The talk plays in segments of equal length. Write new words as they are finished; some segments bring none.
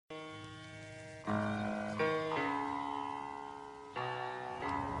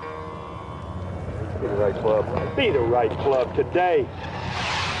right club. Be the right club today.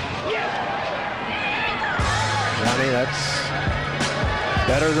 Johnny, that's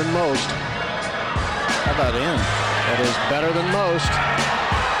better than most. How about in? That is better than most.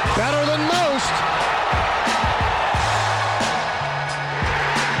 Better than most.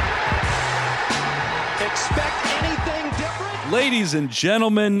 Expect anything different? Ladies and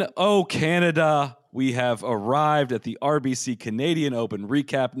gentlemen, oh Canada, we have arrived at the RBC Canadian Open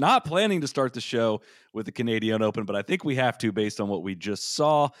recap. Not planning to start the show with the Canadian Open, but I think we have to based on what we just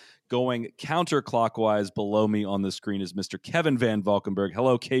saw. Going counterclockwise below me on the screen is Mr. Kevin Van Valkenburg.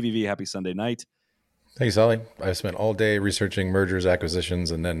 Hello, KVV. Happy Sunday night. Thanks, Ollie. I spent all day researching mergers,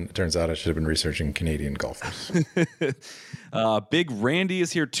 acquisitions, and then it turns out I should have been researching Canadian golfers. Big Randy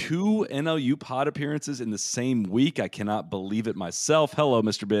is here. 2 NLU pod appearances in the same week. I cannot believe it myself. Hello,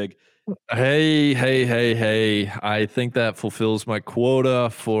 Mr. Big. Hey. I think that fulfills my quota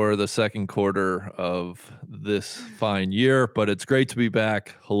for the second quarter of this fine year, but it's great to be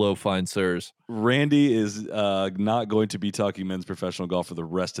back. Hello, fine sirs. Randy is not going to be talking men's professional golf for the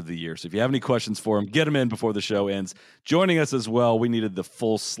rest of the year. So if you have any questions for him, get him in before the show ends. Joining us as well, we needed the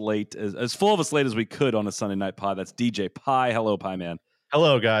full slate, as full of a slate as we could on a Sunday night pod. That's DJ Pie. Hello, Pie Man.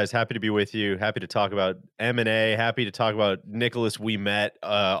 Hello, guys. Happy to be with you. Happy to talk about M&A. Happy to talk about Nicholas We Met.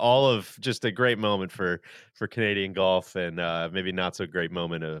 All of just a great moment for Canadian golf, and maybe not so great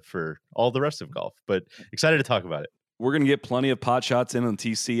moment for all the rest of golf. But excited to talk about it. We're going to get plenty of pot shots in on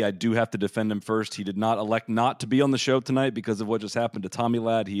TC. I do have to defend him first. He did not elect not to be on the show tonight because of what just happened to Tommy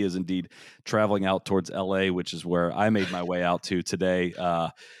Ladd. He is indeed traveling out towards LA, which is where I made my way out to today.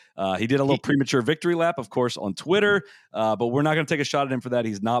 He did a little premature victory lap, of course, on Twitter, but we're not going to take a shot at him for that.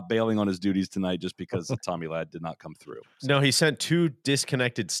 He's not bailing on his duties tonight just because Tommy Ladd did not come through. So. No, he sent 2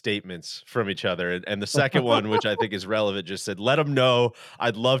 disconnected statements from each other. And the second one, which I think is relevant, just said, let him know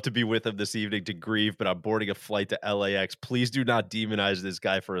I'd love to be with him this evening to grieve, but I'm boarding a flight to LAX. Please do not demonize this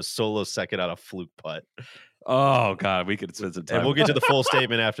guy for a solo second on a fluke putt. Oh, God, we could spend some time. And we'll get to the full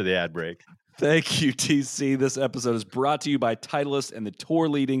statement after the ad break. Thank you, TC. This episode is brought to you by Titleist and the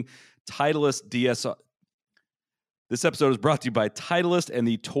tour-leading Titleist DSR. This episode is brought to you by Titleist and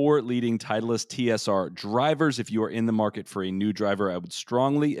the tour-leading Titleist TSR drivers. If you are in the market for a new driver, I would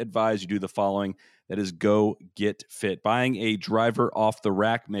strongly advise you do the following. That is go get fit. Buying a driver off the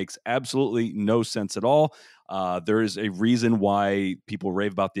rack makes absolutely no sense at all. There is a reason why people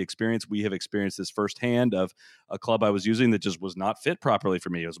rave about the experience. We have experienced this firsthand of a club I was using that just was not fit properly for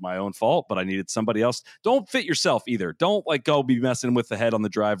me. It was my own fault, but I needed somebody else. Don't fit yourself either. Don't go be messing with the head on the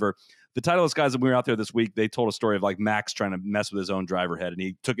driver. The Titleist guys that we were out there this week, they told a story of Max trying to mess with his own driver head, and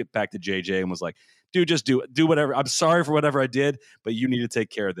he took it back to JJ and was like, dude, just do whatever. I'm sorry for whatever I did, but you need to take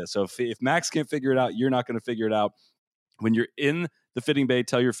care of this. So if Max can't figure it out, you're not going to figure it out. When you're in the fitting bay,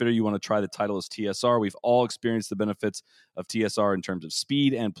 tell your fitter you want to try the Titleist TSR. We've all experienced the benefits of TSR in terms of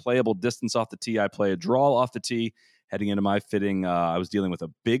speed and playable distance off the tee. I play a draw off the tee. Heading into my fitting, I was dealing with a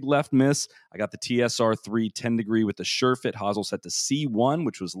big left miss. I got the TSR 3 10 degree with the SureFit hosel set to C1,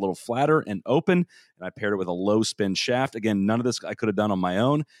 which was a little flatter and open, and I paired it with a low spin shaft. Again, none of this I could have done on my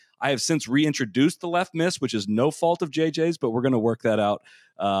own. I have since reintroduced the left miss, which is no fault of JJ's, but we're going to work that out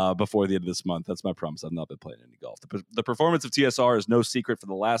before the end of this month. That's my promise. I've not been playing any golf. The performance of TSR is no secret for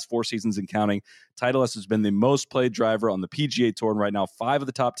the last 4 seasons and counting. Titleist has been the most played driver on the PGA Tour, and right now 5 of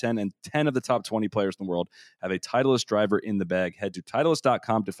the top 10 and 10 of the top 20 players in the world have a Titleist driver in the bag. Head to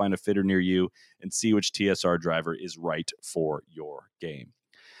Titleist.com to find a fitter near you and see which TSR driver is right for your game.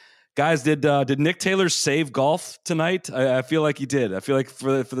 Guys, did Nick Taylor save golf tonight? I feel like he did. I feel like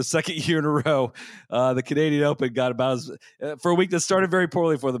for the second year in a row, the Canadian Open got about for a week that started very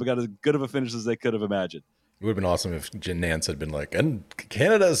poorly for them, but got as good of a finish as they could have imagined. It would have been awesome if Jen Nance had been like, and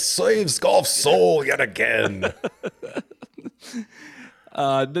Canada saves golf soul yet again.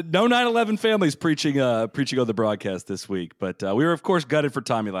 No 9/11 families preaching on the broadcast this week, but we were, of course, gutted for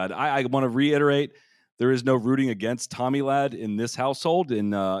Tommy Ladd. I want to reiterate, there is no rooting against Tommy Ladd in this household,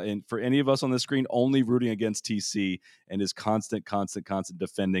 and for any of us on the screen, only rooting against TC and his constant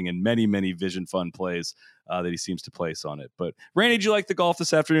defending and many Vision Fund plays that he seems to place on it. But Randy, did you like the golf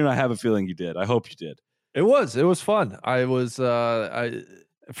this afternoon? I have a feeling you did. I hope you did. It was fun. I was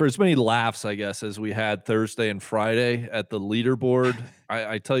for as many laughs, I guess, as we had Thursday and Friday at the leaderboard.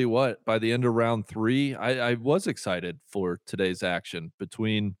 I tell you what, by the end of round 3, I was excited for today's action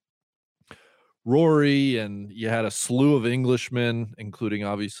between Rory, and you had a slew of Englishmen, including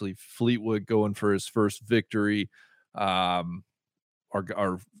obviously Fleetwood going for his first victory. Our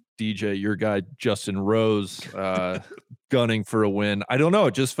DJ, your guy, Justin Rose, gunning for a win. I don't know.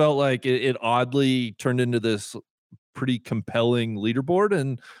 It just felt like it oddly turned into this pretty compelling leaderboard.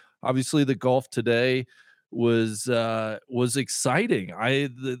 And obviously the golf today was exciting.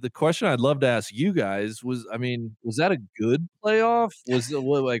 The question I'd love to ask you guys was, I mean, was that a good playoff?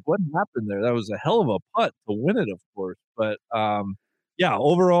 Like what happened there? That was a hell of a putt to win it, of course. But yeah,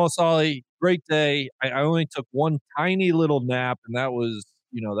 overall, Solly, great day. I only took one tiny little nap, and that was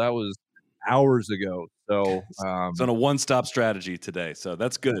hours ago. So It's on a one-stop strategy today, so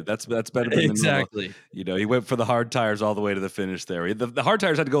that's good. That's better than exactly. He went for the hard tires all the way to the finish there. The hard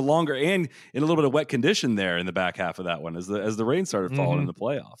tires had to go longer and in a little bit of wet condition there in the back half of that one as the rain started falling in the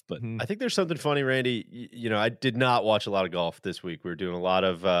playoff. But I think there's something funny, Randy. I did not watch a lot of golf this week. We were doing a lot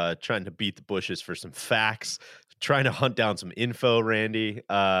of trying to beat the bushes for some facts, trying to hunt down some info, Randy.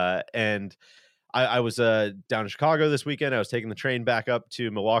 And I was down in Chicago this weekend. I was taking the train back up to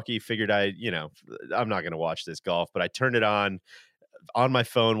Milwaukee. Figured I'm not going to watch this golf, but I turned it on my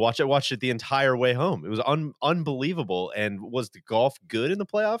phone. Watched it the entire way home. It was unbelievable. And was the golf good in the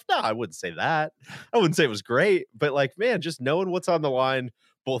playoff? No, I wouldn't say that. I wouldn't say it was great, but like, man, just knowing what's on the line,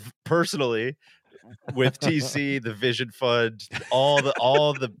 both personally with TC, the Vision Fund, all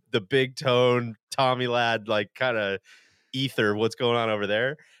the big tone Tommy Ladd, like kind of ether, what's going on over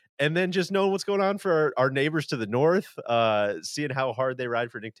there. And then just knowing what's going on for our neighbors to the north, seeing how hard they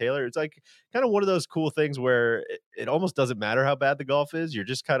ride for Nick Taylor. It's like kind of one of those cool things where it almost doesn't matter how bad the golf is. You're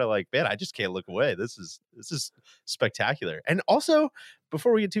just kind of like, man, I just can't look away. This is spectacular. And also,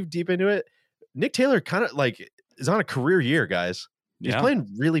 before we get too deep into it, Nick Taylor kind of like is on a career year, guys. He's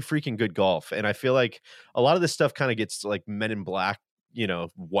playing really freaking good golf. And I feel like a lot of this stuff kind of gets like Men in Black,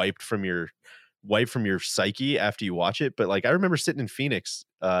 wiped from your psyche after you watch it. But like, I remember sitting in Phoenix,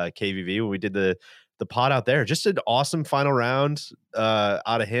 KVV, when we did the pod out there. Just an awesome final round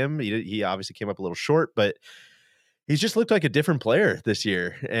out of him. He obviously came up a little short, but he's just looked like a different player this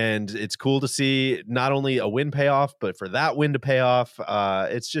year. And it's cool to see not only a win pay off, but for that win to pay off.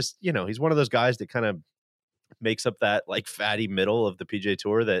 It's just, he's one of those guys that kind of makes up that like fatty middle of the PGA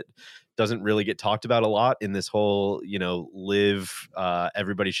Tour that doesn't really get talked about a lot in this whole, live,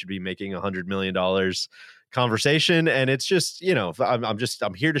 everybody should be making $100 million conversation. And it's just,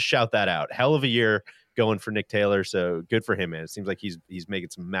 I'm here to shout that out. Hell of a year going for Nick Taylor. So good for him, man. It seems like he's making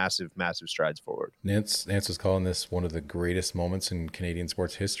some massive strides forward. Nance was calling this one of the greatest moments in Canadian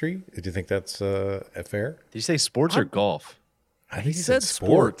sports history. Do you think that's fair? Did you say sports or golf? I think he said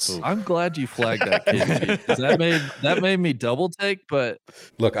sports. I'm glad you flagged that, KG, because that made me double take. But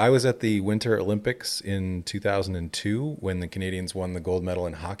look, I was at the Winter Olympics in 2002 when the Canadians won the gold medal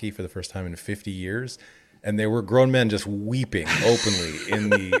in hockey for the first time in 50 years. And there were grown men just weeping openly in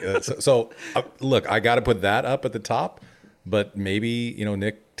the. Look, I got to put that up at the top, but maybe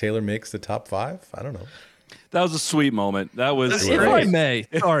Nick Taylor makes the top 5. I don't know. that was a sweet moment. That was. If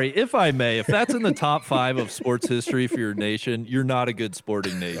I may, if that's in the top 5 of sports history for your nation, you're not a good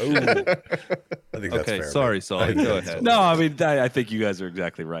sporting nation. I think that's okay, fair. sorry, Sully. Go ahead. No, I mean, I think you guys are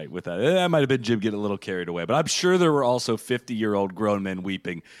exactly right with that. That might have been Jim getting a little carried away, but I'm sure there were also 50-year-old grown men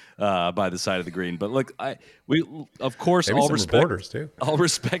weeping by the side of the green. But look, we of course Maybe all some respect, reporters too. all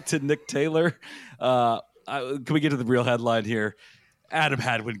respect to Nick Taylor. Can we get to the real headline here? Adam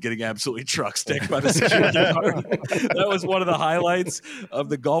Hadwin getting absolutely truck sticked by the security guard. That was one of the highlights of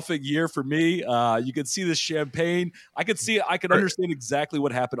the golfing year for me. You could see the champagne. I could understand exactly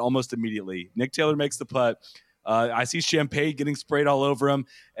what happened almost immediately. Nick Taylor makes the putt. I see champagne getting sprayed all over him,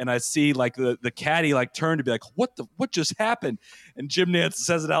 and I see like the caddy like turn to be like, what just happened? And Jim Nance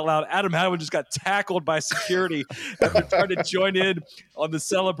says it out loud. Adam Hadwin just got tackled by security after trying to join in on the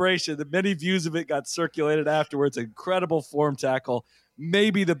celebration. The many views of it got circulated afterwards. Incredible form tackle.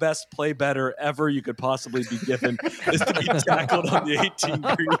 Maybe the best play better ever you could possibly be given is to be tackled on the 18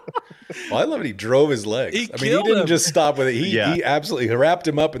 green. Well, I love it. He drove his legs. He didn't him. just stop with it. He absolutely wrapped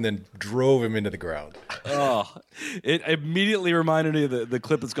him up and then drove him into the ground. Oh, it immediately reminded me of the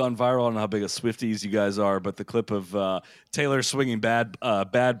clip that's gone viral. I don't know how big of Swifties you guys are, but the clip of Taylor swinging bad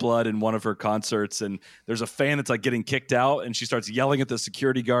blood in one of her concerts, and there's a fan that's like getting kicked out, and she starts yelling at the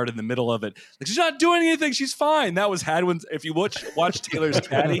security guard in the middle of it, like she's not doing anything, she's fine. That was Hadwin's. If you watch Taylor's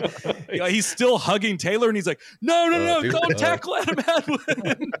caddy, he's still hugging Taylor, and he's like, no, don't tackle Adam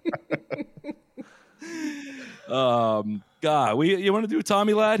Hadwin. God, you want to do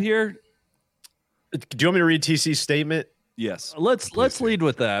Tommy Ladd here? Do you want me to read TC's statement? Yes. Let's lead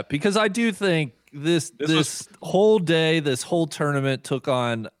with that, because I do think this whole day, this whole tournament took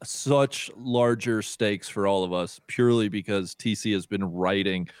on such larger stakes for all of us, purely because TC has been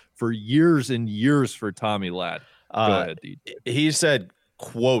writing for years and years for Tommy Ladd. Go ahead, DJ. He said,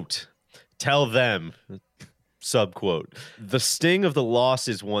 quote, "Tell them," subquote, "the sting of the loss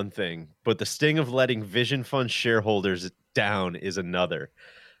is one thing, but the sting of letting Vision Fund shareholders down is another."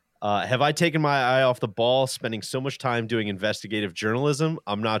 Have I taken my eye off the ball, spending so much time doing investigative journalism?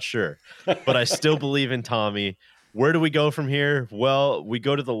 I'm not sure, but I still believe in Tommy. Where do we go from here? Well, we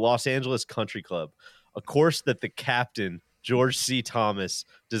go to the Los Angeles Country Club, a course that the captain, George C. Thomas,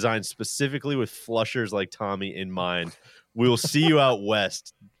 designed specifically with flushers like Tommy in mind. We'll see you out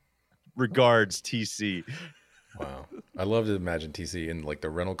west. Regards, TC. Wow. I love to imagine TC in like the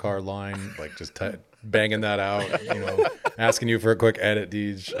rental car line, like just banging that out, asking you for a quick edit,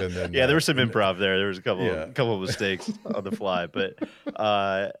 Deej. And then there was some improv there. There was a couple of mistakes on the fly, but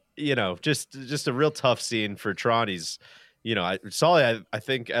just a real tough scene for Tron. He's, Solly, I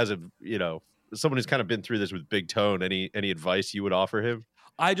think as someone who's kind of been through this with Big Tone, any advice you would offer him?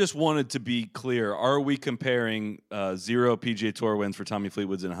 I just wanted to be clear. Are we comparing 0 PGA Tour wins for Tommy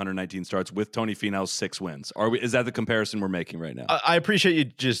Fleetwood's and 119 starts with Tony Finau's 6 wins? Is that the comparison we're making right now? I appreciate you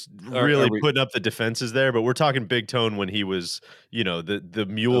just really putting up the defenses there, but we're talking Big Tone when he was, the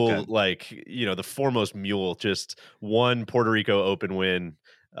mule, the foremost mule, just one Puerto Rico Open win,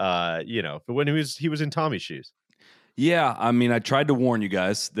 but when he was in Tommy's shoes. Yeah, I mean, I tried to warn you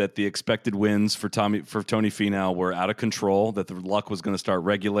guys that the expected wins for Tony Finau were out of control, that the luck was going to start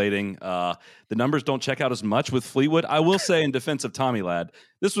regulating. The numbers don't check out as much with Fleetwood. I will say, in defense of Tommy Ladd,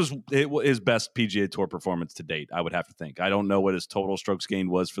 this was his best PGA Tour performance to date, I would have to think. I don't know what his total strokes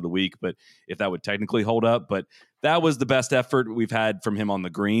gained was for the week, but if that would technically hold up. But that was the best effort we've had from him on the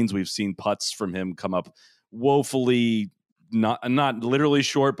greens. We've seen putts from him come up woefully not literally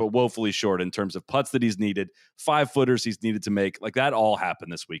short, but woefully short in terms of putts that he's needed, 5-footers he's needed to make. Like that all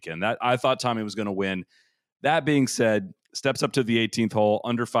happened this weekend. That I thought Tommy was going to win. That being said, steps up to the 18th hole,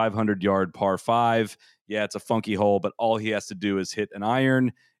 under 500 yard par 5. Yeah, it's a funky hole, but all he has to do is hit an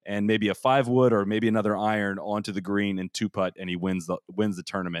iron and maybe a 5-wood or maybe another iron onto the green and 2-putt, and he wins the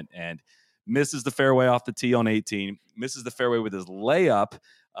tournament and misses the fairway off the tee on 18, misses the fairway with his layup.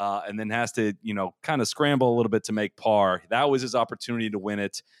 And then has to, kind of scramble a little bit to make par. That was his opportunity to win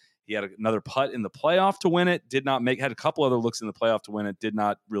it. He had another putt in the playoff to win it. Had a couple other looks in the playoff to win it. Did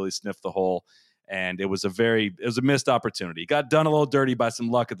not really sniff the hole. And it was a missed opportunity. Got done a little dirty by some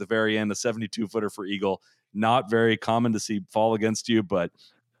luck at the very end. A 72-footer for Eagle. Not very common to see fall against you, but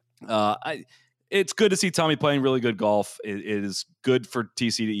it's good to see Tommy playing really good golf. It is good for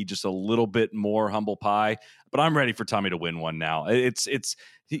TC to eat just a little bit more humble pie, but I'm ready for Tommy to win one now.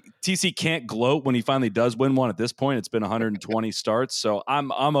 TC can't gloat when he finally does win one at this point. It's been 120 starts, so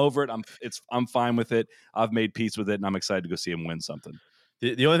I'm over it. I'm fine with it. I've made peace with it, and I'm excited to go see him win something.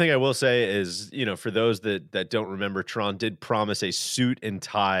 The only thing I will say is, for those that don't remember, Tron did promise a suit and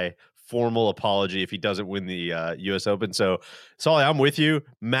tie formal apology if he doesn't win the U.S. Open. So, Solly, I'm with you.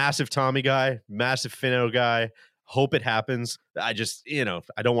 Massive Tommy guy, massive Finau guy. Hope it happens. I just,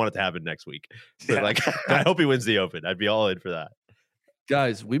 I don't want it to happen next week. But I hope he wins the Open. I'd be all in for that.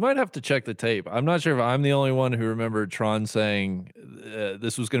 Guys, we might have to check the tape. I'm not sure if I'm the only one who remembered Tron saying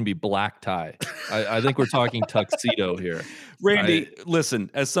this was going to be black tie. I think we're talking tuxedo here. Randy, listen,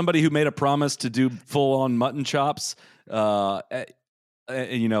 as somebody who made a promise to do full-on mutton chops, for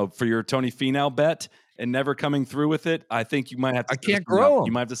your Tony Finau bet and never coming through with it, I think you might have to. I can't grow them.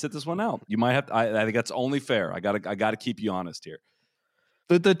 You might have to sit this one out. You might have. I think that's only fair. I gotta keep you honest here.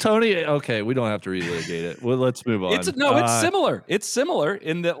 The Tony, okay, we don't have to relitigate it. Well, let's move on. It's similar. It's similar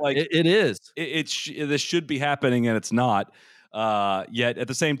in that, like, it is. This should be happening, and it's not. Yet at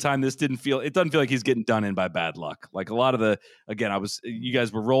the same time, it doesn't feel like he's getting done in by bad luck. Like a lot of you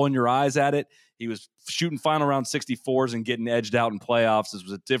guys were rolling your eyes at it. He was shooting final round 64s and getting edged out in playoffs. This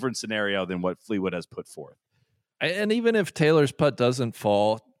was a different scenario than what Fleetwood has put forth. And even if Taylor's putt doesn't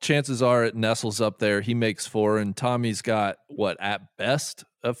fall, chances are it nestles up there. He makes 4, and Tommy's got at best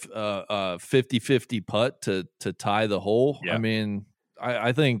a 50-50 putt to tie the hole. Yeah. I mean,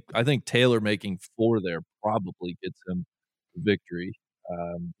 I think Taylor making 4 there probably gets him victory.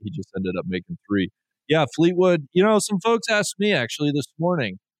 He just ended up making 3. Yeah, Fleetwood. Some folks asked me actually this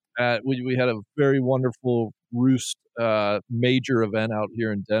morning. We had a very wonderful Roost major event out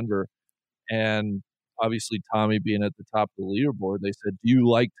here in Denver, and obviously Tommy being at the top of the leaderboard, they said, "Do you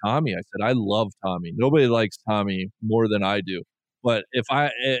like Tommy?" I said, "I love Tommy. Nobody likes Tommy more than I do. But if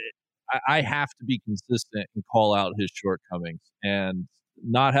I have to be consistent and call out his shortcomings, and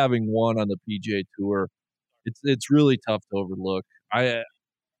not having won on the PGA Tour, it's really tough to overlook. Part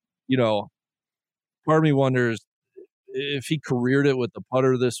of me wonders if he careered it with the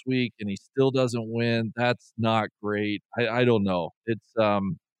putter this week and he still doesn't win. That's not great. I don't know. It's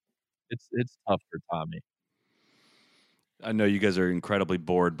tough for Tommy. I know you guys are incredibly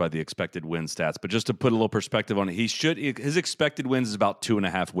bored by the expected win stats, but just to put a little perspective on it, his expected wins is about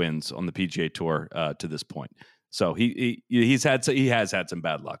 2.5 wins on the PGA Tour to this point. So he has had some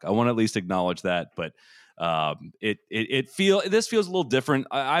bad luck. I want to at least acknowledge that, but this feels a little different.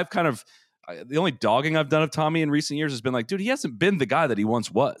 The only dogging I've done of Tommy in recent years has been like, dude, he hasn't been the guy that he once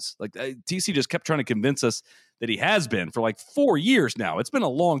was. Like TC just kept trying to convince us that he has been for like 4 years now. It's been a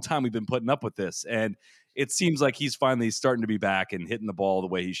long time we've been putting up with this, and it seems like he's finally starting to be back and hitting the ball the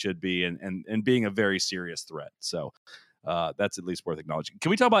way he should be, and being a very serious threat. So that's at least worth acknowledging. Can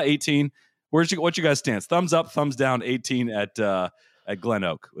we talk about 18? What's you guys' stance? Thumbs up, thumbs down. 18 at Glen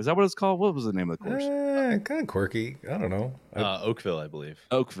Oak. Was that what it's called? What was the name of the course? Kind of quirky. I don't know. Oakville, I believe.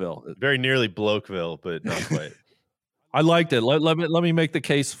 Oakville. Very nearly Blokeville, but not quite. I liked it. Let me make the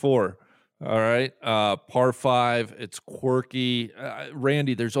case for. All right. Par 5. It's quirky.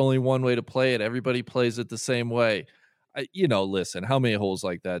 Randy, there's only one way to play it. Everybody plays it the same way. Listen, how many holes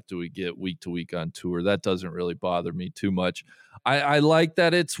like that do we get week to week on tour? That doesn't really bother me too much. I like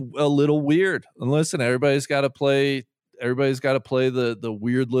that it's a little weird. And listen, everybody's got to play the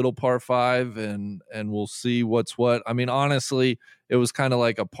weird little par 5, and we'll see what's what. I mean, honestly, it was kind of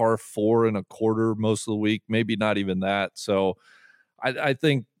like a par 4.25 most of the week, maybe not even that. So I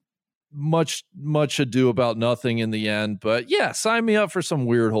think much ado about nothing in the end, but yeah, sign me up for some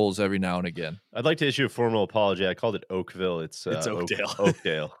weird holes every now and again. I'd like to issue a formal apology. I called it Oakville. It's Oakdale.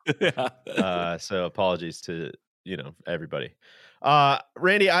 Oakdale. Yeah. So apologies to everybody.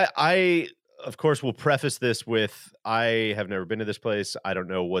 Randy, I of course will preface this with I have never been to this place. I don't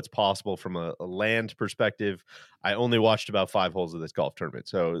know what's possible from a land perspective. I only watched about 5 holes of this golf tournament,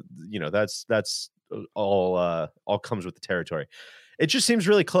 so that's all comes with the territory. It just seems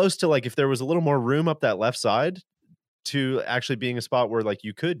really close to like if there was a little more room up that left side to actually being a spot where like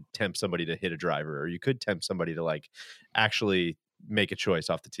you could tempt somebody to hit a driver, or you could tempt somebody to like actually make a choice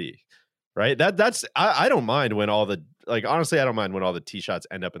off the tee. Right. I don't mind when honestly, I don't mind when all the tee shots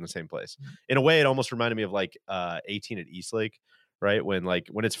end up in the same place. In a way, it almost reminded me of like 18 at Eastlake, right? When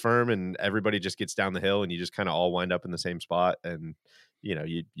it's firm and everybody just gets down the hill and you just kind of all wind up in the same spot, and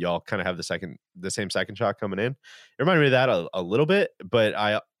you all kind of have the same second shot coming in. It reminded me of that a little bit, but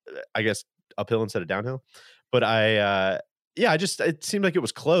I guess uphill instead of downhill. But it seemed like it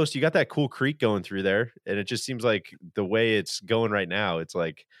was close. You got that cool creek going through there, and it just seems like the way it's going right now, it's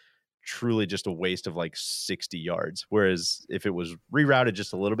like truly just a waste of like 60 yards. Whereas if it was rerouted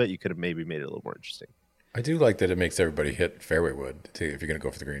just a little bit, you could have maybe made it a little more interesting. I do like that it makes everybody hit fairway wood too, if you're going to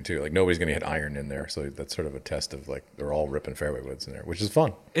go for the green too. Like nobody's going to hit iron in there, so that's sort of a test of like they're all ripping fairway woods in there, which is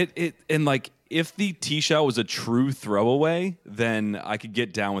fun. And like if the tee shot was a true throwaway, then I could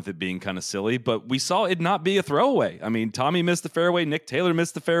get down with it being kind of silly. But we saw it not be a throwaway. I mean, Tommy missed the fairway, Nick Taylor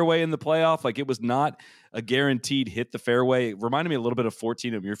missed the fairway in the playoff. Like it was not a guaranteed hit the fairway. It reminded me a little bit of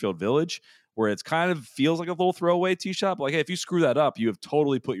 14 at Muirfield Village, where it's kind of feels like a little throwaway tee shot. But like, hey, if you screw that up, you have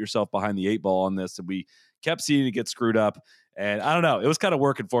totally put yourself behind the 8 ball on this. And we kept seeing it get screwed up. And I don't know, it was kind of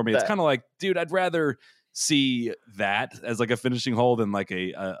working for me. It's kind of like, dude, I'd rather see that as like a finishing hole than like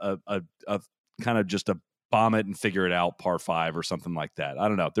a kind of just a bomb it and figure it out par 5 or something like that. I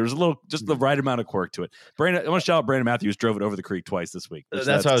don't know. There's just the right amount of quirk to it. I want to shout out Brandon Matthews drove it over the creek twice this week. That's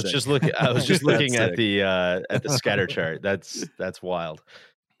what I was just looking. I was just looking at the scatter chart. That's wild.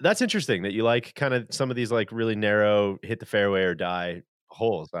 That's interesting that you like kind of some of these like really narrow hit the fairway or die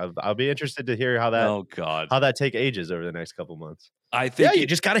holes. I'll be interested to hear how that take ages over the next couple months. I think you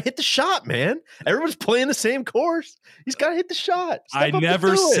just got to hit the shot, man. Everyone's playing the same course. He's got to hit the shot. I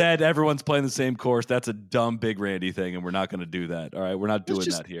never said everyone's playing the same course. That's a dumb big Randy thing, and we're not going to do that. All right, we're not doing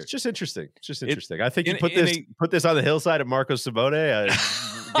that here. It's just interesting. It's just interesting. I think you put this on the hillside of Marco Simone.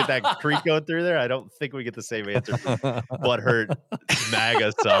 Get that creek going through there. I don't think we get the same answer. Butt hurt,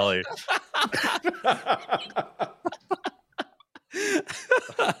 MAGA Solly.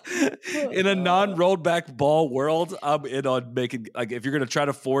 In a non-rolled back ball world, I'm in on making like if you're going to try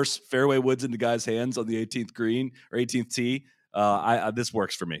to force fairway woods into guys' hands on the 18th green or 18th tee, this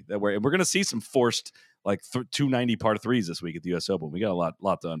works for me. We're going to see some forced like 290 par 3s this week at the US Open. We got a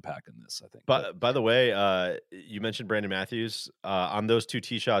lot to unpack in this, I think. But by the way, you mentioned Brandon Matthews. On those 2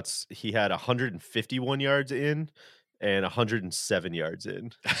 tee shots, he had 151 yards in and 107 yards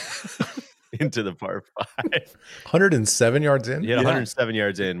in. Into the par 5. 107 yards in? He had 107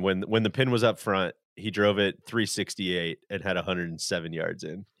 yards in. When the pin was up front, he drove it 368 and had 107 yards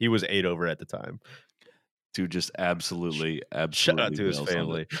in. He was 8 over at the time. Dude, just absolutely shout out to his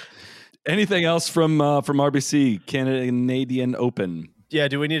family. Anything else from RBC, Canadian Open? Yeah,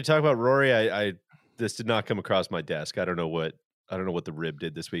 do we need to talk about Rory? I this did not come across my desk. I don't know what the rib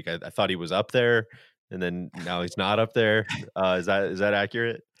did this week. I thought he was up there. and then now he's not up there. Is that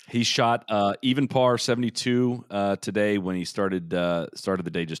accurate? He shot even par 72 today when he started the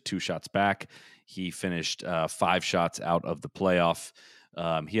day just 2 shots back. He finished 5 shots out of the playoff.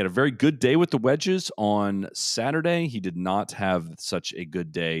 He had a very good day with the wedges on Saturday. He did not have such a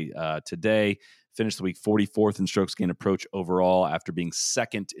good day today. Finished the week 44th in strokes gained approach overall after being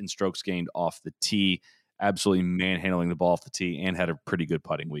second in strokes gained off the tee. Absolutely manhandling the ball off the tee and had a pretty good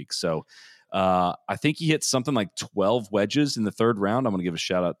putting week. So I think he hit something like 12 wedges in the third round. I'm going to give a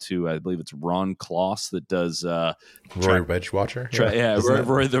shout out to, I believe it's Ron Kloss that does Rory Wedge Watcher.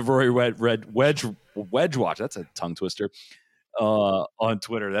 Rory Wedge Watch. That's a tongue twister. On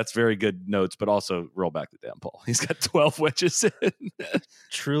Twitter. That's very good notes, but also roll back the damn pole. He's got 12 wedges in.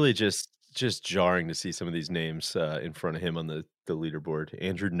 Truly just jarring to see some of these names in front of him on the leaderboard.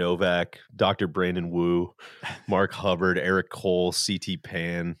 Andrew Novak, Dr. Brandon Wu, Mark Hubbard, Eric Cole, CT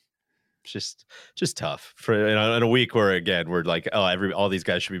Pan. Just tough for in a week where again we're like, oh, all these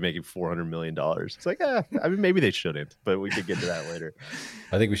guys should be making $400 million. It's like, I mean, maybe they shouldn't, but we could get to that later.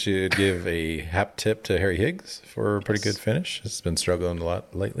 I think we should give a hap tip to Harry Higgs for a pretty good finish. He's been struggling a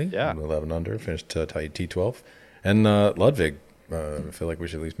lot lately. Yeah, 11 under, finished tied T12, and Ludwig. I feel like we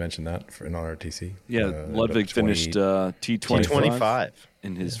should at least mention that in our TC. Yeah, Ludwig finished T25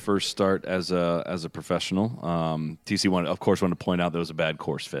 in his first start as a professional. TC wanted to point out that it was a bad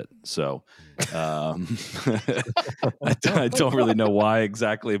course fit. So I don't really know why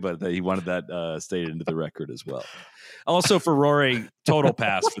exactly, but he wanted that stated into the record as well. Also for Rory, total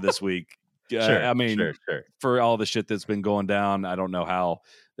pass for this week. Sure, I mean, sure. For all the shit that's been going down, I don't know how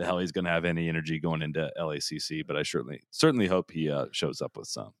the hell he's going to have any energy going into LACC, but I certainly hope he shows up with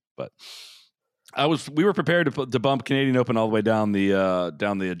some. But we were prepared to bump Canadian Open all the way down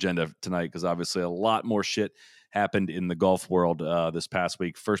the agenda tonight because obviously a lot more shit happened in the golf world this past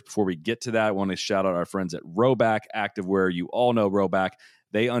week. First, before we get to that, I want to shout out our friends at Rhoback Activewear. You all know Rhoback.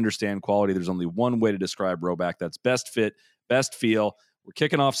 They understand quality. There's only one way to describe Rhoback. That's best fit, best feel. We're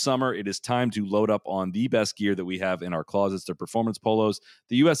kicking off summer. It is time to load up on the best gear that we have in our closets. They're performance polos.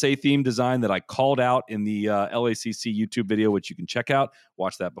 The USA theme design that I called out in the LACC YouTube video, which you can check out.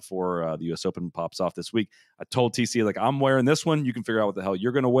 Watch that before the US Open pops off this week. I told TC, like, I'm wearing this one. You can figure out what the hell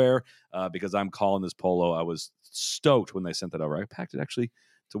you're going to wear because I'm calling this polo. I was stoked when they sent that over. I packed it actually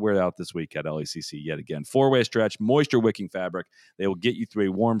to wear out this week at LACC yet again. 4-way stretch, moisture wicking fabric. They will get you through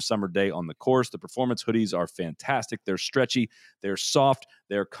a warm summer day on the course. The performance hoodies are fantastic. They're stretchy. They're soft.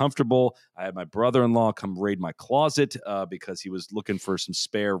 They're comfortable. I had my brother-in-law come raid my closet because he was looking for some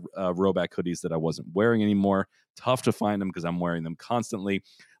spare Rhoback hoodies that I wasn't wearing anymore. Tough to find them because I'm wearing them constantly.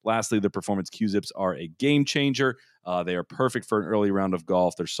 Lastly, the performance Q-Zips are a game changer. They are perfect for an early round of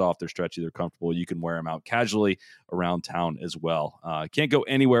golf. They're soft, they're stretchy, they're comfortable. You can wear them out casually around town as well. Can't go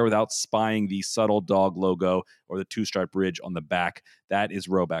anywhere without spying the subtle dog logo or the 2-stripe ridge on the back. That is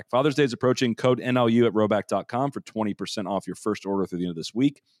Rhoback. Father's Day is approaching. Code NLU at Rhoback.com for 20% off your first order through the end of this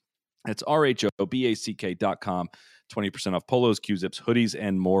week. It's RHOBACK.com. 20% off polos, Q-Zips, hoodies,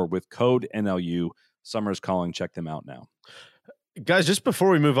 and more with code NLU. Summer's calling. Check them out now. Guys, just before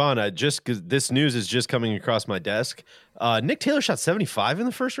we move on, just because this news is just coming across my desk, Nick Taylor shot 75 in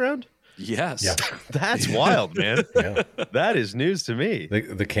the first round. Yes, yeah. That's wild, man. Yeah. That is news to me.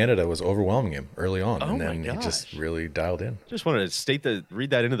 The Canada was overwhelming him early on, and then he just really dialed in. Just wanted to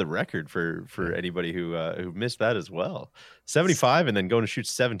read that into the record for anybody who missed that as well. 75 and then going to shoot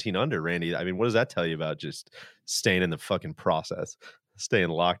 17 under, Randy. I mean, what does that tell you about just staying in the fucking process, staying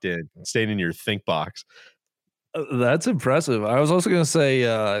locked in, staying in your think box? That's impressive. I was also going to say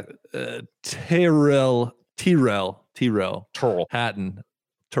Tyrrell Hatton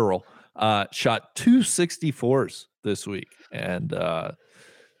shot 264s this week and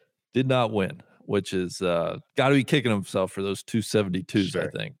did not win, which is got to be kicking himself for those 272s, sure. I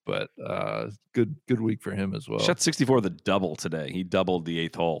think. But good week for him as well. Shot 64 the double today. He doubled the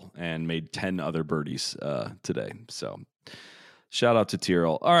 8th hole and made 10 other birdies today. So shout out to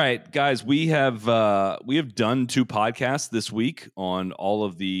Tyrrell. All right, guys, we have done 2 podcasts this week on all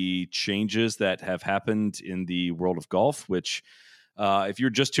of the changes that have happened in the world of golf, which if you're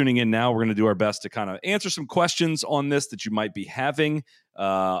just tuning in now, we're going to do our best to kind of answer some questions on this that you might be having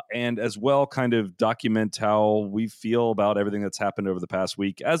and as well kind of document how we feel about everything that's happened over the past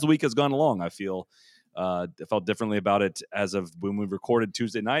week. As the week has gone along, I felt differently about it as of when we recorded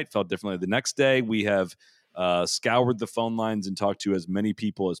Tuesday night, felt differently the next day. We have scoured the phone lines and talked to as many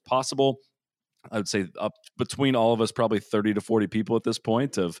people as possible. I would say up between all of us, probably 30 to 40 people at this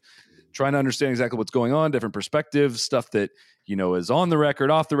point of trying to understand exactly what's going on, different perspectives, stuff that, is on the record,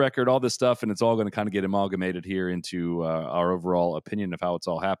 off the record, all this stuff. And it's all going to kind of get amalgamated here into our overall opinion of how it's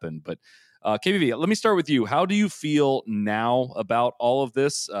all happened. But KVV, let me start with you. How do you feel now about all of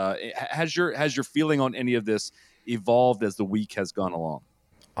this? Has your feeling on any of this evolved as the week has gone along?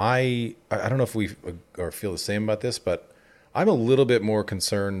 I don't know if we or feel the same about this, but I'm a little bit more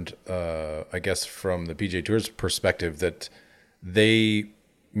concerned, I guess, from the PGA Tour's perspective, that they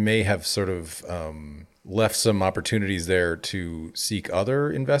may have sort of left some opportunities there to seek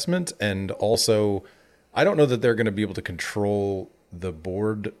other investment. And also, I don't know that they're going to be able to control the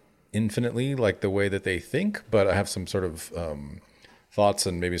board infinitely like the way that they think, but I have some sort of thoughts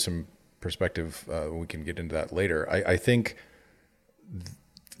and maybe some perspective. We can get into that later. I think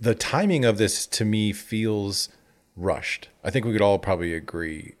the timing of this to me feels rushed. I think we could all probably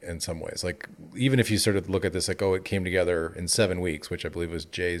agree in some ways. Like, even if you sort of look at this, like, oh, it came together in 7 weeks, which I believe was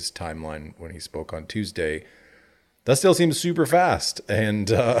Jay's timeline when he spoke on Tuesday. That still seems super fast. And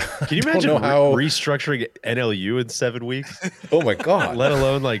can you imagine restructuring NLU in 7 weeks? Oh my God. Let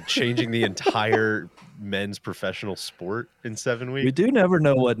alone like changing the entire men's professional sport in 7 weeks. We do never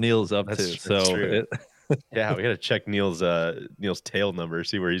know what Neil's up to. That's true. Yeah, we got to check Neil's tail number,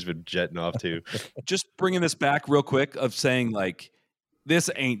 see where he's been jetting off to. Just bringing this back real quick of saying, like, this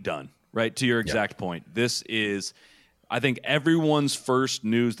ain't done, right? To your exact point. This is, I think everyone's first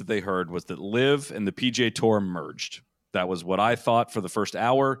news that they heard was that LIV and the PGA Tour merged. That was what I thought for the first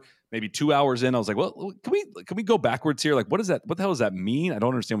hour. Maybe 2 hours in, I was like, well, can we go backwards here? Like, what the hell does that mean? I don't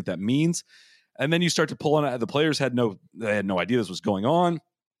understand what that means. And then you start to pull on it. The players had no idea this was going on.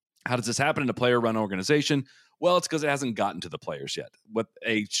 How does this happen in a player-run organization? Well, it's because it hasn't gotten to the players yet. What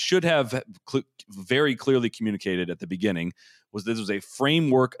they should have very clearly communicated at the beginning was this was a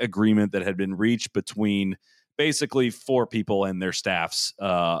framework agreement that had been reached between basically 4 people and their staffs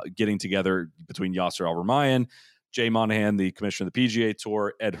getting together, between Yasser Al-Rumayyan, Jay Monahan, the commissioner of the PGA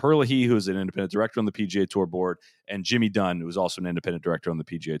Tour, Ed Herlihy, who is an independent director on the PGA Tour board, and Jimmy Dunn, who is also an independent director on the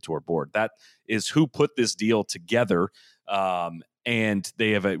PGA Tour board. That is who put this deal together. And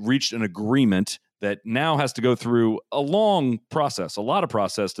they have reached an agreement that now has to go through a long process, a lot of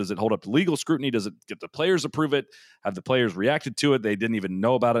process. Does it hold up to legal scrutiny? Does it get the players approve it? Have the players reacted to it? They didn't even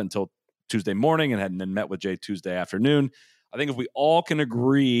know about it until Tuesday morning and hadn't been met with Jay Tuesday afternoon. I think if we all can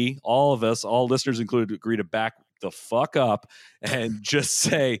agree, all of us, all listeners included, agree to back the fuck up and just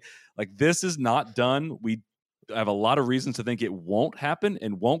say, like, this is not done. We have a lot of reasons to think it won't happen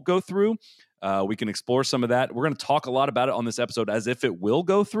and won't go through. We can explore some of that. We're going to talk a lot about it on this episode as if it will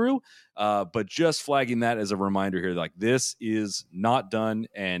go through, but just flagging that as a reminder here, like, this is not done.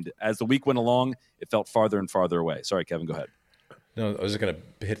 And as the week went along, it felt farther and farther away. Sorry, Kevin, go ahead. No, I was just going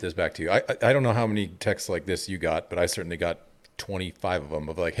to hit this back to you. I don't know how many texts like this you got, but I certainly got 25 of them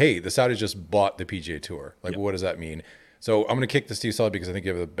of like, hey, the Saudis just bought the PGA Tour. Like, What does that mean? So I'm going to kick this to you, Sully, because I think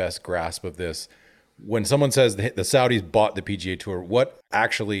you have the best grasp of this. When someone says the Saudis bought the PGA Tour, what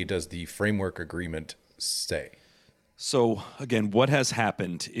actually does the framework agreement say? So again, what has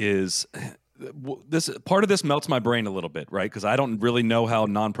happened is this part of this melts my brain a little bit, right? Because I don't really know how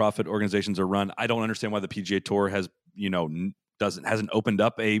nonprofit organizations are run. I don't understand why the PGA Tour has, hasn't opened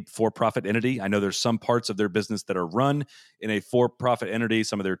up a for-profit entity. I know there's some parts of their business that are run in a for-profit entity.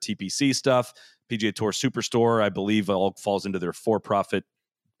 Some of their TPC stuff, PGA Tour Superstore, I believe, all falls into their for-profit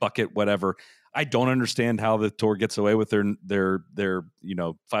bucket, whatever. I don't understand how the tour gets away with their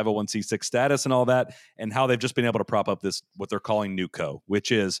 501c6 status and all that, and how they've just been able to prop up this, what they're calling NewCo,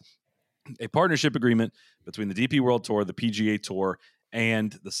 which is a partnership agreement between the DP World Tour, the PGA Tour,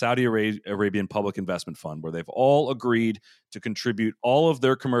 and the Saudi Arabian Public Investment Fund, where they've all agreed to contribute all of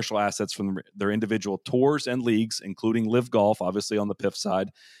their commercial assets from their individual tours and leagues, including LIV Golf, obviously on the PIF side,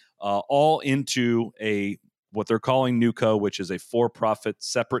 all into what they're calling NewCo, which is a for-profit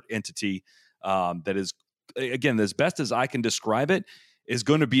separate entity that is, again, as best as I can describe it, is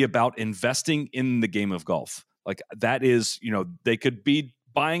going to be about investing in the game of golf. Like, that is, they could be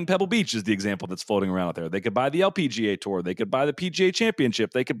buying Pebble Beach is the example that's floating around out there. They could buy the LPGA Tour. They could buy the PGA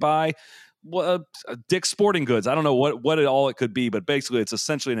Championship. They could buy Dick's Sporting Goods. I don't know what it could be, but basically it's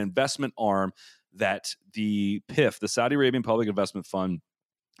essentially an investment arm that the PIF, the Saudi Arabian Public Investment Fund,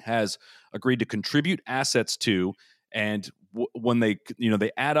 has agreed to contribute assets to. And when they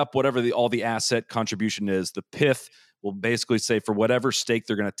add up whatever all the asset contribution is, the PIF will basically say for whatever stake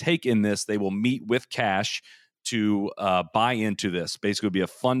they're going to take in this, they will meet with cash to buy into this. Basically, be a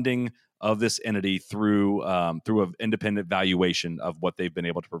funding of this entity through an independent valuation of what they've been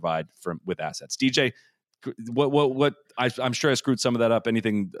able to provide with assets. DJ, what I'm sure I screwed some of that up.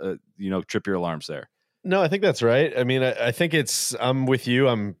 Anything trip your alarms there? No, I think that's right. I mean, I think I'm with you.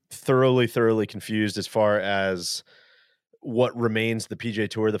 I'm thoroughly confused as far as what remains the PGA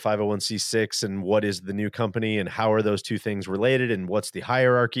Tour, the 501c6, and what is the new company, and how are those two things related, and what's the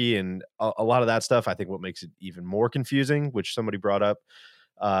hierarchy, and a lot of that stuff. I think what makes it even more confusing, which somebody brought up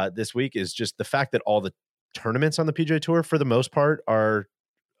this week, is just the fact that all the tournaments on the PGA Tour, for the most part, are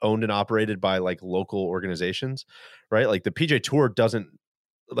owned and operated by like local organizations, right? Like the PGA Tour doesn't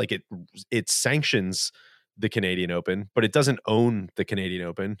like it sanctions the Canadian Open, but it doesn't own the Canadian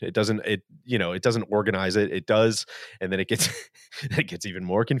Open. It doesn't organize it. It does. And then it gets it gets even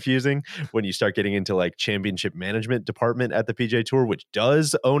more confusing when you start getting into like championship management department at the PGA Tour, which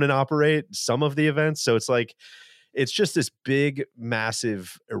does own and operate some of the events. So it's like it's just this big,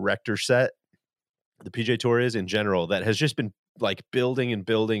 massive erector set, the PGA Tour is in general, that has just been like building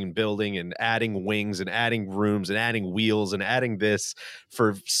and adding wings and adding rooms and adding wheels and adding this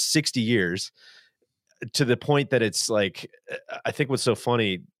for 60 years, to the point that it's like, I think what's so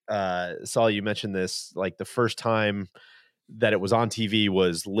funny, Saul, you mentioned this, like the first time that it was on TV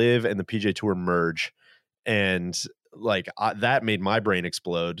was Live and the PGA Tour merge. And like that made my brain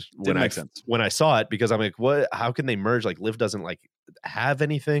explode when I saw it, because I'm like, what, how can they merge? Like Live doesn't like have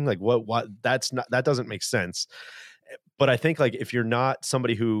anything, like what that doesn't make sense. But I think like if you're not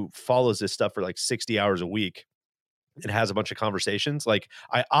somebody who follows this stuff for like 60 hours a week and has a bunch of conversations, like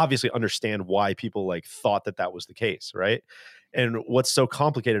I obviously understand why people like thought that was the case, right? And what's so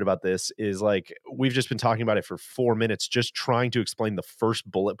complicated about this is like we've just been talking about it for 4 minutes, just trying to explain the first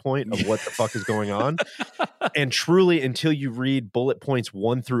bullet point of what the fuck is going on. And truly, until you read bullet points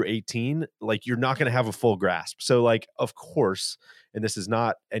 1 through 18, like you're not going to have a full grasp. So like, of course, and this is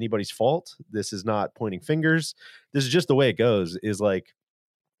not anybody's fault, this is not pointing fingers, this is just the way it goes, is like,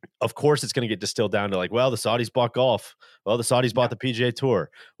 of course it's going to get distilled down to like, well, the Saudis bought golf. Well, the Saudis bought the PGA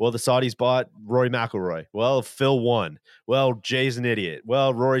Tour. Well, the Saudis bought Rory McIlroy. Well, Phil won. Well, Jay's an idiot.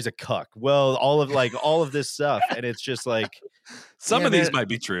 Well, Rory's a cuck. Well, all of this stuff. And it's just like, some of these might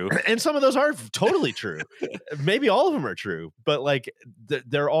be true. And some of those are totally true. Maybe all of them are true, but like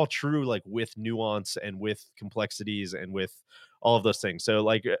they're all true, like with nuance and with complexities and with all of those things. So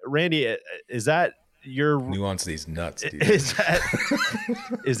like, Randy, is that your nuance these nuts, dude? Is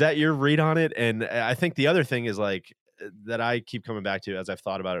that your read on it? And I think the other thing is like that I keep coming back to as I've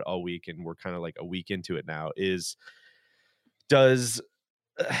thought about it all week, and we're kind of like a week into it now, is does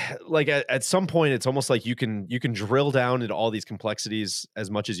like at some point it's almost like you can drill down into all these complexities as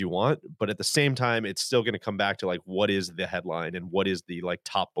much as you want, but at the same time it's still going to come back to like what is the headline and what is the like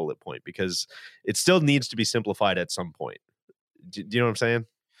top bullet point, because it still needs to be simplified at some point. Do you know what I'm saying?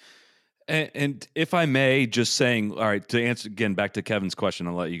 And if I may, just saying, all right, to answer again back to Kevin's question,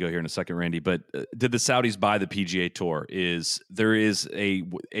 I'll let you go here in a second, Randy. But did the Saudis buy the PGA Tour? There is a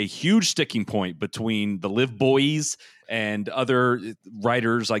huge sticking point between the Live boys and other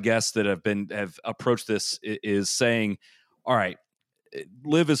writers, I guess, that have approached this, is saying, all right,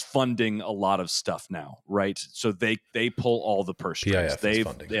 Live is funding a lot of stuff now, right? So they pull all the purse strings.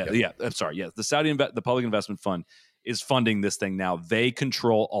 I'm sorry, the Saudi the Public Investment Fund is funding this thing now. They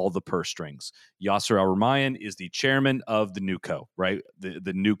control all the purse strings. Yasser Al-Rumayyan is the chairman of the new co, right?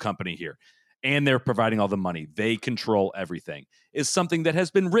 The new company here. And they're providing all the money. They control everything. Is something that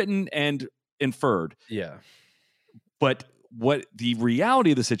has been written and inferred. Yeah. But what the reality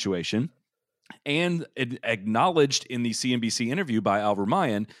of the situation, and acknowledged in the CNBC interview by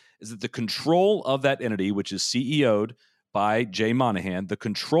Al-Rumayyan, is that the control of that entity, which is CEO'd by Jay Monahan, the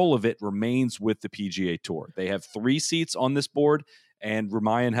control of it remains with the PGA Tour. They have 3 seats on this board, and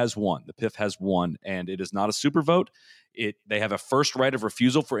Rumayyan has 1. The PIF has 1, and it is not a super vote. They have a first right of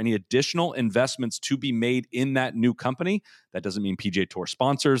refusal for any additional investments to be made in that new company. That doesn't mean PGA Tour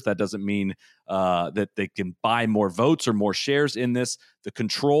sponsors. That doesn't mean that they can buy more votes or more shares in this. The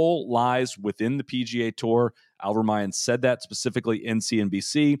control lies within the PGA Tour. Al-Rumayyan said that specifically in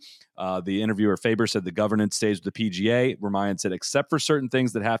CNBC. The interviewer Faber said the governance stays with the PGA. Rumayyan said, except for certain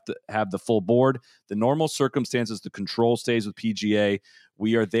things that have to have the full board, the normal circumstances, the control stays with PGA.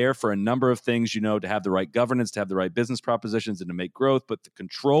 We are there for a number of things, to have the right governance, to have the right business propositions, and to make growth. But the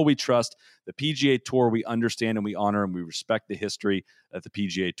control we trust, the PGA Tour we understand and we honor, and we respect the history that the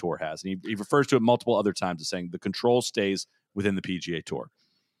PGA Tour has. And he refers to it multiple other times as saying the control stays within the PGA Tour.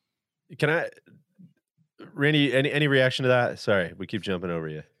 Can I, Randy, any reaction to that? Sorry, we keep jumping over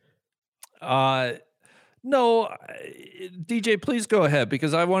you. No, DJ, please go ahead,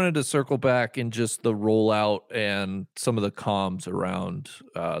 because I wanted to circle back in just the rollout and some of the comms around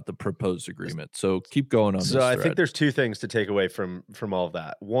the proposed agreement. So keep going on. So I think there's 2 things to take away from all of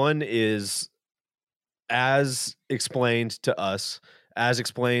that. One is, as explained to us, as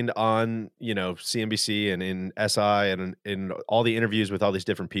explained on, CNBC and in SI and in all the interviews with all these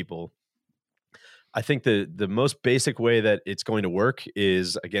different people, I think the most basic way that it's going to work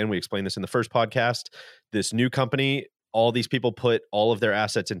is, again, we explained this in the first podcast, this new company, all these people put all of their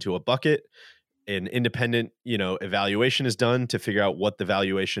assets into a bucket. An independent, evaluation is done to figure out what the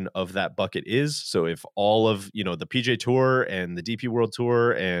valuation of that bucket is. So if all of, the PJ Tour and the DP World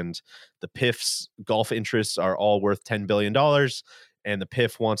Tour and the PIF's golf interests are all worth $10 billion, and the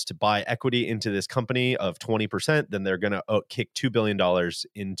PIF wants to buy equity into this company of 20%, then they're going to kick $2 billion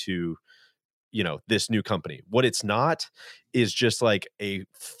into this new company. What it's not is just like a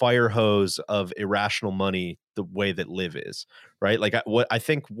fire hose of irrational money the way that Live is, right? Like what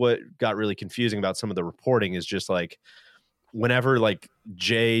got really confusing about some of the reporting is just like whenever like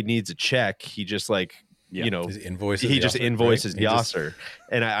Jay needs a check, he just like His invoices he just Yasser, invoices right? Yasser.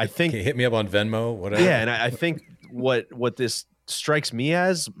 And I think hit me up on Venmo, whatever. Yeah, and I think what this strikes me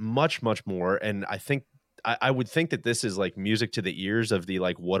as much more, and I would think that this is like music to the ears of the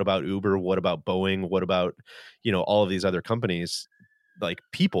like, what about Uber? What about Boeing? What about, all of these other companies, like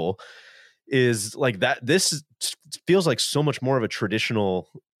people, is like that. This feels like so much more of a traditional,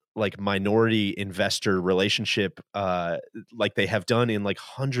 like minority investor relationship, like they have done in like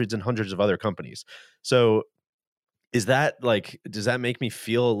hundreds and hundreds of other companies. So does that make me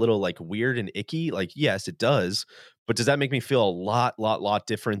feel a little like weird and icky? Like, yes, it does. But does that make me feel a lot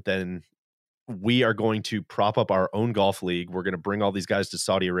different than we are going to prop up our own golf league? We're going to bring all these guys to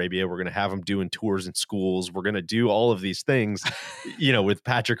Saudi Arabia. We're going to have them doing tours in schools. We're going to do all of these things, with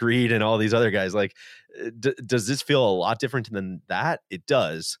Patrick Reed and all these other guys. Like, does this feel a lot different than that? It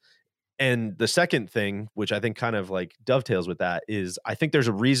does. And the second thing, which I think kind of like dovetails with that, is I think there's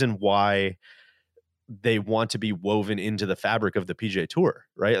a reason why they want to be woven into the fabric of the PGA Tour,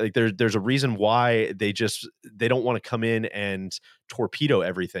 right? Like there's a reason why they don't want to come in and torpedo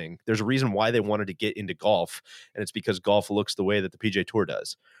everything. There's a reason why they wanted to get into golf, and it's because golf looks the way that the PGA Tour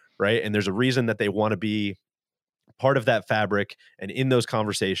does, right? And there's a reason that they want to be part of that fabric and in those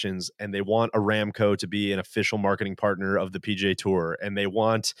conversations, and they want Aramco to be an official marketing partner of the PGA Tour, and they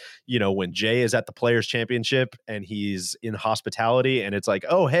want, when Jay is at the Players Championship and he's in hospitality and it's like,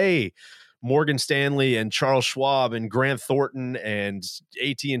 oh hey, Morgan Stanley and Charles Schwab and Grant Thornton and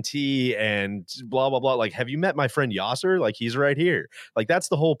AT&T and blah, blah, blah. Like, have you met my friend Yasser? Like, he's right here. Like, that's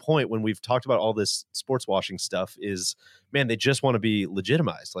the whole point when we've talked about all this sports washing stuff is, man, they just want to be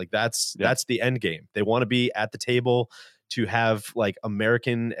legitimized. Like, that's the end game. They want to be at the table to have like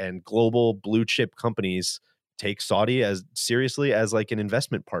American and global blue chip companies take Saudi as seriously as like an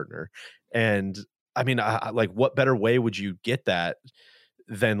investment partner. And I mean, like, what better way would you get that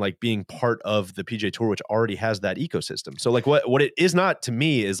than like being part of the PGA Tour, which already has that ecosystem? So like what it is not to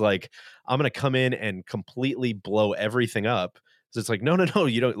me is like, I'm going to come in and completely blow everything up. So it's like, no,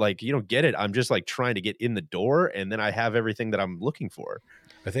 you don't get it. I'm just like trying to get in the door, and then I have everything that I'm looking for.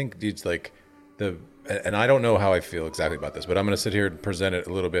 I think dude's like and I don't know how I feel exactly about this, but I'm going to sit here and present it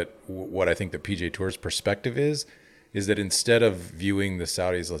a little bit. What I think the PGA Tour's perspective is that instead of viewing the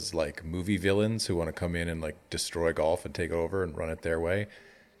Saudis as like movie villains who want to come in and like destroy golf and take over and run it their way,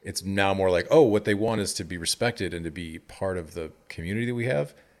 it's now more like, oh, what they want is to be respected and to be part of the community that we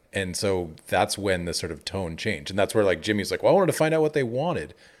have. And so that's when the sort of tone changed. And that's where like Jimmy's like, well, I wanted to find out what they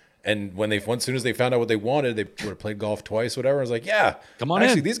wanted. And as soon as they found out what they wanted, they would have played golf twice, whatever. I was like, yeah, come on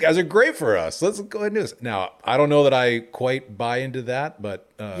actually, in. These guys are great for us. Let's go ahead and do this. Now, I don't know that I quite buy into that,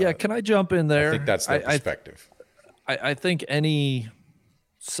 but yeah, can I jump in there? I think that's the perspective. I think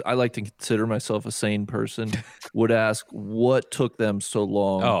I like to consider myself a sane person, would ask what took them so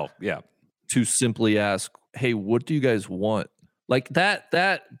long. Oh, yeah. To simply ask, hey, what do you guys want? Like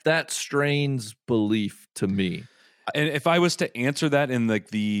that strains belief to me. And if I was to answer that in like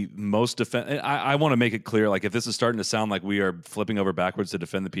the most I want to make it clear, like if this is starting to sound like we are flipping over backwards to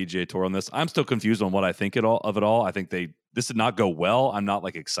defend the PGA Tour on this, I'm still confused on what I think of it all. I think this did not go well. I'm not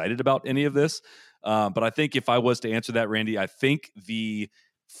like excited about any of this. But I think if I was to answer that, Randy, I think the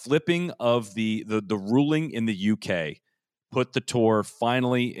flipping of the ruling in the UK put the tour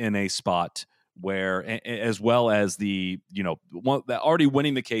finally in a spot where, as well as the already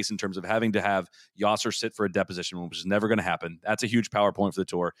winning the case in terms of having to have Yasser sit for a deposition, which is never going to happen. That's a huge power point for the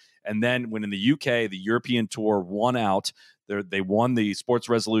tour. And then when in the UK, the European Tour won out, they won the sports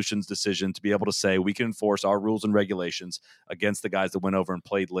resolutions decision to be able to say we can enforce our rules and regulations against the guys that went over and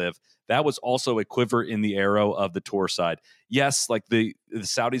played live. That was also a quiver in the arrow of the tour side. Yes, like the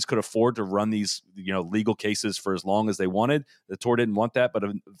Saudis could afford to run these legal cases for as long as they wanted. The tour didn't want that, but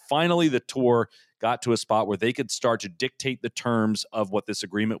finally the tour got to a spot where they could start to dictate the terms of what this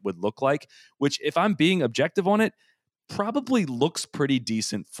agreement would look like, which if I'm being objective on it, probably looks pretty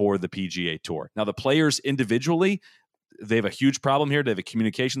decent for the PGA Tour. Now, the players individually, they have a huge problem here. They have a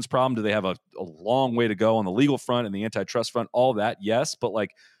communications problem. Do they have a long way to go on the legal front and the antitrust front? All that, yes. But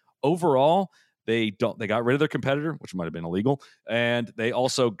like overall, they got rid of their competitor, which might have been illegal, and they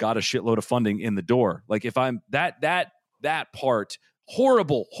also got a shitload of funding in the door. Like if I'm that part,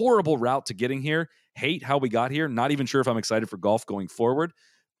 horrible route to getting here. Hate how we got here. Not even sure if I'm excited for golf going forward.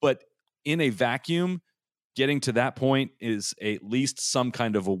 But in a vacuum, getting to that point is at least some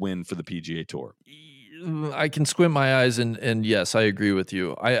kind of a win for the PGA Tour. I can squint my eyes and yes, I agree with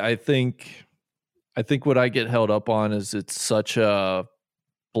you. I think what I get held up on is it's such a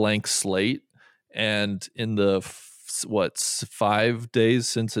blank slate, and in the 5 days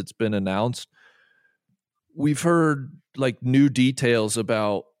since it's been announced, we've heard like new details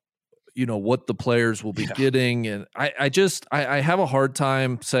about what the players will be getting, and I have a hard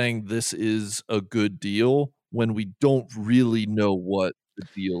time saying this is a good deal when we don't really know what the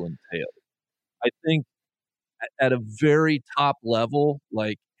deal entails. I think at a very top level,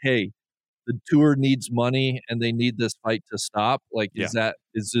 like, hey, the tour needs money and they need this fight to stop. Like, is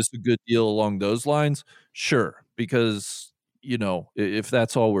this a good deal along those lines? Sure, because if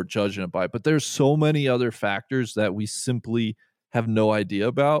that's all we're judging it by. But there's so many other factors that we simply have no idea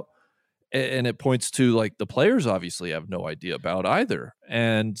about. And it points to like the players obviously have no idea about either.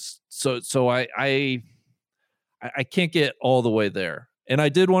 And so I can't get all the way there. And I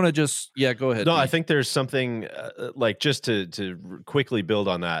did want to just, go ahead. No, D. I think there's something like just to quickly build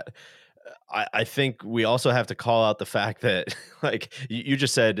on that. I think we also have to call out the fact that like you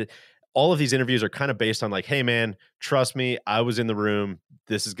just said, all of these interviews are kind of based on like, hey man, trust me, I was in the room.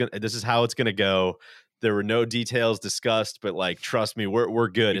 This is how it's gonna go. There were no details discussed, but like, trust me, we're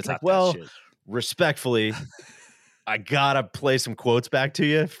good. It's like, well, respectfully, I gotta play some quotes back to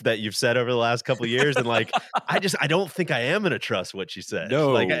you that you've said over the last couple of years, and like, I don't think I am gonna trust what she said.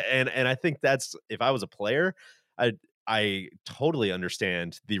 No, like, and I think that's, if I was a player, I totally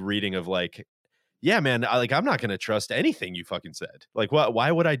understand the reading of like, yeah, man, I'm not gonna trust anything you fucking said. Like, why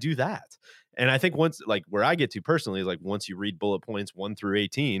would I do that? And I think once, like, where I get to personally is like, once you read bullet points 1 through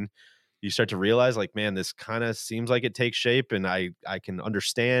 18, you start to realize like, man, this kind of seems like it takes shape, and I can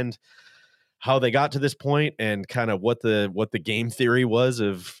understand how they got to this point and kind of what the game theory was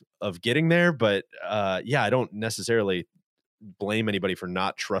of getting there. But I don't necessarily blame anybody for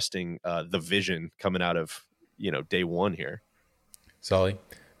not trusting the vision coming out of day one here. Solly,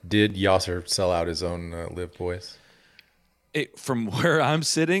 did Yasser sell out his own live boys? From where I'm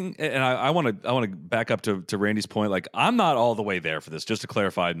sitting, and I want to back up to Randy's point. Like, I'm not all the way there for this. Just to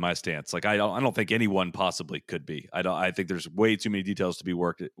clarify my stance, like I don't think anyone possibly could be. I think there's way too many details to be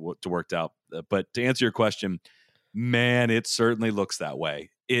worked out. But to answer your question, man, it certainly looks that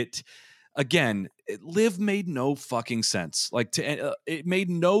way. Live made no fucking sense. Like it made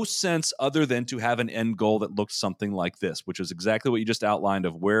no sense other than to have an end goal that looked something like this, which is exactly what you just outlined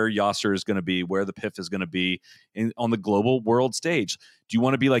of where Yasser is going to be, where the PIF is going to be on the global world stage. Do you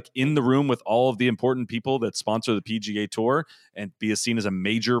want to be like in the room with all of the important people that sponsor the PGA Tour and be seen as a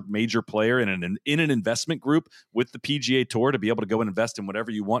major player in an investment group with the PGA Tour to be able to go and invest in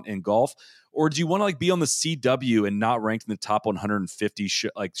whatever you want in golf? Or do you want to like be on the CW and not ranked in the top 150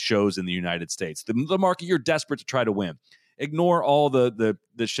 shows in the United States? The market you're desperate to try to win. Ignore all the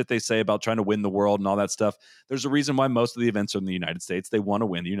shit they say about trying to win the world and all that stuff. There's a reason why most of the events are in the United States. They want to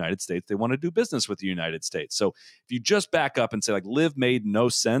win the United States. They want to do business with the United States. So if you just back up and say like Liv made no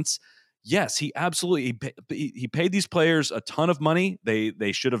sense, yes, he absolutely he paid these players a ton of money.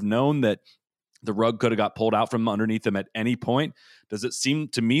 They should have known that the rug could have got pulled out from underneath them at any point. Does it seem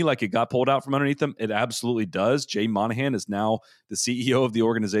to me like it got pulled out from underneath them? It absolutely does. Jay Monahan is now the CEO of the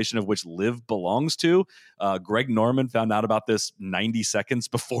organization of which Liv belongs to. Greg Norman found out about this 90 seconds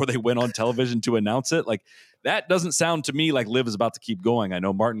before they went on television to announce it. Like, that doesn't sound to me like Liv is about to keep going. I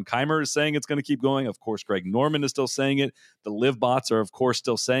know Martin Keimer is saying it's going to keep going. Of course, Greg Norman is still saying it. The Liv bots are, of course,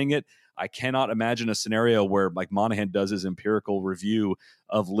 still saying it. I cannot imagine a scenario where like Monahan does his empirical review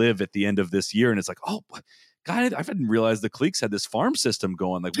of Liv at the end of this year, and it's like, oh, God, I didn't realize the Cliques had this farm system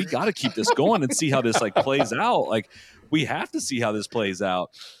going. Like, we got to keep this going and see how this like plays out. Like, we have to see how this plays out.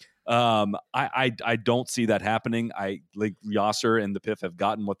 I don't see that happening. I like Yasser and the PIF have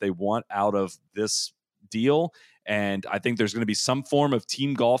gotten what they want out of this deal. And I think there's going to be some form of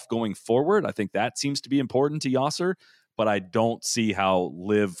team golf going forward. I think that seems to be important to Yasser, but I don't see how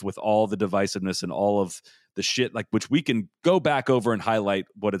Liv, with all the divisiveness and all of the shit, like, which we can go back over and highlight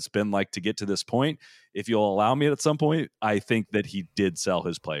what it's been like to get to this point. If you'll allow me at some point, I think that he did sell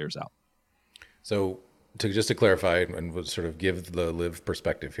his players out. So just to clarify and sort of give the Liv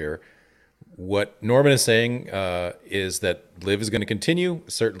perspective here, What Norman is saying is that Live is going to continue.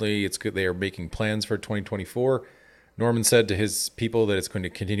 Certainly, it's good. They are making plans for 2024. Norman said to his people that it's going to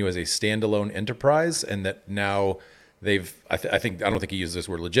continue as a standalone enterprise, and that now they've. I don't think he used this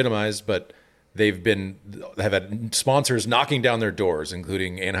word legitimized, but they've have had sponsors knocking down their doors,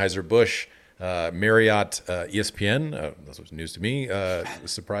 including Anheuser-Busch, Marriott, ESPN. That was news to me.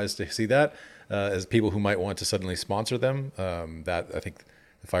 Was surprised to see that as people who might want to suddenly sponsor them. That I think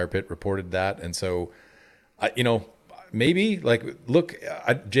the Fire Pit reported that, and so maybe look.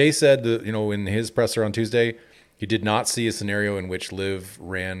 Jay said in his presser on Tuesday, he did not see a scenario in which Live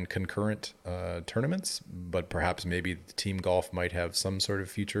ran concurrent tournaments, but perhaps maybe the team golf might have some sort of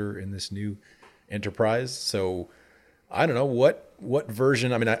future in this new enterprise. So I don't know what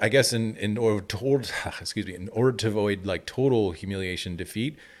version. I mean, I guess in order to avoid like total humiliation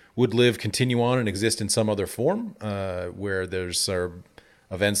defeat, would Live continue on and exist in some other form where there's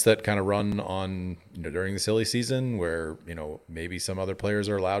events that kind of run on during the silly season where maybe some other players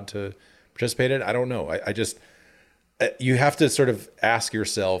are allowed to participate in. I don't know. I just you have to sort of ask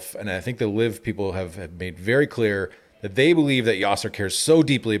yourself, and I think the Live people have made very clear that they believe that Yasser cares so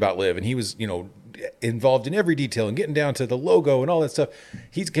deeply about Live, and he was involved in every detail and getting down to the logo and all that stuff.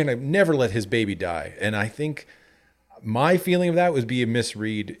 He's gonna never let his baby die, and I think my feeling of that would be a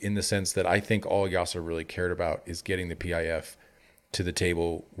misread in the sense that I think all Yasser really cared about is getting the PIF to the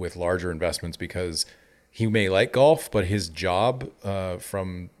table with larger investments, because he may like golf, but his job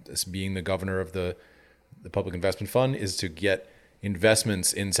from being the governor of the Public Investment Fund is to get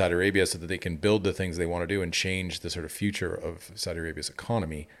investments in Saudi Arabia so that they can build the things they want to do and change the sort of future of Saudi Arabia's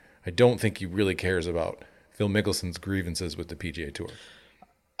economy. I don't think he really cares about Phil Mickelson's grievances with the PGA Tour.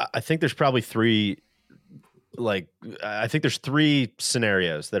 I think there's probably three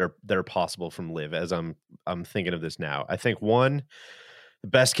scenarios that are possible from Live as I'm thinking of this now. I think one, the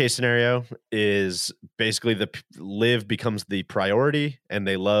best case scenario is basically the Live becomes the priority and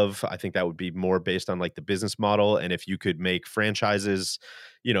they love. I think that would be more based on like the business model. And if you could make franchises,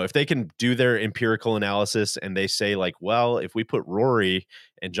 if they can do their empirical analysis and they say like, well, if we put Rory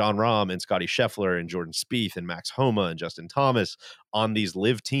and John Rahm and Scotty Scheffler and Jordan Spieth and Max Homa and Justin Thomas on these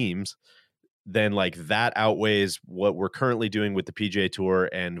Live teams, then like that outweighs what we're currently doing with the PGA Tour.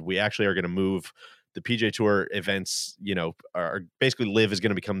 And we actually are going to move the PGA Tour events, are basically Live is going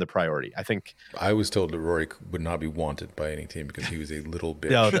to become the priority. I think I was told that Rory would not be wanted by any team because he was a little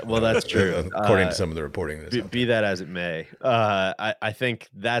bitch. No, well, that's true. According to some of the reporting. Be that as it may. I think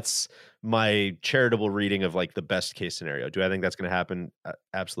that's my charitable reading of like the best case scenario. Do I think that's going to happen?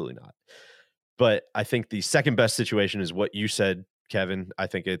 Absolutely not. But I think the second best situation is what you said, Kevin. I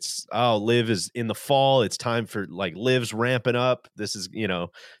think it's Live is in the fall. It's time for like Live's ramping up. This is,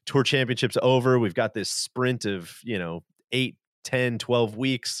 Tour Championships over. We've got this sprint of, 8, 10, 12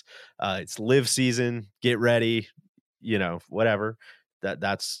 weeks. It's Live season. Get ready, whatever.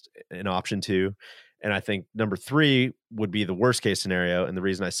 That's an option too. And I think number 3 would be the worst case scenario. And the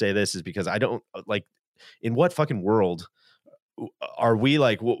reason I say this is because I don't like, in what fucking world are we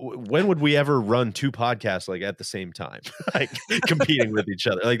like, when would we ever run 2 podcasts like at the same time, like competing with each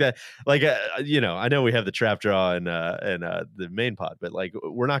other like that? Like, I know we have the trap draw and the main pod, but like,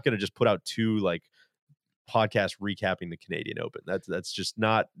 we're not going to just put out 2 like podcasts recapping the Canadian Open. That's just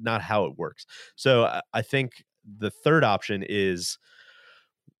not how it works. So I think the third option is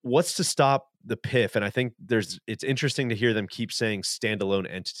what's to stop the PIF. And I think it's interesting to hear them keep saying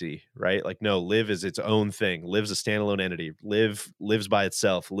standalone entity, right? Like, no, Live is its own thing. Live's a standalone entity. Live lives by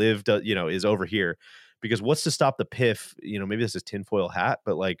itself. Live, is over here. Because what's to stop the PIF? Maybe this is tinfoil hat,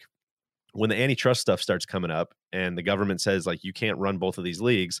 but like when the antitrust stuff starts coming up and the government says like, you can't run both of these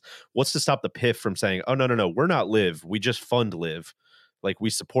leagues, what's to stop the PIF from saying, oh, no, we're not Live. We just fund Live. Like we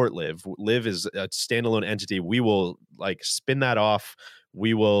support Live. Live is a standalone entity. We will like spin that off.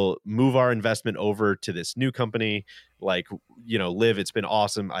 We will move our investment over to this new company. Like, Live, it's been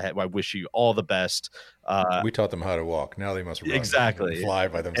awesome. I wish you all the best. We taught them how to walk. Now they must run exactly and fly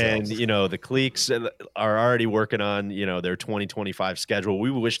by themselves. And, the cliques are already working on, their 2025 schedule.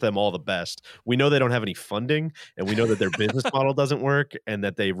 We wish them all the best. We know they don't have any funding and we know that their business model doesn't work and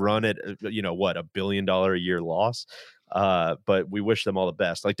that they run at, $1 billion a year loss. But we wish them all the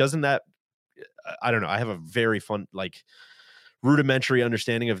best. Like, doesn't that, I don't know. I have a very fun, like, rudimentary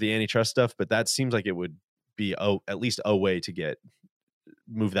understanding of the antitrust stuff, but that seems like it would be at least a way to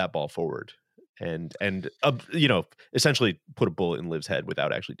move that ball forward and essentially put a bullet in Liv's head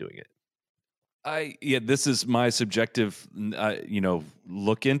without actually doing it. This is my subjective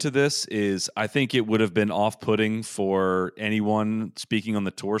look into this. Is I think it would have been off-putting for anyone speaking on the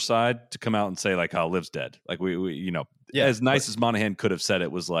tour side to come out and say like, oh, Liv's dead. Like we as nice as Monahan could have said,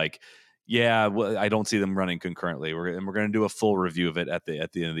 it was like, Yeah, well, I don't see them running concurrently. We're going to do a full review of it at the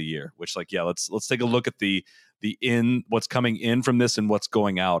end of the year. Which, like, yeah, let's take a look at the what's coming in from this and what's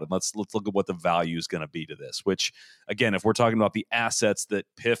going out, and let's look at what the value is going to be to this. Which, again, if we're talking about the assets that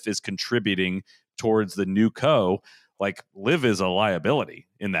PIF is contributing towards the new co, like Liv is a liability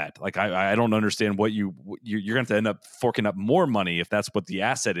in that. Like, I don't understand what you're going to have to end up forking up more money if that's what the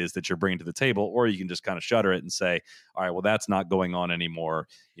asset is that you're bringing to the table, or you can just kind of shutter it and say, all right, well, that's not going on anymore.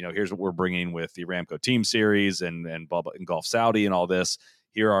 Here's what we're bringing with the Aramco Team Series and Gulf Saudi and all this.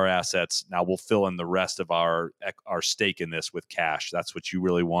 Here are our assets. Now we'll fill in the rest of our stake in this with cash. That's what you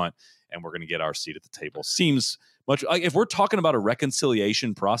really want, and we're going to get our seat at the table. Seems much like if we're talking about a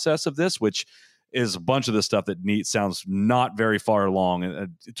reconciliation process of this, which is a bunch of the stuff that sounds not very far along.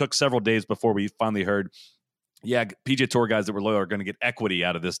 And it took several days before we finally heard, yeah, PGA Tour guys that were loyal are going to get equity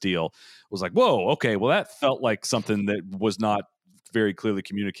out of this deal. It was like, whoa, okay, well, that felt like something that was not very clearly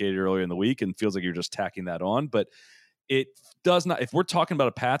communicated earlier in the week and feels like you're just tacking that on. But it does not, if we're talking about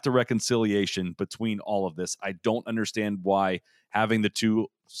a path to reconciliation between all of this, I don't understand why having the two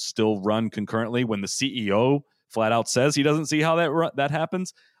still run concurrently when the CEO flat out says he doesn't see how that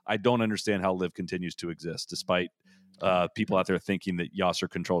happens. I don't understand how Liv continues to exist, despite people out there thinking that Yasser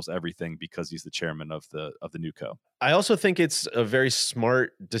controls everything because he's the chairman of the new co. I also think it's a very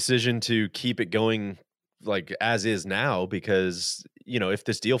smart decision to keep it going like as is now, because if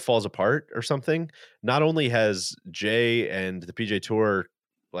this deal falls apart or something, not only has Jay and the PGA Tour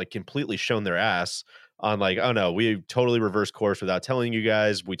like completely shown their ass on like, oh no, we totally reversed course without telling you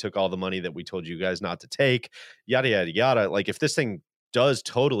guys. We took all the money that we told you guys not to take, yada yada yada. Like if this thing does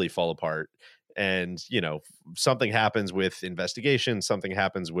totally fall apart and something happens with investigation, something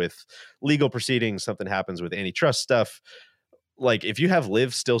happens with legal proceedings, something happens with antitrust stuff, like if you have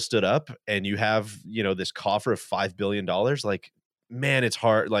Liv still stood up and you have this coffer of $5 billion, like, man, it's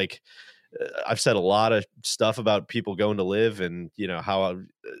hard. Like I've said a lot of stuff about people going to Liv and how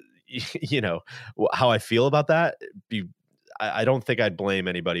how I feel about that. I don't think I'd blame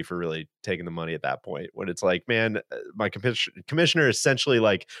anybody for really taking the money at that point, when it's like, man, my commissioner essentially,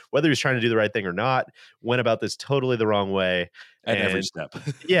 like, whether he's trying to do the right thing or not, went about this totally the wrong way at every step.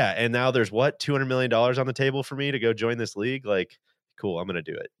 Yeah. And now there's $200 million on the table for me to go join this league. Like, cool, I'm going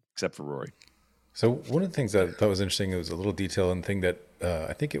to do it. Except for Rory. So one of the things that I thought was interesting, it was a little detail and thing that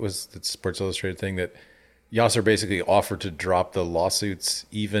I think it was the Sports Illustrated thing that Yasser basically offered to drop the lawsuits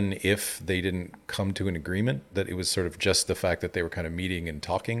even if they didn't come to an agreement, that it was sort of just the fact that they were kind of meeting and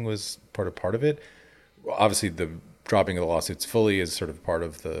talking was part of it. Obviously, the dropping of the lawsuits fully is sort of part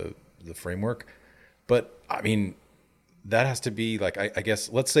of the framework. But, I mean, that has to be like, I guess,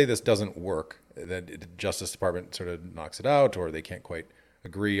 let's say this doesn't work, that the Justice Department sort of knocks it out, or they can't quite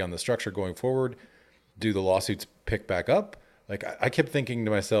agree on the structure going forward. Do the lawsuits pick back up? Like, I kept thinking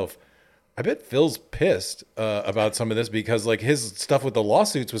to myself, I bet Phil's pissed about some of this because like his stuff with the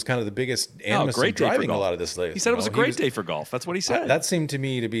lawsuits was kind of the biggest animus driving a lot of this. He said it was a great day for golf. That's what he said. That seemed to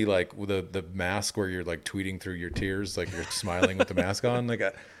me to be like the mask where you're like tweeting through your tears, like you're smiling with the mask on. Like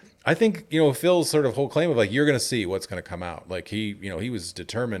I think Phil's sort of whole claim of like, you're going to see what's going to come out. Like he was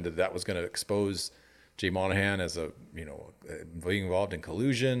determined that was going to expose Jay Monahan as being involved in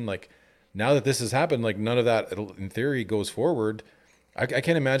collusion. Like now that this has happened, like none of that in theory goes forward. I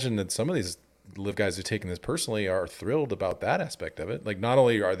can't imagine that some of these Live guys who've taken this personally are thrilled about that aspect of it. Like not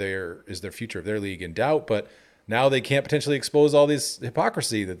only is their future of their league in doubt, but now they can't potentially expose all this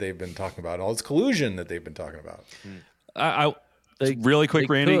hypocrisy that they've been talking about, all this collusion that they've been talking about. Really quick,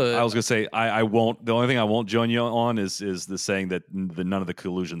 Randy. I was going to say I won't. The only thing I won't join you on is the saying that none of the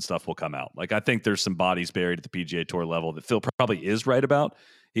collusion stuff will come out. Like I think there's some bodies buried at the PGA Tour level that Phil probably is right about.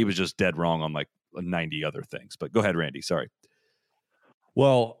 He was just dead wrong on like 90 other things. But go ahead, Randy. Sorry.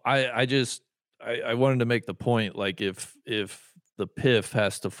 Well, I wanted to make the point, like if the PIF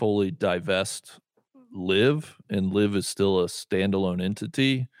has to fully divest Liv and Liv is still a standalone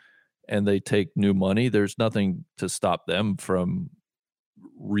entity and they take new money, there's nothing to stop them from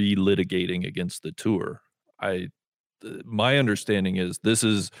relitigating against the tour. My understanding is this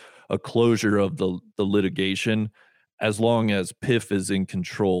is a closure of the litigation as long as PIF is in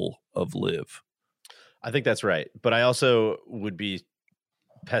control of Liv. I think that's right. But I also would be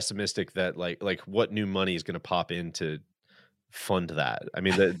pessimistic that like what new money is going to pop in to fund that. I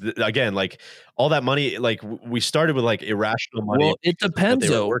mean, again, like all that money, like we started with like irrational money. Well, it depends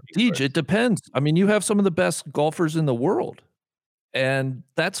though. Deej, it depends. I mean, you have some of the best golfers in the world. And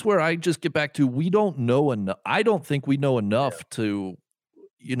that's where I just get back to, we don't know enough. I don't think we know enough to,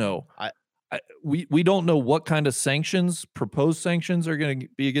 we don't know what kind of proposed sanctions are going to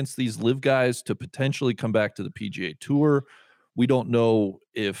be against these Live guys to potentially come back to the PGA Tour. We don't know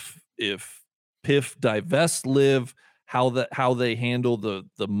if PIF divests Live, how they handle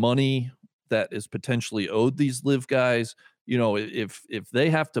the money that is potentially owed these Live guys. You know, if they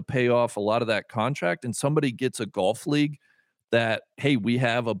have to pay off a lot of that contract and somebody gets a golf league that, hey, we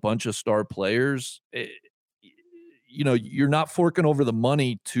have a bunch of star players, you know, you're not forking over the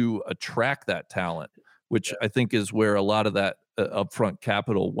money to attract that talent, which I think is where a lot of that upfront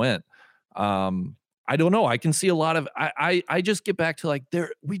capital went. I don't know. I can see a lot of, I just get back to like,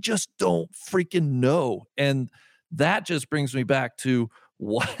 we just don't freaking know. And that just brings me back to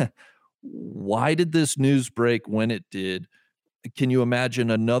why did this news break when it did? Can you imagine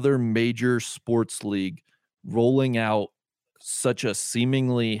another major sports league rolling out such a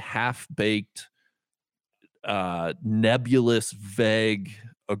seemingly half-baked, nebulous, vague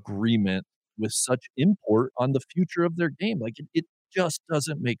agreement with such import on the future of their game? Like, it just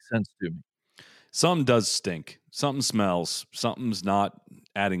doesn't make sense to me. Something does stink. Something smells. Something's not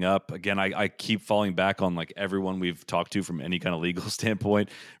adding up. Again, I keep falling back on like everyone we've talked to from any kind of legal standpoint.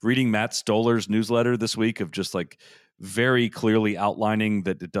 Reading Matt Stoller's newsletter this week of just like very clearly outlining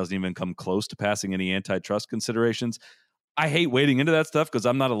that it doesn't even come close to passing any antitrust considerations. I hate wading into that stuff because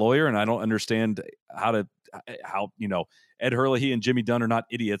I'm not a lawyer and I don't understand how you know, Ed Hurley and Jimmy Dunn are not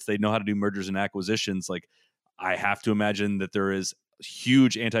idiots. They know how to do mergers and acquisitions. Like, I have to imagine that there is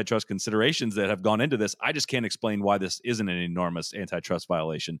huge antitrust considerations that have gone into this. I just can't explain why this isn't an enormous antitrust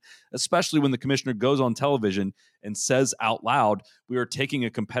violation, especially when the commissioner goes on television and says out loud, we are taking a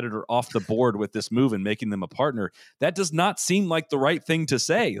competitor off the board with this move and making them a partner. That does not seem like the right thing to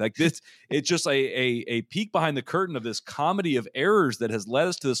say. Like this, it's just a peek behind the curtain of this comedy of errors that has led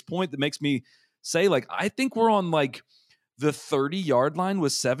us to this point that makes me say, like, I think we're on like the 30-yard line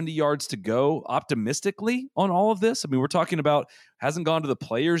with 70 yards to go optimistically on all of this. I mean, we're talking about hasn't gone to the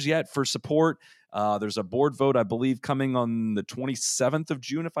players yet for support. There's a board vote, I believe, coming on the 27th of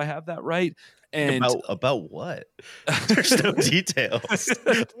June, if I have that right. And about what? There's no details.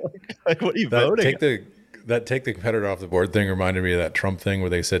 like, what are you voting? Take the competitor off the board thing reminded me of that Trump thing where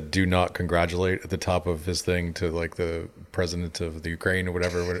they said do not congratulate at the top of his thing to like the president of the Ukraine or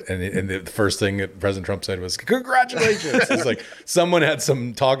whatever, and the first thing that President Trump said was congratulations. It's like someone had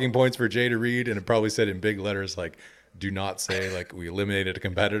some talking points for Jay to read, and it probably said in big letters like do not say like we eliminated a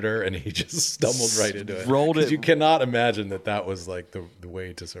competitor, and he just stumbled right into it. Rolled it. You cannot imagine that was like the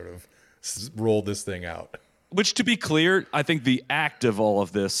way to sort of roll this thing out. Which, to be clear, I think the act of all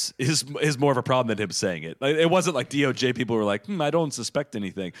of this is more of a problem than him saying it. Like, it wasn't like DOJ people were like, I don't suspect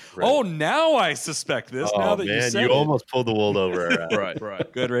anything. Right. Oh, now I suspect this. Now that you said it. Almost pulled the wool over our eyes.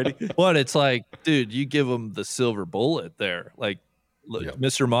 Right. Good, ready? But it's like, dude, you give them the silver bullet there. Like, Yep.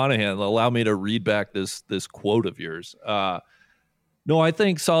 Mr. Monahan, allow me to read back this quote of yours. No, I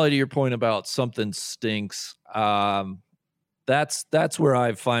think, Solly, to your point about something stinks. That's where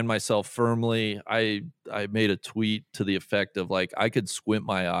I find myself firmly. I made a tweet to the effect of like, I could squint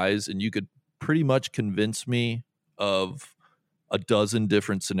my eyes and you could pretty much convince me of a dozen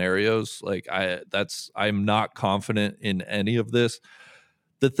different scenarios. Like I'm not confident in any of this.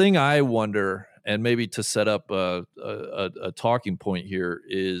 The thing I wonder, and maybe to set up a talking point here,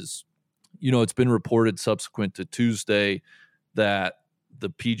 is, you know, it's been reported subsequent to Tuesday that the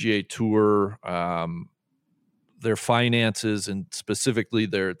PGA Tour, their finances and specifically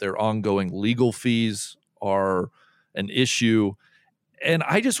their ongoing legal fees are an issue. And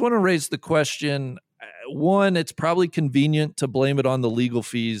I just want to raise the question, one, it's probably convenient to blame it on the legal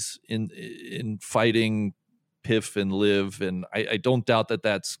fees in fighting PIF and Live, and I don't doubt that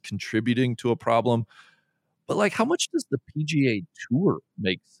that's contributing to a problem. But like, how much does the PGA Tour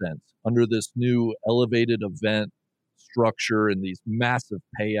make sense under this new elevated event structure and these massive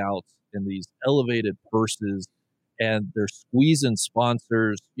payouts and these elevated purses? And they're squeezing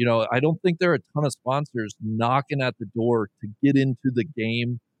sponsors. You know, I don't think there are a ton of sponsors knocking at the door to get into the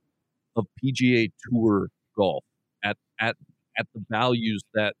game of PGA Tour golf at the values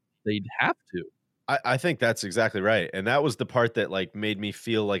that they'd have to. I think that's exactly right. And that was the part that like made me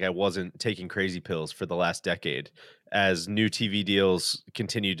feel like I wasn't taking crazy pills for the last decade as new TV deals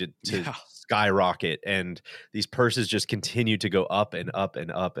continued to skyrocket and these purses just continued to go up and up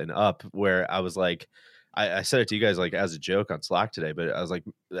and up and up, where I was like, I said it to you guys like as a joke on Slack today, but I was like,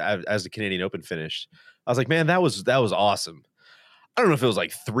 as the Canadian Open finished, I was like, man, that was awesome. I don't know if it was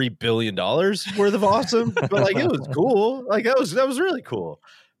like $3 billion worth of awesome, but like it was cool. Like that was really cool.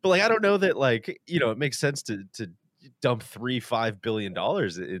 But like I don't know that like, you know, it makes sense to dump $3-5 billion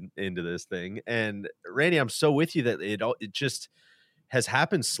into this thing. And Randy, I'm so with you that it just has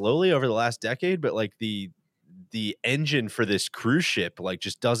happened slowly over the last decade, but like the engine for this cruise ship like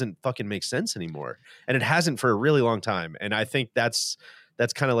just doesn't fucking make sense anymore, and it hasn't for a really long time. And I think that's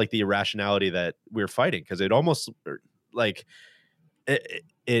that's kind of like the irrationality that we're fighting, because it almost like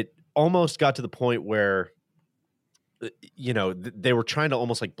it almost got to the point where they were trying to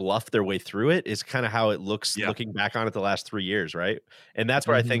almost like bluff their way through it, is kind of how it looks looking back on it the last 3 years, right? And that's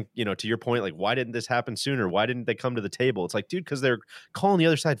where I think, to your point, like, why didn't this happen sooner? Why didn't they come to the table? It's like, dude, because they're calling the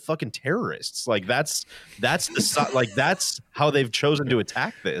other side fucking terrorists. Like that's like that's how they've chosen to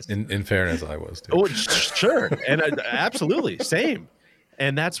attack this. In fairness, I was too. Oh, sure, and absolutely same.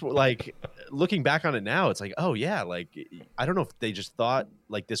 And that's like, looking back on it now, it's like, oh yeah, like I don't know if they just thought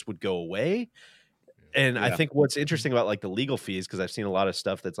like this would go away. And I think what's interesting about like the legal fees, because I've seen a lot of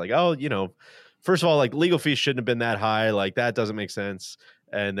stuff that's like, oh, first of all, like legal fees shouldn't have been that high. Like that doesn't make sense.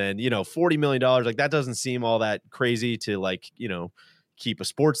 And then, $40 million, like that doesn't seem all that crazy to like, keep a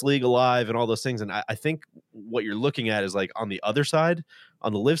sports league alive and all those things. And I think what you're looking at is like on the other side,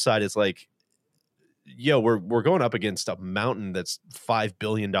 on the live side, it's like, we're going up against a mountain that's $5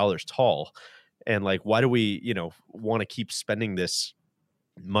 billion tall. And like, why do we, want to keep spending this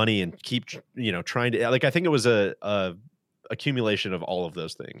money and keep trying to, like, I think it was a accumulation of all of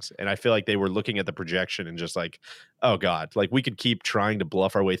those things, and I feel like they were looking at the projection and just like, oh god, like we could keep trying to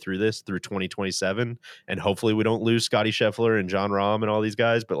bluff our way through this through 2027, and hopefully we don't lose Scotty Scheffler and John Rahm and all these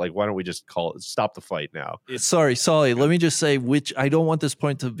guys, but like, why don't we just stop the fight now? Sorry, Solly, let me just say, which I don't want this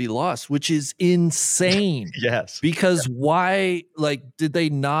point to be lost, which is insane. Yes, because why, like, did they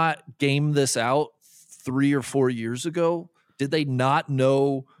not game this out 3 or 4 years ago? Did they not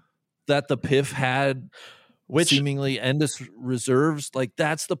know that the PIF had seemingly endless reserves? Like,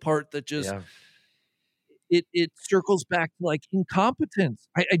 that's the part that just it circles back to like incompetence.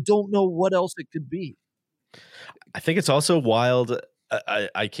 I don't know what else it could be. I think it's also wild.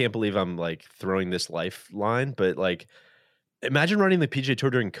 I can't believe I'm like throwing this lifeline, but like, imagine running the PGA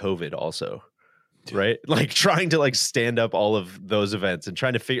Tour during COVID also. Dude. Right? Like trying to like stand up all of those events and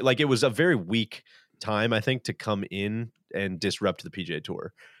trying to figure, like, it was a very weak time, I think, to come in and disrupt the PGA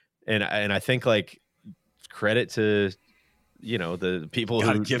Tour. And I think like credit to the people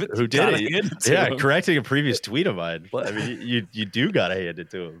who did it. Yeah, correcting a previous tweet of mine. I mean, you do gotta hand it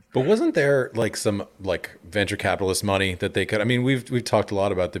to him. But wasn't there like some like venture capitalist money that they could? I mean, we've talked a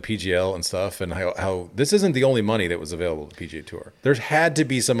lot about the PGL and stuff, and how this isn't the only money that was available to the PGA Tour. There's had to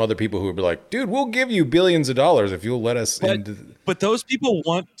be some other people who would be like, dude, we'll give you billions of dollars if you'll let us. But those people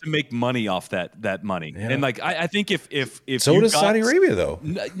want to make money off that money, and like I think if so does Saudi Arabia though.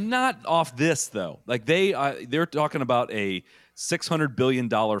 Not off this though. Like they're talking about a $600 billion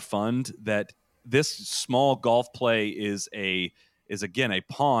fund that this small golf play is again a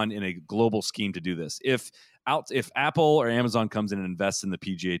pawn in a global scheme to do this. If Apple or Amazon comes in and invests in the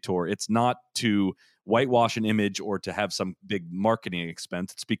PGA Tour, it's not to whitewash an image or to have some big marketing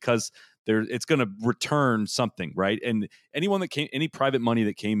expense. It's because it's going to return something, right? And any private money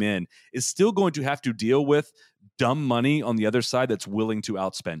that came in is still going to have to deal with dumb money on the other side that's willing to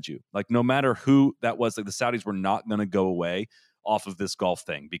outspend you. Like no matter who that was, like the Saudis were not going to go away off of this golf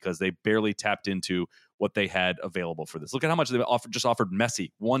thing because they barely tapped into what they had available for this. Look at how much they offered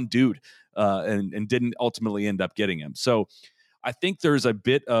Messi, one dude, and didn't ultimately end up getting him. So I think there's a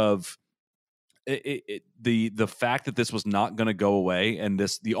bit of the fact that this was not going to go away, and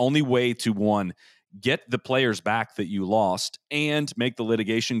the only way to, one, get the players back that you lost and make the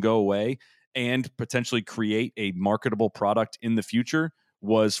litigation go away and potentially create a marketable product in the future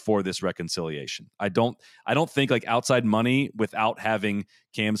was for this reconciliation. I don't think like outside money without having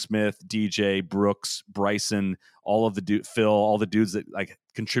Cam Smith, DJ, Brooks, Bryson, all of the Phil, all the dudes that like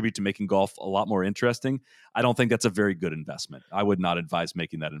contribute to making golf a lot more interesting. I don't think that's a very good investment. I would not advise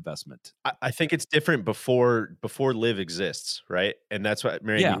making that investment. I think it's different before Live exists, right? And that's what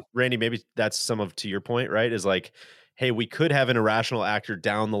Randy, maybe that's to your point, right? Is like, hey, we could have an irrational actor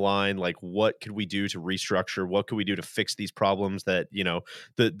down the line. Like, what could we do to restructure? What could we do to fix these problems that,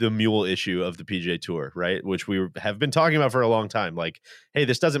 the mule issue of the PGA Tour, right? Which we have been talking about for a long time. Like, hey,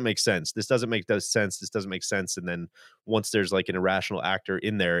 this doesn't make sense. This doesn't make sense. This doesn't make sense. And then once there's like an irrational actor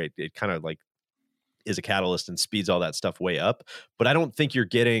in there, it kind of like is a catalyst and speeds all that stuff way up. But I don't think you're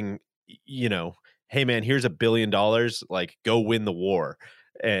getting, hey man, here's $1 billion, like go win the war.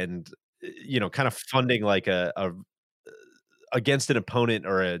 And, kind of funding like a against an opponent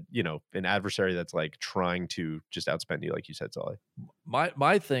or an adversary that's like trying to just outspend you, like you said, Solly.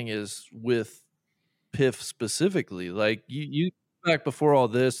 My thing is with PIF specifically, like you back before all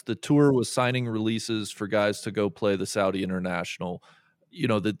this, the tour was signing releases for guys to go play the Saudi International,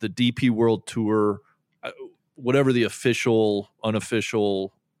 the DP World Tour, whatever the official,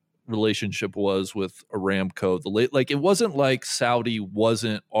 unofficial relationship was with Aramco. Like it wasn't like Saudi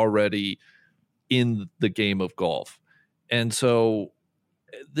wasn't already in the game of golf. And so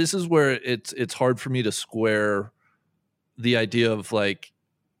this is where it's hard for me to square the idea of like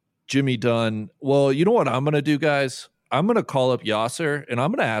Jimmy Dunn. Well, you know what I'm going to do, guys? I'm going to call up Yasser and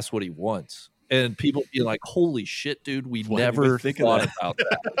I'm going to ask what he wants. And people be like, holy shit, dude, we never thought about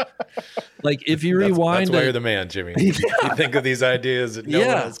that. Like, if you rewind... That's why you're the man, Jimmy. You think of these ideas that no one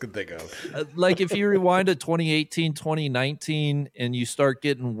else can think of. Like, if you rewind to 2018, 2019, and you start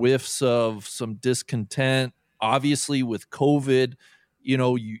getting whiffs of some discontent, obviously with COVID, you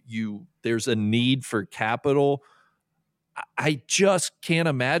know, there's a need for capital. I just can't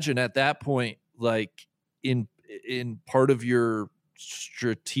imagine at that point, like, in part of your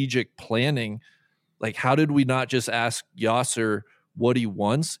strategic planning, like, how did we not just ask Yasser what he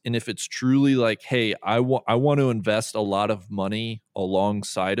wants? And if it's truly like, hey, I want to invest a lot of money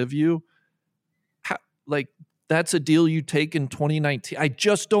alongside of you, like, that's a deal you take in 2019. I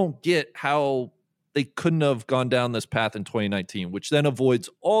just don't get how they couldn't have gone down this path in 2019, which then avoids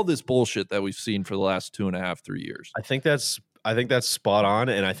all this bullshit that we've seen for the last 2.5, 3 years. I think that's spot on.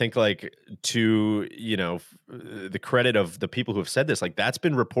 And I think, like, to, you know, the credit of the people who have said this, like, that's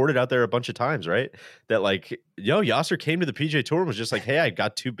been reported out there a bunch of times, right? That, like, Yasser came to the PGA Tour and was just like, hey, I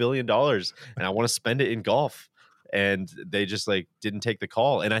got $2 billion and I want to spend it in golf. And they just, like, didn't take the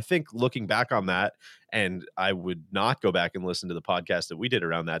call. And I think looking back on that, and I would not go back and listen to the podcast that we did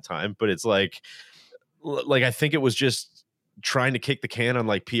around that time, but it's like I think it was just trying to kick the can on,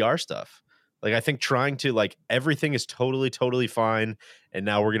 like, PR stuff. Like, I think trying to, like, everything is totally fine, and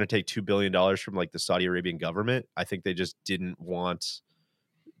now we're going to take $2 billion from, like, the Saudi Arabian government. I think they just didn't want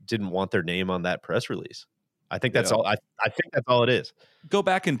their name on that press release. I think that's all. I think that's all it is. Go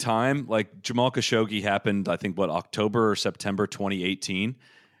back in time, like, Jamal Khashoggi happened, I think, October or September 2018,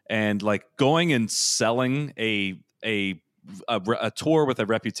 and, like, going and selling a tour with a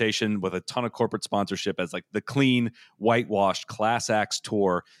reputation, with a ton of corporate sponsorship, as, like, the clean, whitewashed class acts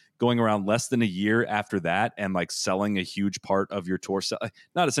tour, going around less than a year after that and, like, selling a huge part of your tour,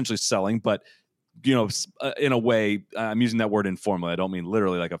 not essentially selling, but, you know, in a way, I'm using that word informally. I don't mean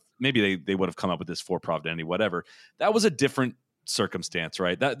literally, like, maybe they would have come up with this for profit entity, whatever. That was a different circumstance,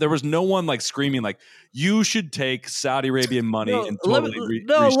 right? That there was no one, like, screaming like, you should take Saudi Arabian money and totally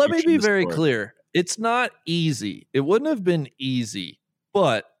let me be very clear. It's not easy. It wouldn't have been easy,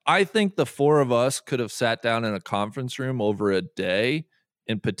 but I think the four of us could have sat down in a conference room over a day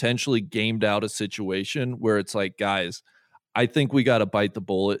and potentially gamed out a situation where it's like, guys, I think we got to bite the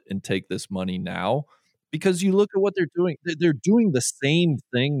bullet and take this money now, because you look at what they're doing. They're doing the same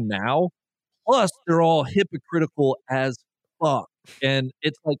thing now. Plus, they're all hypocritical as fuck. And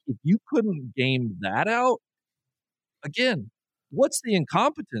it's like, if you couldn't game that out, again, what's the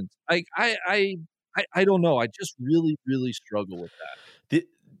incompetence? I don't know. I just really struggle with that.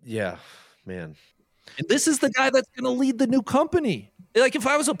 Yeah, man. And this is the guy that's going to lead the new company. Like, if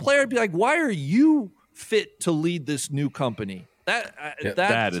I was a player, I'd be like, why are you fit to lead this new company? That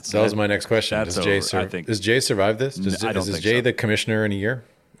was my next question. Does Jay survive this? Is Jay the commissioner in a year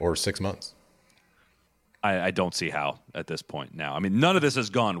or 6 months? I don't see how at this point now. I mean, none of this has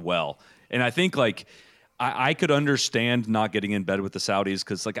gone well. And I think, like, I could understand not getting in bed with the Saudis,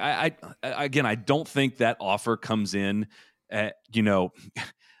 because, like, I don't think that offer comes in at, you know,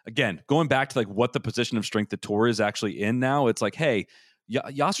 again, going back to, like, what the position of strength the tour is actually in now. It's like, hey,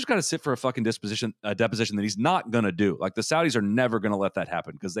 Yasser's got to sit for a fucking deposition that he's not going to do. Like, the Saudis are never going to let that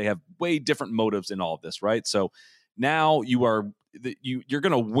happen, because they have way different motives in all of this, right? So now you're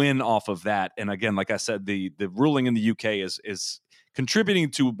going to win off of that. And again, like I said, the ruling in the UK is contributing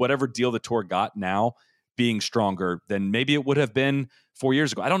to whatever deal the tour got now being stronger than maybe it would have been 4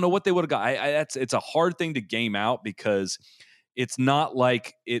 years ago. I don't know what they would have got. It's a hard thing to game out, because it's not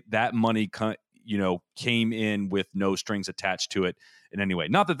like that money came in with no strings attached to it in any way.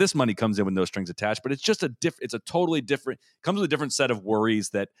 Not that this money comes in with no strings attached, but it's just it's a totally different, comes with a different set of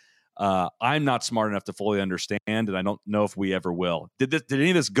worries that I'm not smart enough to fully understand, and I don't know if we ever will. Did any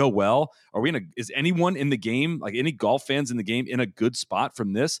of this go well? Is anyone in the game, like any golf fans in the game, in a good spot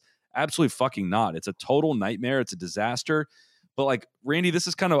from this? Absolutely fucking not. It's a total nightmare. It's a disaster. But, like, Randy, this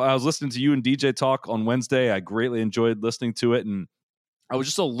is kind of, I was listening to you and DJ talk on Wednesday. I greatly enjoyed listening to it, and I was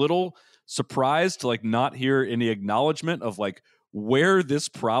just a little surprised to, like, not hear any acknowledgement of, like, where this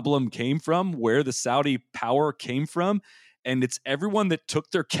problem came from, where the Saudi power came from. And it's everyone that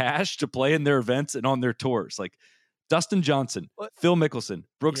took their cash to play in their events and on their tours. Like Dustin Johnson, Phil Mickelson,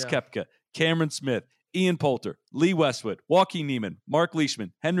 Brooks Koepka, Cameron Smith, Ian Poulter, Lee Westwood, Joaquin Niemann, Mark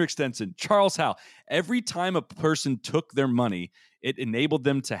Leishman, Henrik Stenson, Charles Howell. Every time a person took their money, it enabled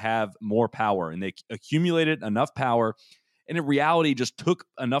them to have more power, and they accumulated enough power. and in reality just took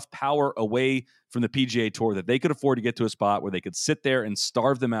enough power away from the PGA Tour that they could afford to get to a spot where they could sit there and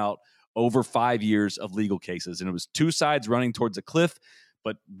starve them out over 5 years of legal cases. And it was two sides running towards a cliff,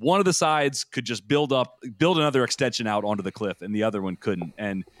 but one of the sides could just build another extension out onto the cliff, and the other one couldn't.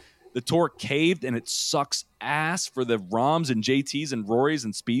 And the tour caved, and it sucks ass for the Roms and JTs and Rorys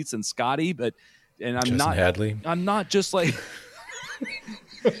and Spieths and Scotty. And I'm not Hadley. I'm not just like,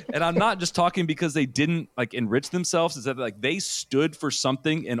 and I'm not just talking because they didn't like enrich themselves. Is that like they stood for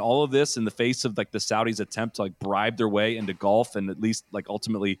something in all of this in the face of like the Saudis' attempt to like bribe their way into golf and at least like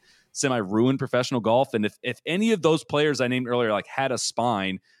ultimately semi-ruin professional golf. And if any of those players I named earlier like had a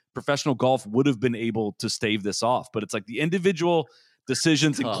spine, professional golf would have been able to stave this off. But it's like the individual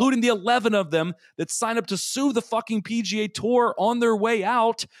decisions, including the 11 of them that signed up to sue the fucking PGA Tour on their way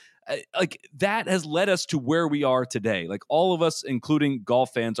out, like that has led us to where we are today. Like all of us, including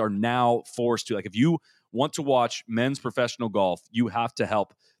golf fans, are now forced to, like, if you want to watch men's professional golf, you have to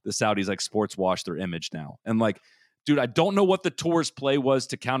help the Saudis like sports wash their image now. And like, dude, I don't know what the tour's play was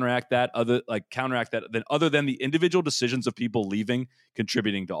to counteract that other than the individual decisions of people leaving,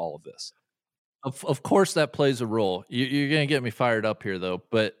 contributing to all of this. Of course, that plays a role. You're going to get me fired up here, though.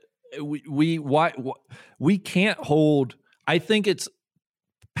 But we can't hold. I think it's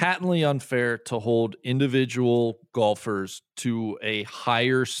patently unfair to hold individual golfers to a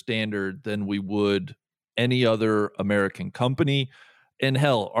higher standard than we would any other American company, and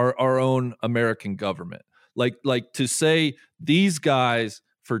hell, our own American government. Like to say these guys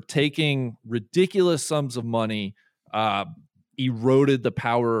for taking ridiculous sums of money eroded the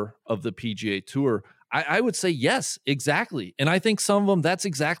power of the PGA Tour. I would say yes, exactly. And I think some of them, that's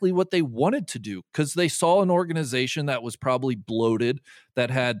exactly what they wanted to do because they saw an organization that was probably bloated, that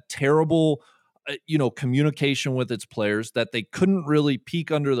had terrible, communication with its players, that they couldn't really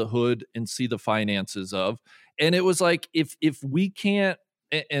peek under the hood and see the finances of. And it was like, if we can't,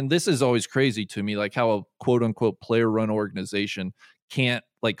 and this is always crazy to me, like how a quote unquote player run organization can't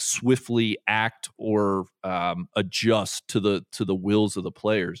like swiftly act or adjust to the wills of the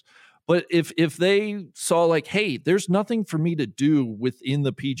players. But if they saw like, hey, there's nothing for me to do within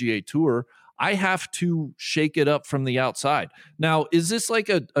the PGA Tour, I have to shake it up from the outside. Now, is this like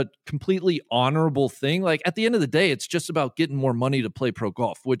a completely honorable thing? Like at the end of the day, it's just about getting more money to play pro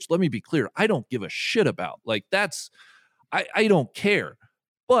golf, which let me be clear, I don't give a shit about. Like I don't care.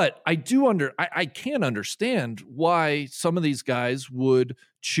 But I can understand why some of these guys would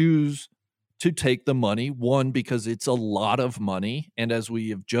choose to take the money. One, because it's a lot of money. And as we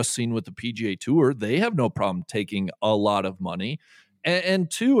have just seen with the PGA Tour, they have no problem taking a lot of money.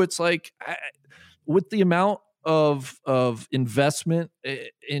 And two, it's like with the amount of investment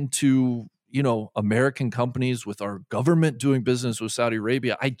into, American companies, with our government doing business with Saudi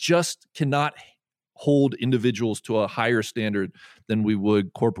Arabia, I just cannot hold individuals to a higher standard than we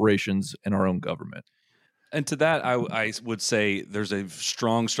would corporations and our own government. And to that, I would say there's a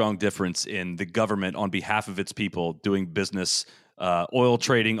strong difference in the government on behalf of its people doing business, oil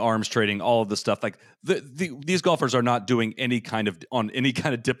trading, arms trading, all of the stuff. Like these golfers are not doing any kind of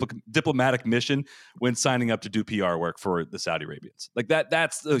diplomatic mission when signing up to do PR work for the Saudi Arabians. Like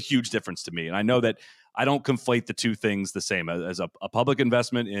that's a huge difference to me. And I know that I don't conflate the two things the same. As a public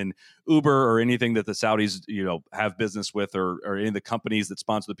investment in Uber or anything that the Saudis, have business with, or any of the companies that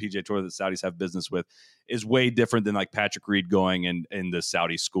sponsor the PGA Tour that the Saudis have business with, is way different than like Patrick Reed going in the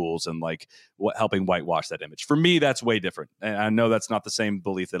Saudi schools and like helping whitewash that image. For me, that's way different. And I know that's not the same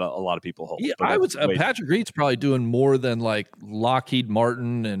belief that a lot of people hold. Yeah, I would say Patrick Reed's probably doing more than like Lockheed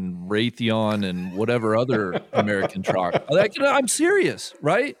Martin and Raytheon and whatever other American truck. Like, I'm serious,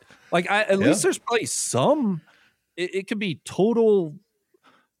 right? Like at least there's probably some. It could be total.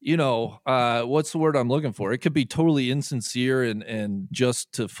 What's the word I'm looking for? It could be totally insincere and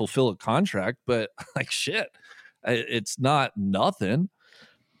just to fulfill a contract. But like shit, it's not nothing.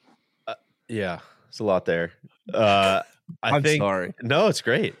 Yeah, it's a lot there. I'm sorry. No, it's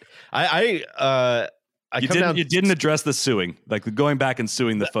great. You didn't address the suing, like the going back and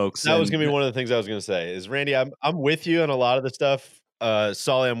suing the folks. That was gonna be one of the things I was gonna say. Is Randy, I'm with you on a lot of the stuff.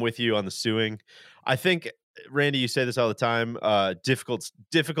 Solly, I'm with you on the suing. I think, Randy, you say this all the time.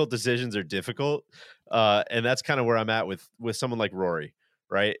 Difficult decisions are difficult, and that's kind of where I'm at with someone like Rory.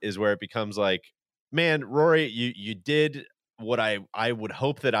 Right, is where it becomes like, man, Rory, you did what I would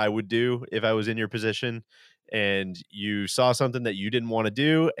hope that I would do if I was in your position, and you saw something that you didn't want to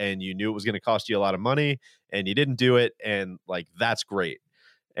do, and you knew it was going to cost you a lot of money, and you didn't do it, and like that's great,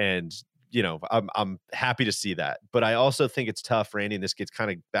 and I'm happy to see that. But I also think it's tough, Randy, and this gets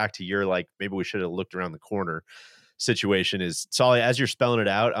kind of back to your like maybe we should have looked around the corner situation. Is Solly, as you're spelling it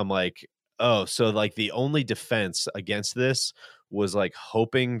out, I'm like, Oh, so like the only defense against this was like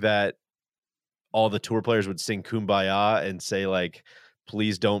hoping that all the tour players would sing Kumbaya and say like,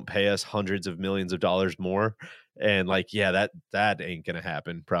 please don't pay us hundreds of millions of dollars more. And like, yeah, that ain't gonna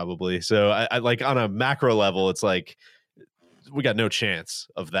happen probably. So I like on a macro level, it's like we got no chance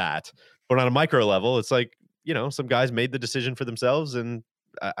of that. But on a micro level, it's like, some guys made the decision for themselves, and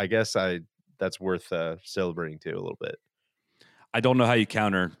I guess that's worth celebrating too a little bit. I don't know how you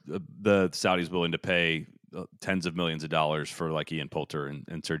counter the Saudis willing to pay tens of millions of dollars for like Ian Poulter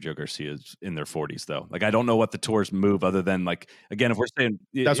and Sergio Garcia's in their 40s, though. Like, I don't know what the tour's move other than like, again, if we're saying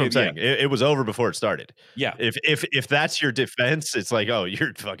that's what I'm saying. It was over before it started. Yeah. If that's your defense, it's like, oh,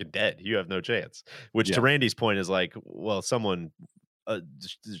 you're fucking dead. You have no chance. Which to Randy's point is like, well, someone should have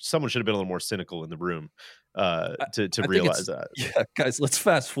been a little more cynical in the room to realize that. Yeah, guys, let's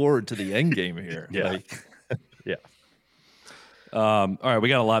fast forward to the end game here. Yeah. Yeah. All right, we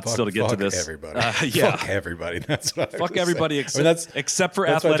got a lot still to get to this. Everybody. Fuck everybody. That's what fuck everybody except for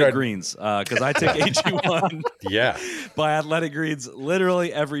Athletic Greens, because I take AG1. Yeah, by Athletic Greens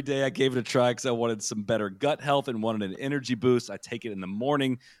literally every day. I gave it a try because I wanted some better gut health and wanted an energy boost. I take it in the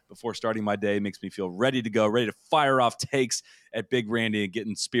morning before starting my day. It makes me feel ready to go, ready to fire off takes at Big Randy and get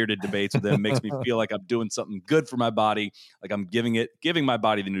in spirited debates with him. It makes me feel like I'm doing something good for my body, like I'm giving my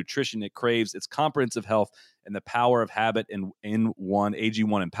body the nutrition it craves. It's comprehensive health and the power of habit in one.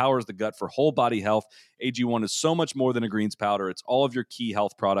 AG1 empowers the gut for whole body health. AG1 is so much more than a greens powder. It's all of your key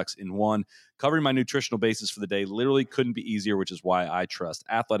health products in one. Covering my nutritional basis for the day literally couldn't be easier, which is why I trust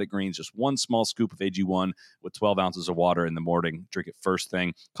Athletic Greens. Just one small scoop of AG1 with 12 ounces of water in the morning. Drink it first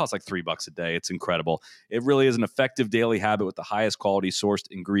thing. Costs like $3 a day. It's incredible. It really is an effective daily habit with the highest quality sourced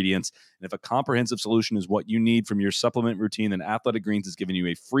ingredients. And if a comprehensive solution is what you need from your supplement routine, then Athletic Greens is giving you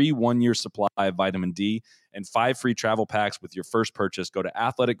a free 1-year supply of vitamin D and 5 free travel packs with your first purchase. Go to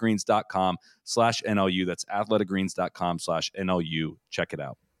athleticgreens.com/NLU. That's athleticgreens.com/NLU. Check it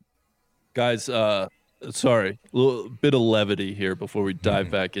out. Guys, sorry, a little bit of levity here before we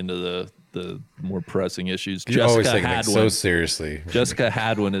dive back into the more pressing issues. You're always taking it so seriously. Jessica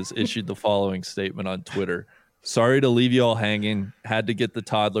Hadwin has issued the following statement on Twitter. Sorry to leave you all hanging. Had to get the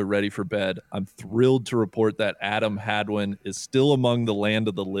toddler ready for bed. I'm thrilled to report that Adam Hadwin is still among the land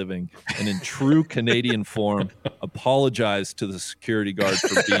of the living and in true Canadian form. Apologize to the security guard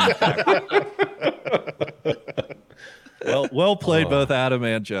for being back. Well played, both Adam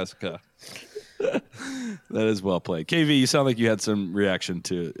and Jessica. That is well played. KV, you sound like you had some reaction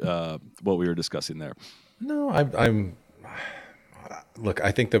to what we were discussing there. No, I'm look,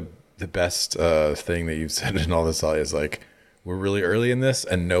 I think the best thing that you've said in all this is like, we're really early in this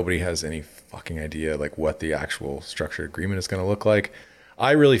and nobody has any fucking idea like what the actual structured agreement is going to look like.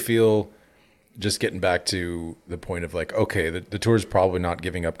 I really feel, just getting back to the point of like, okay, the tour is probably not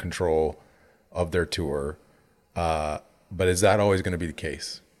giving up control of their tour, but is that always going to be the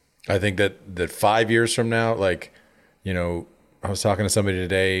case? I think that 5 years from now, like, I was talking to somebody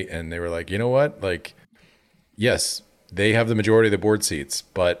today and they were like, you know what? Like, yes, they have the majority of the board seats,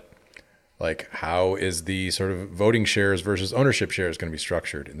 but like, how is the sort of voting shares versus ownership shares going to be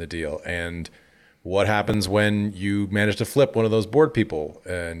structured in the deal? And what happens when you manage to flip one of those board people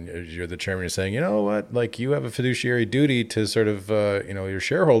and you're the chairman, you're saying, you know what, like, you have a fiduciary duty to sort of, your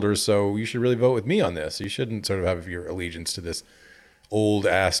shareholders, so you should really vote with me on this. You shouldn't sort of have your allegiance to this old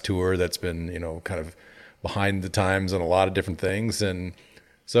ass tour that's been, kind of behind the times on a lot of different things. And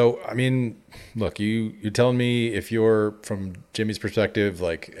so, I mean, look, you're telling me, if you're from Jimmy's perspective,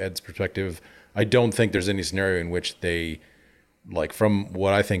 like Ed's perspective, I don't think there's any scenario in which they, like, from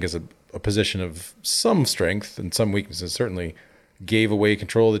what I think is a position of some strength and some weaknesses, certainly gave away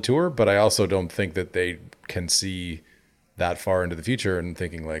control of the tour. But I also don't think that they can see that far into the future and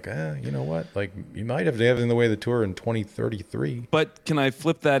thinking like, you know what, like, you might have to have it in the way of the tour in 2033. But can I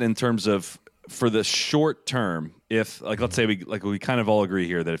flip that in terms of, for the short term, if, like, let's say we kind of all agree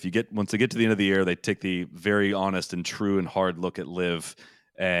here that if once they get to the end of the year, they take the very honest and true and hard look at LIV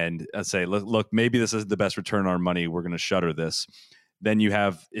and say, look, maybe this isn't the best return on our money, we're going to shutter this. Then you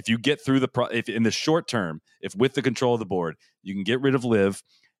have, if you get through if in the short term, if with the control of the board, you can get rid of LIV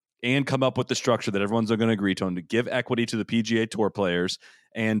and come up with the structure that everyone's going to agree to, and to give equity to the PGA Tour players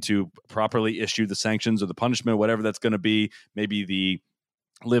and to properly issue the sanctions or the punishment, whatever that's going to be. Maybe the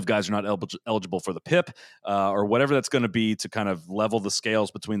LIV guys are not eligible for the PIP or whatever that's going to be, to kind of level the scales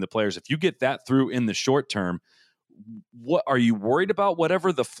between the players. If you get that through in the short term, what are you worried about?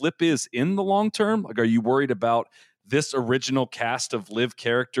 Whatever the flip is in the long term, like, are you worried about this original cast of LIV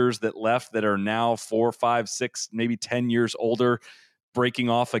characters that left that are now 4, 5, 6, maybe 10 years older, breaking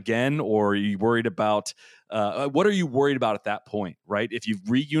off again, or are you worried about what are you worried about at that point, right? If you've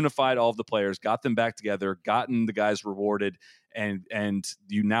reunified all of the players, got them back together, gotten the guys rewarded, and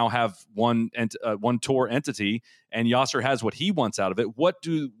you now have one tour entity, and Yasser has what he wants out of it. What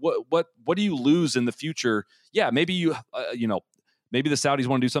do you lose in the future? Yeah, maybe maybe the Saudis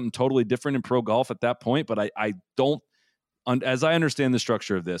want to do something totally different in pro golf at that point, but I don't. As I understand the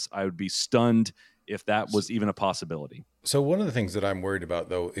structure of this, I would be stunned if that was even a possibility. So one of the things that I'm worried about,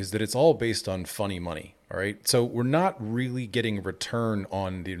 though, is that it's all based on funny money. All right. So we're not really getting return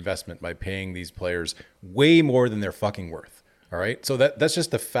on the investment by paying these players way more than they're fucking worth. All right. So that's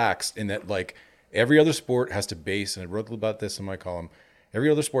just the facts, in that, like, every other sport has to base, and I wrote about this in my column, every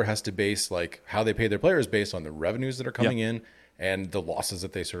other sport has to base, like, how they pay their players based on the revenues that are coming in and the losses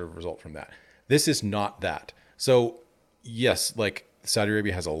that they sort of result from that. This is not that. So yes, like, Saudi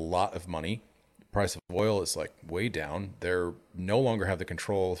Arabia has a lot of money. Price of oil is, like, way down. They're no longer have the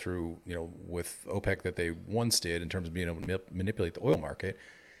control through, with OPEC that they once did in terms of being able to manipulate the oil market.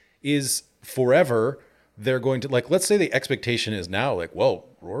 Is forever they're going to, like, let's say the expectation is now, like, well,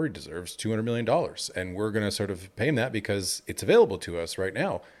 Rory deserves $200 million and we're going to sort of pay him that because it's available to us right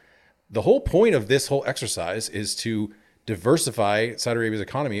now. The whole point of this whole exercise is to diversify Saudi Arabia's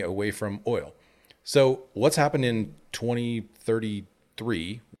economy away from oil. So what's happened in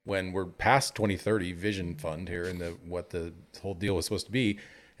 2033, when we're past 2030 vision fund here and what the whole deal was supposed to be,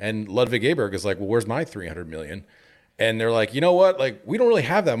 and Ludwig Aberg is like, well, where's my 300 million? And they're like, you know what? Like, we don't really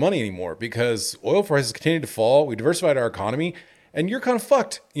have that money anymore because oil prices continue to fall. We diversified our economy, and you're kind of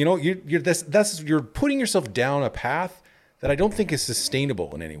fucked. You're putting yourself down a path that I don't think is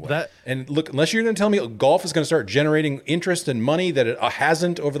sustainable in any way. And look, unless you're going to tell me golf is going to start generating interest and money that it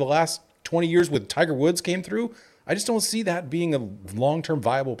hasn't over the last 20 years with Tiger Woods came through, I just don't see that being a long-term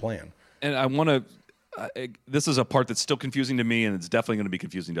viable plan. And I want to, this is a part that's still confusing to me, and it's definitely going to be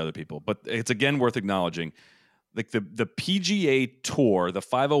confusing to other people, but it's, again, worth acknowledging. Like, the PGA Tour, the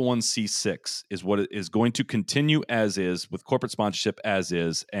 501c6 is what is going to continue as is, with corporate sponsorship as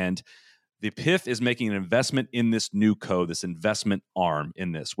is, and the PIF is making an investment in this new co, this investment arm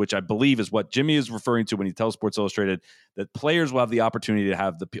in this, which I believe is what Jimmy is referring to when he tells Sports Illustrated that players will have the opportunity to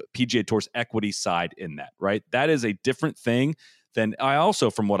have the PGA Tour's equity side in that, right? That is a different thing than, I also,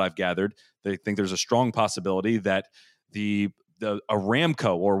 from what I've gathered, they think there's a strong possibility that the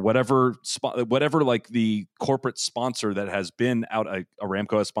Aramco or whatever like the corporate sponsor that has been out,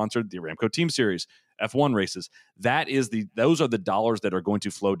 Aramco has sponsored the Aramco Team Series, F1 races. Those are the dollars that are going to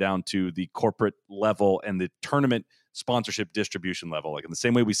flow down to the corporate level and the tournament sponsorship distribution level. Like, in the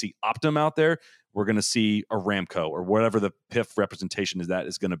same way we see Optum out there, we're going to see Aramco or whatever the PIF representation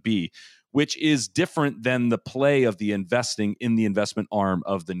is going to be, which is different than the play of the investing in the investment arm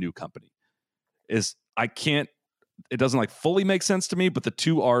of the new company. It doesn't, like, fully make sense to me, but the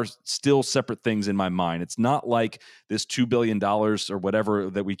two are still separate things in my mind. It's not like this $2 billion or whatever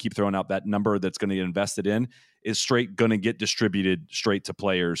that we keep throwing out, that number that's going to get invested in, is straight going to get distributed straight to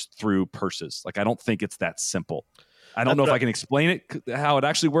players through purses. Like, I don't think it's that simple. I don't know if I can explain it, how it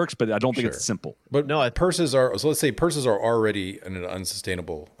actually works, but I don't think it's simple. But no, purses are, so let's say purses are already an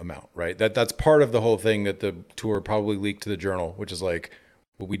unsustainable amount, right? That's part of the whole thing that the tour probably leaked to the Journal, which is like,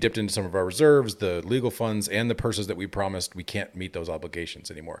 we dipped into some of our reserves, the legal funds, and the purses that we promised. We can't meet those obligations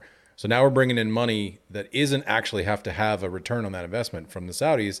anymore. So now we're bringing in money that isn't actually have to have a return on that investment from the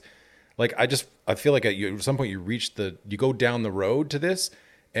Saudis. Like, I feel like at some point you go down the road to this,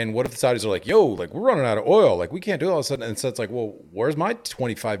 and what if the Saudis are like, yo, like, we're running out of oil, like, we can't do it all of a sudden. And so it's like, well, where's my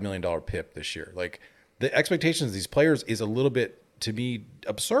 $25 million PIP this year? Like, the expectations of these players is a little bit, to me,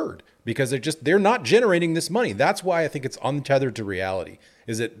 absurd, because they're not generating this money. That's why I think it's untethered to reality.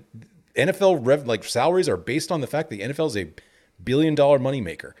 Is that NFL salaries are based on the fact that the NFL is a $1 billion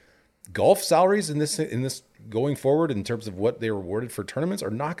moneymaker. Golf salaries in this going forward, in terms of what they're rewarded for tournaments, are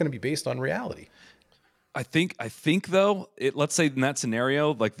not going to be based on reality. I think though, let's say in that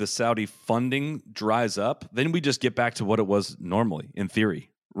scenario, like, the Saudi funding dries up, then we just get back to what it was normally, in theory.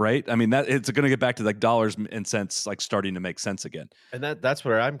 Right? I mean, that it's going to get back to, like, dollars and cents, like, starting to make sense again. And that's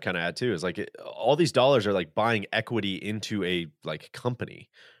where I'm kind of at too, is like, all these dollars are like buying equity into a, like, company,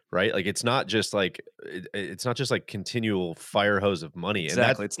 right? Like, it's not just like continual fire hose of money.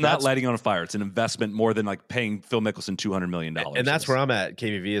 Exactly. It's not lighting on a fire. It's an investment more than, like, paying Phil Mickelson $200 million. And that's where I'm at.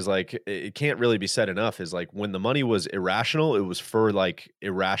 KVV is like, it can't really be said enough, is like, when the money was irrational, it was for, like,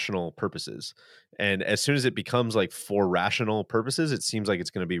 irrational purposes. And as soon as it becomes, like, for rational purposes, it seems like it's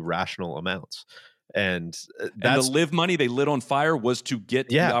going to be rational amounts. And and that's the live money they lit on fire was to get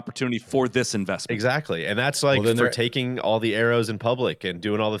the opportunity for this investment. Exactly. And that's like for taking all the arrows in public and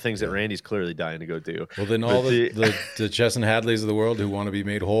doing all the things that Randy's clearly dying to go do. Well, then all the Chess and Hadleys of the world who want to be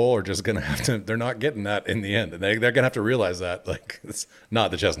made whole are just going to have to, they're not getting that in the end. And they're going to have to realize that, like, it's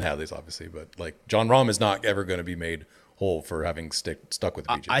not the Chess and Hadleys, obviously, but like John Rahm is not ever going to be made whole for having stuck with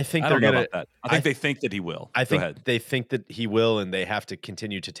the PGA. I think I they're don't know going about that. I think they think that he will. I think they think that he will, and they have to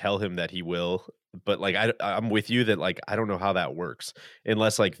continue to tell him that he will. But like, I'm with you that like, I don't know how that works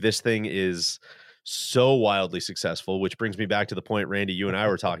unless like this thing is so wildly successful, which brings me back to the point, Randy, you and I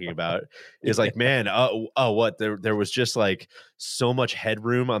were talking about is like, man, what there was just like so much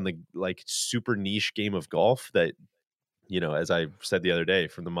headroom on the like super niche game of golf that, you know, as I said the other day,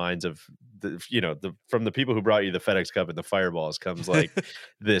 from the minds of from the people who brought you the FedEx Cup and the Fireballs comes like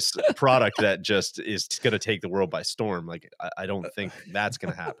this product that just is going to take the world by storm. Like, I don't think that's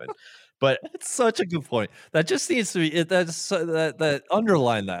going to happen. But it's such a good point. That just needs to be that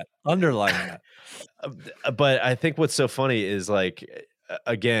underline that. But I think what's so funny is like,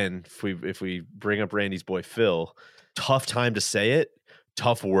 again, if we bring up Randy's boy Phil, tough time to say it,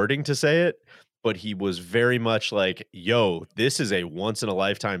 tough wording to say it. But he was very much like, yo, this is a once in a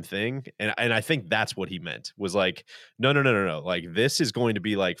lifetime thing. And I think that's what he meant was like, no. Like, this is going to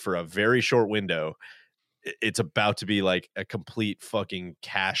be like for a very short window. It's about to be like a complete fucking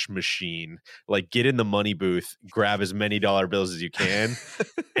cash machine. Like, get in the money booth, grab as many dollar bills as you can.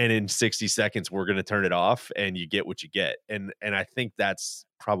 And in 60 seconds, we're going to turn it off and you get what you get. And I think that's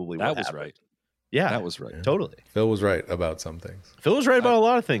probably what was happened. Right. Yeah, that was right. Totally. Phil was right about some things. Phil was right about a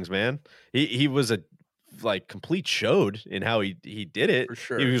lot of things, man. He was a like complete showed in how he did it. For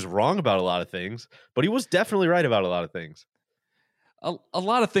sure. He was wrong about a lot of things, but he was definitely right about a lot of things. A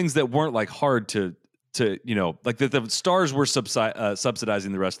lot of things that weren't like hard to like the stars were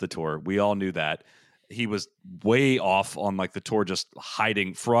subsidizing the rest of the tour. We all knew that. He was way off on like the tour, just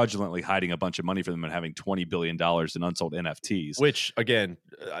fraudulently hiding a bunch of money for them and having $20 billion in unsold NFTs. Which again,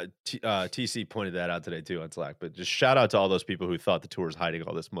 TC pointed that out today too on Slack. But just shout out to all those people who thought the tour was hiding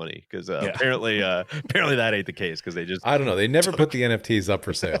all this money because apparently that ain't the case because they just I don't know. They never put the NFTs up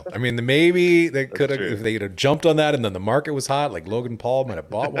for sale. I mean, maybe they could have if they'd have jumped on that and then the market was hot. Like Logan Paul might have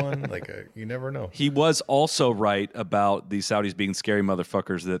bought one. Like you never know. He was also right about the Saudis being scary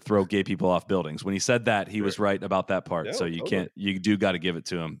motherfuckers that throw gay people off buildings. When he said that, he was right about that part. Yeah, so you do got to give it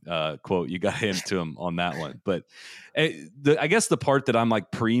to him. Quote, you got to hand it to him on that one. But I guess the part that I'm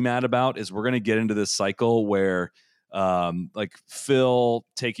like pre-mad about is we're going to get into this cycle where like Phil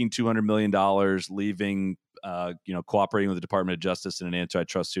taking $200 million, leaving, cooperating with the Department of Justice in an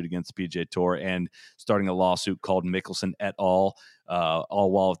antitrust suit against the PGA Tour and starting a lawsuit called Mickelson et al.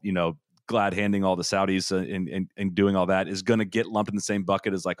 All while, glad handing all the Saudis and doing all that is going to get lumped in the same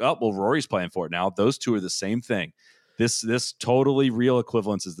bucket as like, oh, well, Rory's playing for it now. Those two are the same thing. This totally real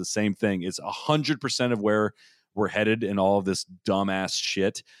equivalence is the same thing. It's 100% of where we're headed in all of this dumbass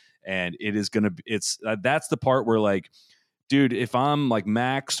shit. And it is going to, that's the part where like, dude, if I'm like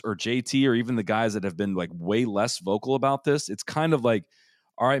Max or JT or even the guys that have been like way less vocal about this, it's kind of like,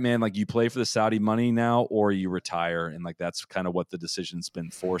 all right, man, like you play for the Saudi money now or you retire. And like, that's kind of what the decision's been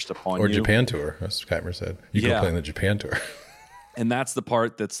forced upon you. Or Japan tour, as Keimer said. You go play in the Japan tour. And that's the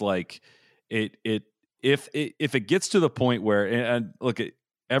part that's like, if it gets to the point where, and look,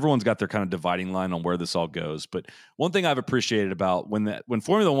 everyone's got their kind of dividing line on where this all goes. But one thing I've appreciated about when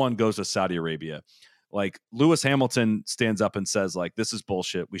Formula One goes to Saudi Arabia, like Lewis Hamilton stands up and says like, this is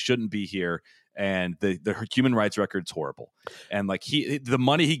bullshit. We shouldn't be here. And the human rights record's horrible. And like the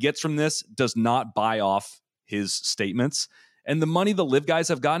money he gets from this does not buy off his statements. And the money the live guys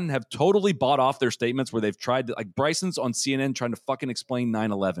have gotten have totally bought off their statements where they've tried to, like Bryson's on CNN trying to fucking explain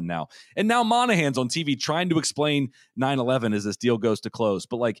 9/11 now. And now Monahan's on TV trying to explain 9/11 as this deal goes to close.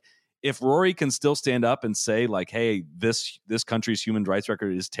 But like, if Rory can still stand up and say like, hey, this country's human rights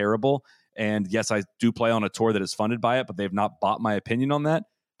record is terrible. And yes, I do play on a tour that is funded by it, but they've not bought my opinion on that.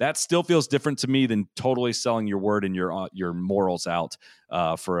 That still feels different to me than totally selling your word and your morals out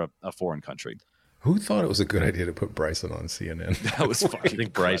for a foreign country. Who thought it was a good idea to put Bryson on CNN? That was fucking I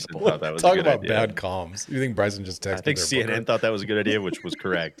think Bryson thought that was Talk a good about idea. bad comms. You think Bryson just texted? I think CNN thought that was a good idea, which was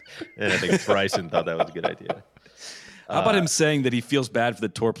correct. And I think Bryson thought that was a good idea. How about him saying that he feels bad for the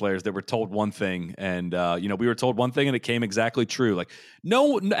tour players that were told one thing and, we were told one thing and it came exactly true. Like,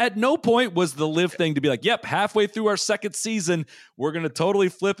 no, at no point was the live thing to be like, yep, halfway through our second season, we're going to totally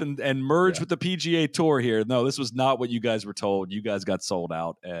flip and merge with the PGA Tour here. No, this was not what you guys were told. You guys got sold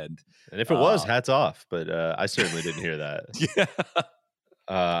out. And if it was, hats off. But I certainly didn't hear that.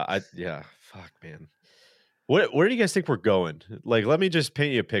 Yeah. Fuck, man. Where do you guys think we're going? Like, let me just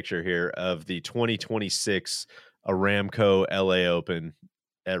paint you a picture here of the 2026 Aramco LA Open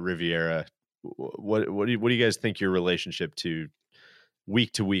at Riviera. What do you guys think your relationship to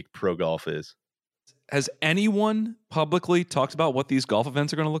week pro golf is? Has anyone publicly talked about what these golf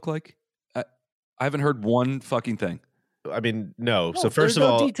events are going to look like? I haven't heard one fucking thing. I mean, no. So No, first there's of no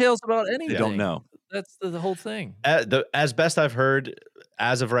all, details about anything. They don't know. That's the whole thing. as best I've heard,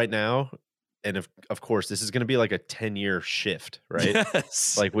 as of right now, and of course, this is going to be like a 10-year shift, right?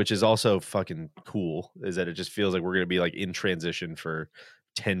 Yes. Like, which is also fucking cool, is that it just feels like we're going to be like in transition for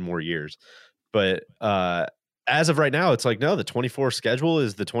 10 more years. But as of right now, it's like, no, the 24 schedule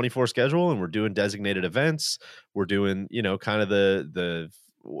is the 24 schedule, and we're doing designated events. We're doing, kind of the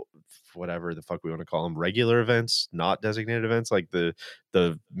whatever the fuck we want to call them, regular events, not designated events, like the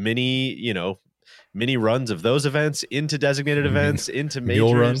mini runs of those events into designated events, into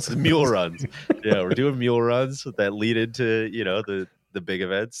majors, mule runs. Yeah, we're doing mule runs that lead into, the big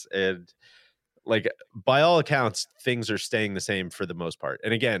events. And like, by all accounts, things are staying the same for the most part.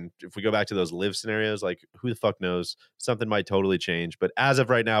 And again, if we go back to those live scenarios, like, who the fuck knows? Something might totally change. But as of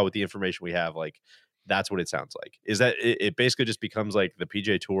right now, with the information we have, like, that's what it sounds like, is that it basically just becomes like the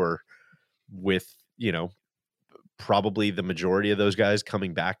PGA Tour with, probably the majority of those guys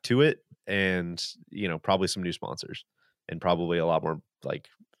coming back to it, and probably some new sponsors, and probably a lot more like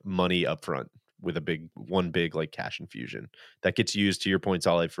money up front, with one big like cash infusion that gets used, to your point,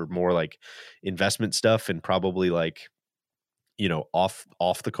 Solly, for more like investment stuff, and probably like off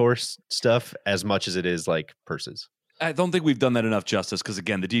the course stuff, as much as it is like purses. I don't think we've done that enough justice, because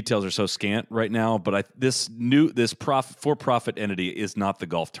again, the details are so scant right now. But this for-profit entity is not the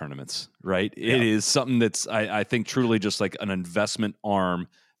golf tournaments, right? Yeah. It is something that's I think truly just like an investment arm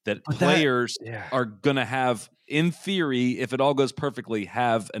that players are going to have, in theory, if it all goes perfectly,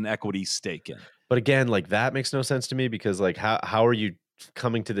 have an equity stake in. But again, like, that makes no sense to me, because like, how are you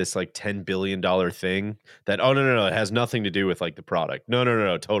coming to this like $10 billion thing that, oh no, it has nothing to do with like the product?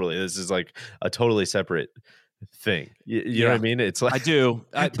 No, totally. This is like a totally separate thing. You know what I mean? It's like, I do.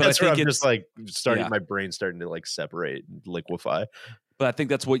 That's where I'm just like my brain starting to like separate and liquefy. But I think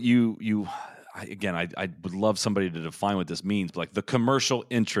that's what I would love somebody to define what this means. But like, the commercial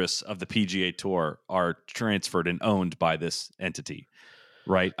interests of the PGA Tour are transferred and owned by this entity,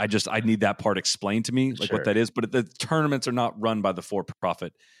 right? I need that part explained to me, like what that is. But the tournaments are not run by the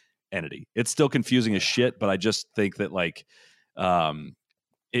for-profit entity. It's still confusing as shit. But I just think that like,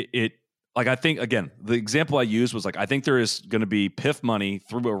 like, I think, again, the example I used was like, I think there is going to be PIF money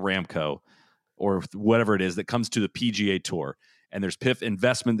through Aramco or whatever it is that comes to the PGA Tour, and there's PIF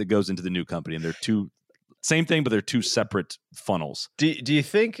investment that goes into the new company, and they're same thing, but they're two separate funnels. Do you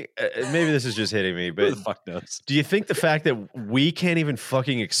think, maybe this is just hitting me, but who the fuck knows? Do you think the fact that we can't even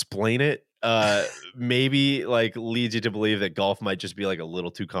fucking explain it maybe like leads you to believe that golf might just be like a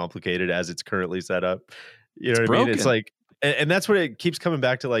little too complicated as it's currently set up? You know what I mean? It's like, and that's what it keeps coming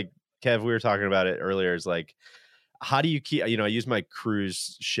back to. Like, Kev, we were talking about it earlier. Is like, how do you keep, I use my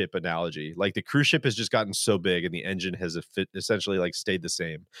cruise ship analogy. Like, the cruise ship has just gotten so big, and the engine has essentially like stayed the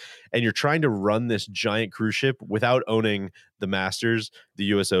same. And you're trying to run this giant cruise ship without owning the Masters, the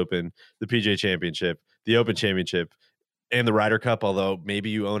US Open, the PGA Championship, the Open Championship, and the Ryder Cup. Although maybe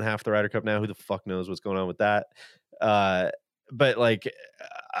you own half the Ryder Cup now. Who the fuck knows what's going on with that? But like,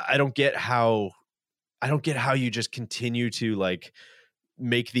 I don't get how you just continue to like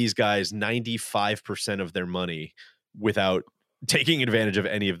make these guys 95% of their money without taking advantage of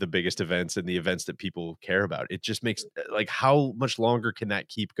any of the biggest events and the events that people care about. It just makes, like, how much longer can that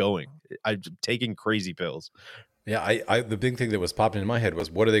keep going? I'm taking crazy pills. Yeah, I the big thing that was popping in my head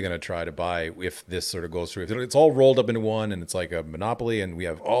was, what are they going to try to buy if this sort of goes through? If it's all rolled up into one, and it's like a monopoly, and we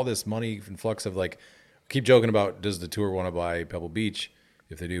have all this money influx of, like, keep joking about, does the tour want to buy Pebble Beach?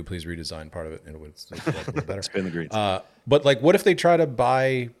 If they do, please redesign part of it, and it's better. Spin the greens. But like, what if they try to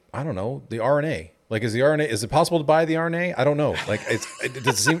buy, I don't know, the RNA? Like, is it possible to buy the RNA? I don't know. Like, is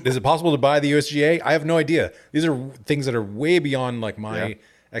it possible to buy the USGA? I have no idea. These are things that are way beyond like my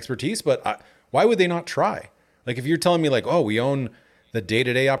expertise. But why would they not try? Like, if you're telling me like, oh, we own the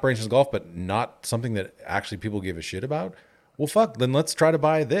day-to-day operations of golf, but not something that actually people give a shit about, well, fuck, then let's try to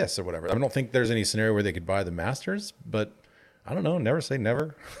buy this or whatever. I don't think there's any scenario where they could buy the Masters, but I don't know. Never say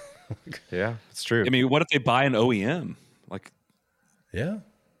never. Yeah, it's true. I mean, what if they buy an OEM? Like, yeah.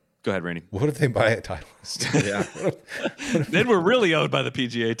 Go ahead, Rainey. What if they buy a Titleist? Yeah. Then we're really owned by the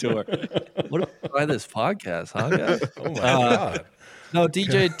PGA Tour. What if they buy this podcast, huh, guys? Oh my God. No,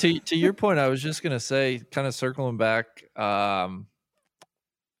 DJ, to your point, I was just going to say, kind of circling back, I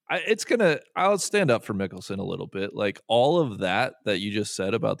I'll stand up for Mickelson a little bit. Like all of that you just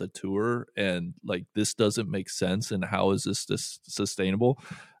said about the tour and like this doesn't make sense and how is this sustainable?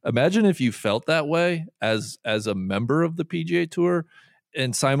 Imagine if you felt that way as a member of the PGA Tour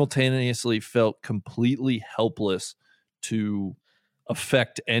and simultaneously felt completely helpless to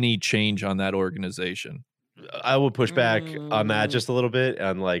affect any change on that organization. I would push back on that just a little bit,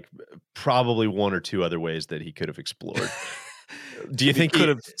 on like probably one or two other ways that he could have explored. Do you think he could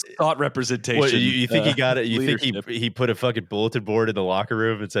have sought representation? What, you think he got it? You leadership. think he put a fucking bulletin board in the locker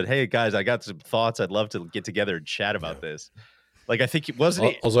room and said, "Hey guys, I got some thoughts. I'd love to get together and chat about this." Like I think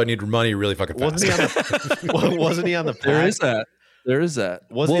wasn't he? Also, I need money really fucking fast. Wasn't he on the? There is that. There is that.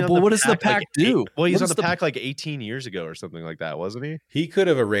 Wasn't Well, what does the pack do? Well, he's on the pack like 18 years ago or something like that, wasn't he? He could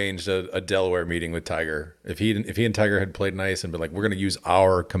have arranged a Delaware meeting with Tiger if he and Tiger had played nice and been like, we're going to use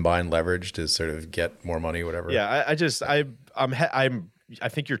our combined leverage to sort of get more money, whatever. Yeah, I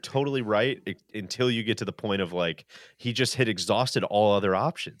think you're totally right until you get to the point of like he just had exhausted all other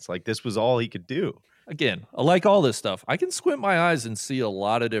options. Like this was all he could do. Again, like all this stuff, I can squint my eyes and see a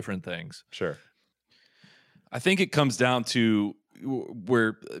lot of different things. Sure. I think it comes down to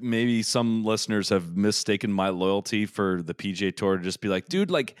where maybe some listeners have mistaken my loyalty for the PGA Tour to just be like, dude,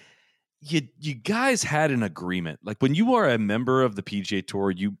 like you guys had an agreement. Like when you are a member of the PGA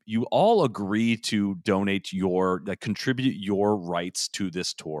Tour, you all agree to donate contribute your rights to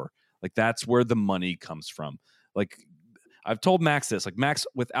this tour. Like that's where the money comes from. Like I've told Max this, like Max,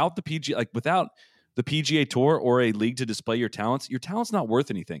 without the PGA Tour or a league to display your talent's not worth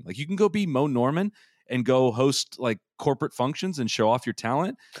anything. Like you can go be Mo Norman and go host like corporate functions and show off your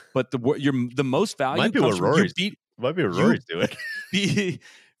talent, but the most value comes from Rory's doing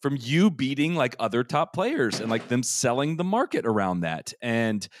from you beating like other top players and like them selling the market around that.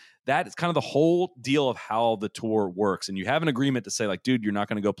 And that is kind of the whole deal of how the tour works. And you have an agreement to say like, dude, you're not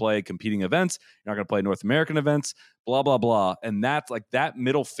going to go play competing events. You're not going to play North American events, blah, blah, blah. And that's like that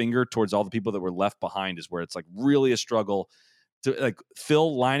middle finger towards all the people that were left behind is where it's like really a struggle to like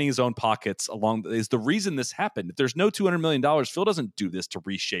Phil lining his own pockets is the reason this happened. If there's no $200 million, Phil doesn't do this to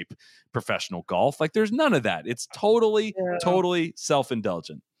reshape professional golf. Like there's none of that. It's totally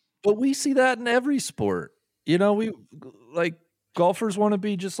self-indulgent. But we see that in every sport. You know, we like golfers want to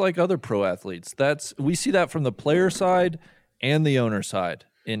be just like other pro athletes. We see that from the player side and the owner side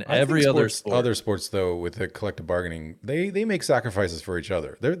in every other sport. Other sports, though, with the collective bargaining, they make sacrifices for each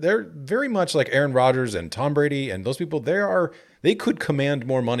other. They're very much like Aaron Rodgers and Tom Brady and those people. They could command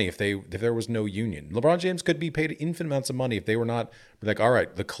more money if there was no union. LeBron James could be paid infinite amounts of money if they were not like, all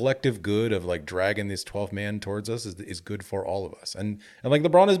right, the collective good of like dragging this 12 man towards us is good for all of us. And like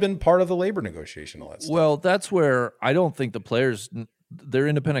LeBron has been part of the labor negotiation. All that stuff. Well, that's where I don't think the players. They're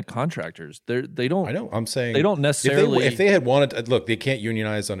independent contractors. They don't. I know. I'm saying they don't necessarily. If they had wanted to, look, they can't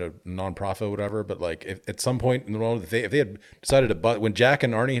unionize on a nonprofit or whatever. But like, if at some point in the world, if they had decided to when Jack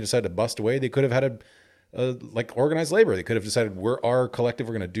and Arnie had decided to bust away, they could have had like organized labor. They could have decided our collective.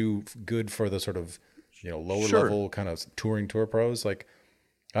 We're going to do good for the sort of lower level kind of touring tour pros. Like,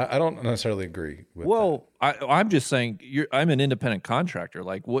 I don't necessarily agree with that. I'm just saying I'm an independent contractor.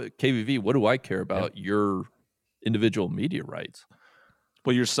 Like what KVV? What do I care about your individual media rights?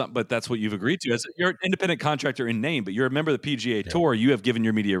 Well, but that's what you've agreed to. You're an independent contractor in name, but you're a member of the PGA Tour. You have given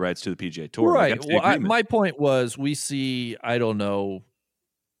your media rights to the PGA Tour. Right. Well, my point was we see, I don't know,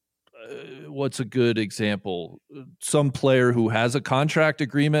 what's a good example? Some player who has a contract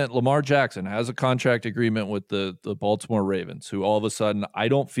agreement, Lamar Jackson has a contract agreement with the Baltimore Ravens, who all of a sudden, I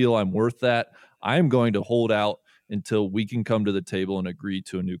don't feel I'm worth that. I'm going to hold out until we can come to the table and agree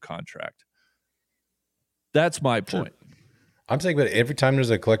to a new contract. That's my point. I'm saying, but every time there's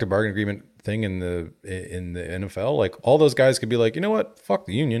a collective bargaining agreement thing in the NFL, like all those guys could be like, you know what, fuck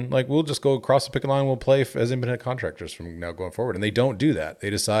the union. Like we'll just go across the picket line. We'll play as independent contractors from now going forward. And they don't do that. They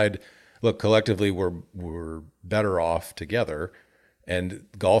decide, look, collectively we're better off together. And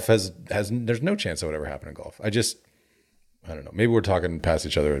golf has there's no chance that would ever happen in golf. I don't know. Maybe we're talking past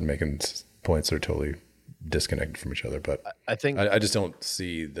each other and making points that are totally disconnected from each other. But I think I just don't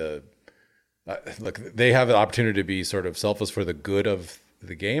see the. Look, they have an opportunity to be sort of selfless for the good of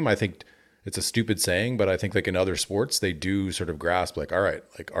the game. I think it's a stupid saying, but I think like in other sports, they do sort of grasp like, all right,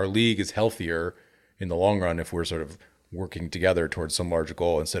 like our league is healthier in the long run if we're sort of working together towards some larger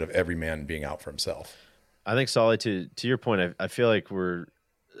goal instead of every man being out for himself. I think, Solly, to your point, I feel like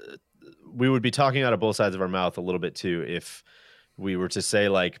we would be talking out of both sides of our mouth a little bit too if we were to say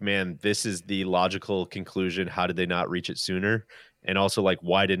like, man, this is the logical conclusion. How did they not reach it sooner? And also like,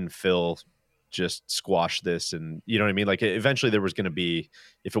 why didn't Phil just squash this? And you know what I mean? Like eventually there was going to be,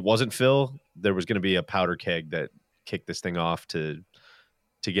 if it wasn't Phil, there was going to be a powder keg that kicked this thing off to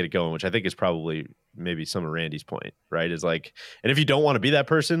to get it going, which I think is probably maybe some of Randy's point, right? Is like, and if you don't want to be that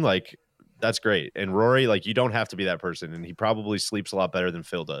person, like that's great. And Rory, like you don't have to be that person, and he probably sleeps a lot better than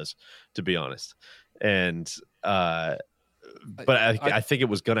Phil does, to be honest. And but I think it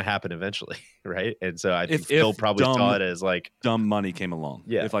was going to happen eventually, right? And so I think Phil probably saw it as like dumb money came along.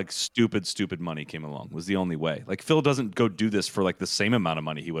 Yeah. If like stupid money came along was the only way. Like Phil doesn't go do this for like the same amount of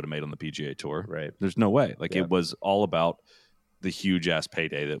money he would have made on the PGA Tour. Right. There's no way. Like it was all about the huge ass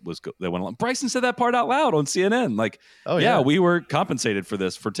payday that went along. Bryson said that part out loud on CNN. Like, we were compensated for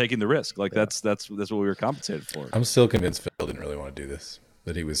this, for taking the risk. Like that's what we were compensated for. I'm still convinced Phil didn't really want to do this.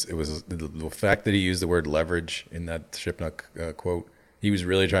 That it was the fact that he used the word leverage in that Shipnuck quote. He was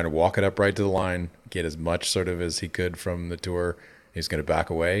really trying to walk it up right to the line, get as much sort of as he could from the tour. He was going to back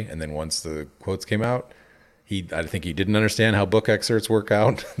away, and then once the quotes came out, I think he didn't understand how book excerpts work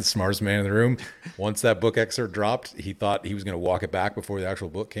out. The smartest man in the room. Once that book excerpt dropped, he thought he was going to walk it back before the actual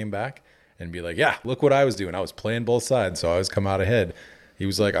book came back and be like, "Yeah, look what I was doing. I was playing both sides, so I was come out ahead." He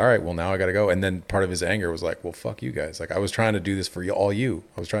was like, all right, well, now I got to go. And then part of his anger was like, well, fuck you guys. Like, I was trying to do this for all you.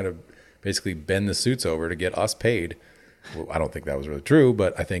 I was trying to basically bend the suits over to get us paid. Well, I don't think that was really true,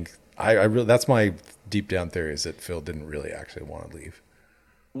 but I think I really, that's my deep down theory, is that Phil didn't really actually want to leave.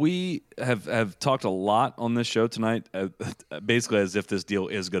 We have talked a lot on this show tonight, basically as if this deal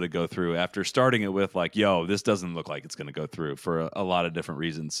is going to go through, after starting it with like, yo, this doesn't look like it's going to go through for a lot of different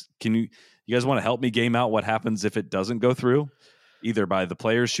reasons. You guys want to help me game out what happens if it doesn't go through? Either by the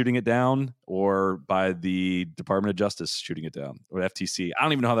players shooting it down or by the Department of Justice shooting it down, or FTC. I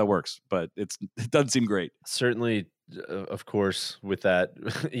don't even know how that works, but it doesn't seem great. Certainly, of course, with that,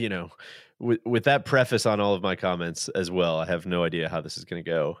 with that preface on all of my comments as well, I have no idea how this is going to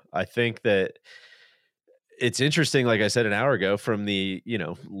go. I think that it's interesting, like I said an hour ago, from the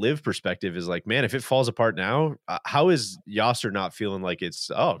live perspective, is like, man, if it falls apart now, how is Yasser not feeling like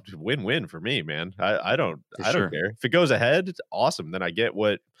it's win-win for me, man? I don't care if it goes ahead. It's awesome. Then I get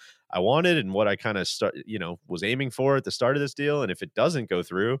what I wanted and what I kind of was aiming for at the start of this deal. And if it doesn't go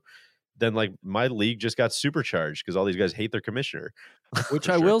through, then like my league just got supercharged because all these guys hate their commissioner. Which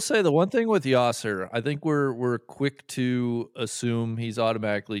I will say, the one thing with Yasser, I think we're quick to assume he's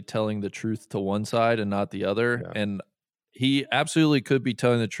automatically telling the truth to one side and not the other. Yeah. And he absolutely could be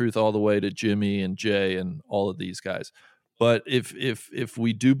telling the truth all the way to Jimmy and Jay and all of these guys. But if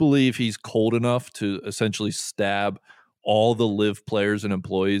we do believe he's cold enough to essentially stab all the live players and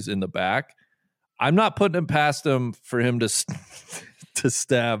employees in the back, I'm not putting it past him for him to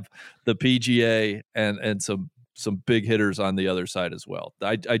stab the PGA and some big hitters on the other side as well.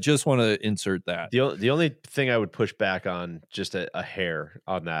 I just want to insert that. The only thing I would push back on just a hair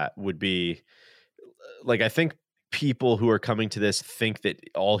on that would be, like, I think people who are coming to this think that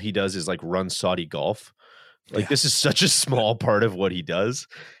all he does is like run Saudi golf. Like, this is such a small part of what he does.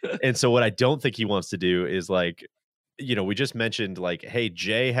 And so what I don't think he wants to do is, like, we just mentioned, like, hey,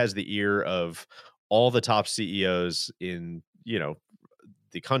 Jay has the ear of all the top CEOs in,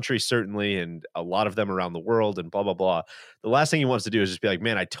 the country, certainly, and a lot of them around the world, and blah, blah, blah. The last thing he wants to do is just be like,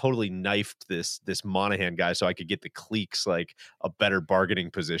 man, I totally knifed this Monahan guy so I could get the cliques like a better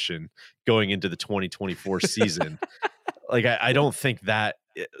bargaining position going into the 2024 season. Like, I don't think that,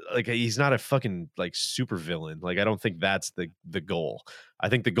 like, he's not a fucking like super villain. Like, I don't think that's the goal. I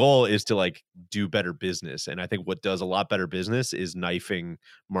think the goal is to like do better business. And I think what does a lot better business is knifing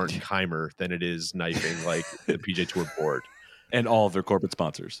Martin Keimer than it is knifing like the PGA Tour board. And all of their corporate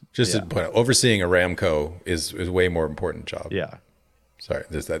sponsors. Just to point out, overseeing Aramco is a way more important job. Yeah. Sorry,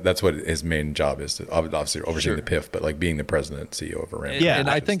 that's what his main job is, to obviously overseeing the PIF, but like being the president, CEO of Aramco. Yeah, and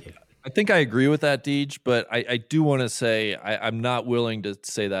I think I agree with that, Deej, but I do want to say I'm not willing to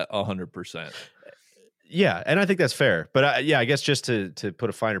say that 100%. Yeah, and I think that's fair. But I guess just to put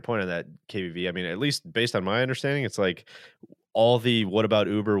a finer point on that, KVV, I mean, at least based on my understanding, it's like all the what about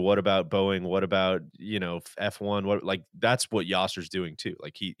Uber, what about Boeing, what about F1, what, like, that's what Yasser's doing too.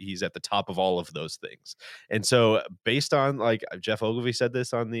 Like, he's at the top of all of those things. And so based on, like, Jeff Ogilvy said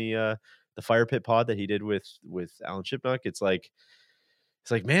this on the Fire Pit pod that he did with Alan Shipnuck, it's like,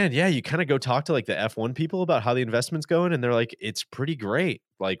 man, yeah, you kind of go talk to like the F1 people about how the investment's going, and they're like, it's pretty great.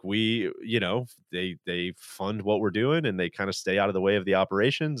 Like, we, they fund what we're doing, and they kind of stay out of the way of the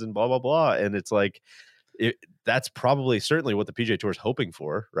operations and blah, blah, blah. And it's like, that's probably certainly what the PGA Tour is hoping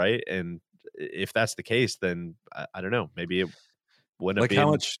for, right? And if that's the case, then I don't know, maybe it wouldn't like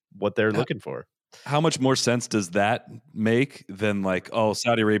be what they're looking for. How much more sense does that make than like, oh,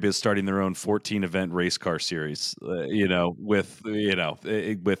 Saudi Arabia is starting their own 14 event race car series, with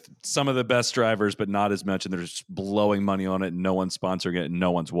some of the best drivers, but not as much. And they're just blowing money on it and no one's sponsoring it and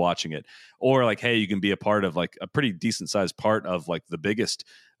no one's watching it. Or like, hey, you can be a part of like a pretty decent sized part of like the biggest,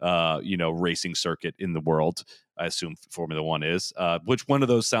 racing circuit in the world. I assume Formula One is. Which one of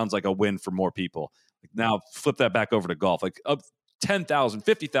those sounds like a win for more people? Now flip that back over to golf, like a 10,000,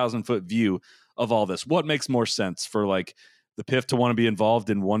 50,000 foot view of all this. What makes more sense for like the PIF to want to be involved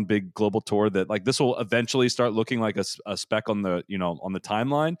in one big global tour that like this will eventually start looking like a speck on the, on the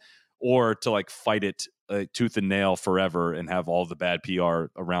timeline, or to like fight it tooth and nail forever and have all the bad PR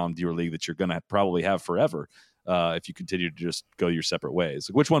around your league that you're going to probably have forever if you continue to just go your separate ways?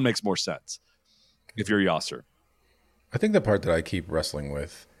 Like, which one makes more sense if you're Yasser? I think the part that I keep wrestling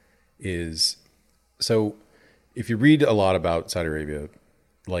with is, so if you read a lot about Saudi Arabia,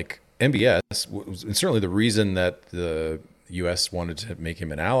 like MBS was certainly the reason that the U.S. wanted to make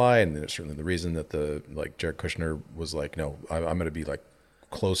him an ally, and certainly the reason that Jared Kushner was like, no, I'm going to be like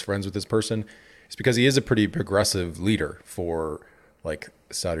close friends with this person. It's because he is a pretty progressive leader for like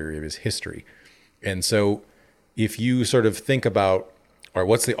Saudi Arabia's history. And so if you sort of think about, or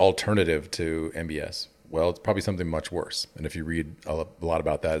what's the alternative to MBS? Well, it's probably something much worse. And if you read a lot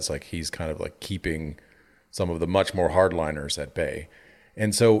about that, it's like he's kind of like keeping some of the much more hardliners at bay.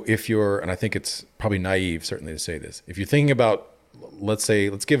 And so and I think it's probably naive certainly to say this, if you're thinking about, let's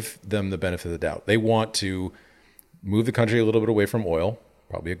give them the benefit of the doubt. They want to move the country a little bit away from oil,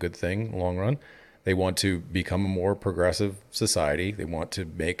 probably a good thing in the long run. They want to become a more progressive society. They want to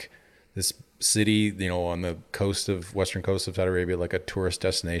make this city, on the western coast of Saudi Arabia, like a tourist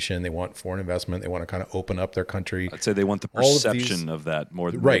destination. They want foreign investment. They want to kind of open up their country. I'd say they want the perception of that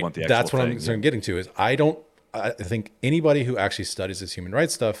more than right. They want the actual That's what thing. I'm getting to is I think anybody who actually studies this human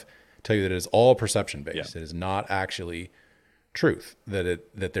rights stuff tell you that it is all perception based. Yeah. It is not actually truth. That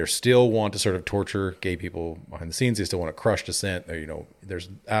they still want to sort of torture gay people behind the scenes. They still want to crush dissent. There's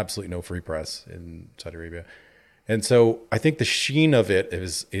absolutely no free press in Saudi Arabia, and so I think the sheen of it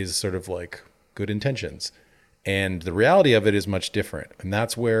is sort of like good intentions, and the reality of it is much different. And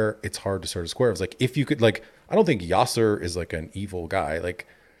that's where it's hard to sort of square. It's like, if you could, like, I don't think Yasser is like an evil guy. Like,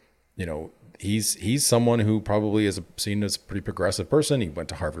 he's someone who probably is seen as a pretty progressive person. He went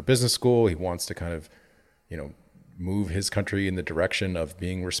to Harvard Business School. He wants to kind of, move his country in the direction of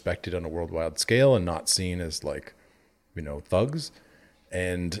being respected on a worldwide scale and not seen as like, thugs.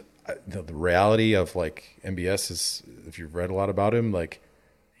 And the reality of like MBS is, if you've read a lot about him, like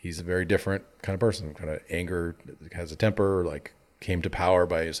he's a very different kind of person, kind of anger, has a temper, like came to power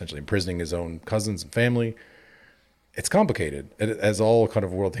by essentially imprisoning his own cousins and family. It's complicated, as all kind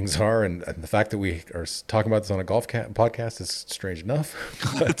of world things are, and the fact that we are talking about this on a golf podcast is strange enough.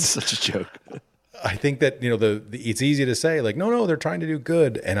 That's such a joke. I think that it's easy to say like, no, they're trying to do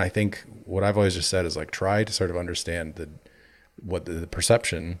good, and I think what I've always just said is like, try to sort of understand what the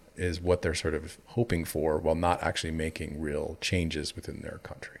perception is, what they're sort of hoping for, while not actually making real changes within their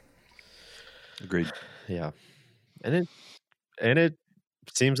country. Agreed. Yeah, and it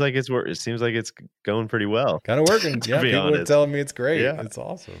seems like it's going pretty well. Kind of working. Yeah, people are telling me it's great. Yeah, it's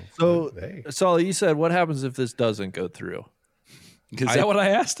awesome. So, Sully, you said, what happens if this doesn't go through? Is that what I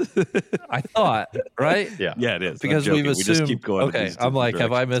asked? I thought, right? Yeah, it is. Because we've assumed. We just keep going. Okay, I'm like,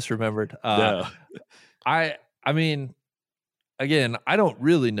 have I misremembered? No. I mean, again, I don't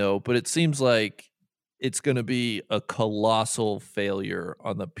really know, but it seems like it's going to be a colossal failure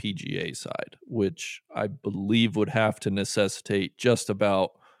on the PGA side, which I believe would have to necessitate just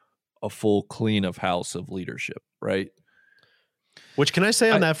about a full clean of house of leadership, right? Which, can I say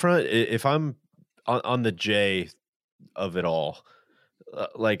on that front, if I'm on the J of it all,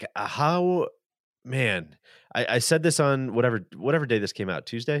 like how, man, I said this on whatever day this came out,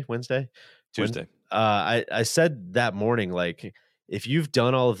 Tuesday. I said that morning, like, if you've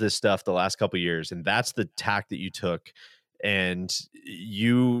done all of this stuff the last couple of years, and that's the tack that you took, and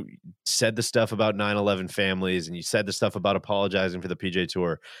you said the stuff about 9/11 families, and you said the stuff about apologizing for the PGA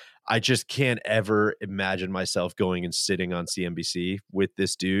Tour, I just can't ever imagine myself going and sitting on CNBC with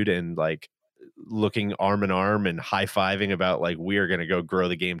this dude and like looking arm in arm and high-fiving about like, we are going to go grow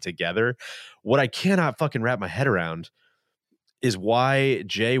the game together. What I cannot fucking wrap my head around is why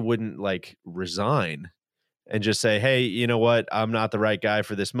Jay wouldn't like resign and just say, hey, you know what? I'm not the right guy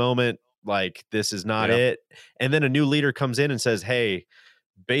for this moment. Like, this is not it. And then a new leader comes in and says, hey,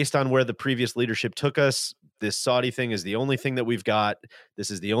 based on where the previous leadership took us, this Saudi thing is the only thing that we've got.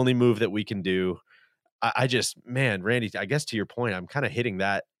 This is the only move that we can do. I just, man, Randy, I guess to your point, I'm kind of hitting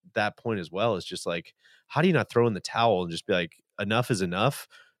that point as well. It's just like, how do you not throw in the towel and just be like, enough is enough?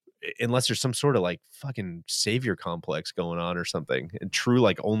 unless there's some sort of like fucking savior complex going on or something. And true,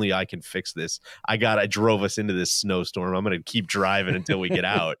 like only I can fix this. I drove us into this snowstorm. I'm going to keep driving until we get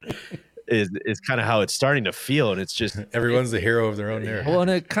out. Is kind of how it's starting to feel. And it's just everyone's the hero of their own narrative. Well,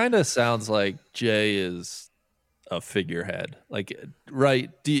 and it kind of sounds like Jay is a figurehead. Like, right?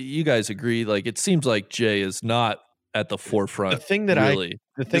 Do you guys agree? Like, it seems like Jay is not at the forefront. The thing that he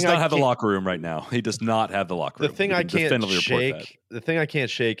does not have the locker room right now. He does not have the locker room. The thing I can't shake. The thing I can't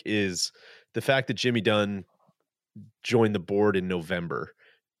shake is the fact that Jimmy Dunn joined the board in November,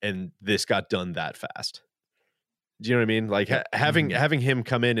 and this got done that fast. Do you know what I mean? Like having him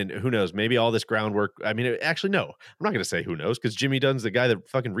come in, and who knows, maybe all this groundwork. I mean, actually, no, I'm not going to say who knows, because Jimmy Dunn's the guy that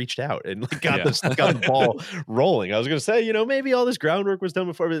fucking reached out and like got the ball rolling. I was going to say, maybe all this groundwork was done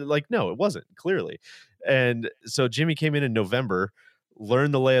before, but like, no, it wasn't, clearly. And so Jimmy came in November,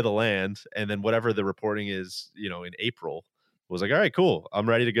 learned the lay of the land, and then whatever the reporting is, in April, was like, all right, cool, I'm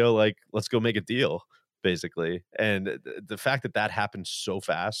ready to go. Like, let's go make a deal, basically. And the fact that happened so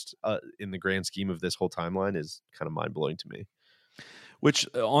fast in the grand scheme of this whole timeline is kind of mind-blowing to me. Which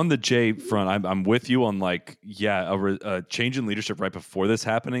on the Jay front, I'm with you on like, a change in leadership right before this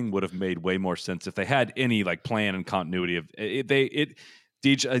happening would have made way more sense if they had any like plan and continuity of it.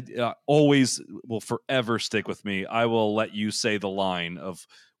 Deej, always will forever stick with me. I will let you say the line of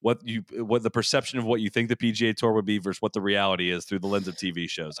what the perception of what you think the PGA Tour would be versus what the reality is through the lens of TV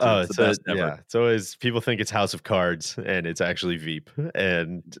shows. It's the best ever. Yeah, it's always, people think it's House of Cards and it's actually Veep.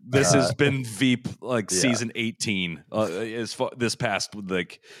 And this has been Veep season 18 this past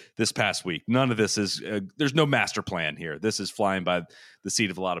week. None of this is there's no master plan here. This is flying by the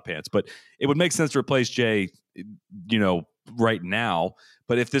seat of a lot of pants. But it would make sense to replace Jay, right now.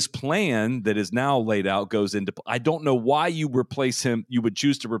 But if this plan that is now laid out goes into, I don't know why you would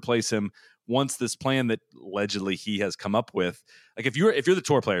choose to replace him once this plan that allegedly he has come up with. Like if you're the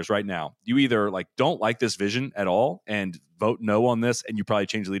tour players right now, you either like don't like this vision at all and vote no on this, and you probably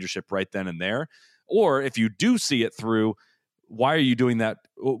change leadership right then and there. Or if you do see it through, why are you doing that?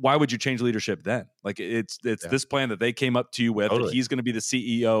 Why would you change leadership then? Like it's this plan that they came up to you with, totally. And he's going to be the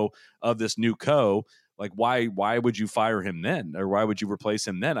CEO of this new co. Like why would you fire him then, or why would you replace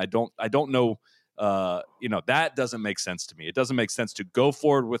him then? I don't know. That doesn't make sense to me. It doesn't make sense to go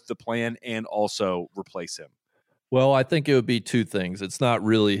forward with the plan and also replace him. Well, I think it would be two things. It's not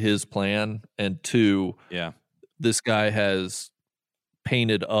really his plan, and two, this guy has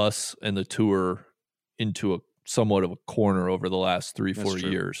painted us and the tour into a somewhat of a corner over the last 3-4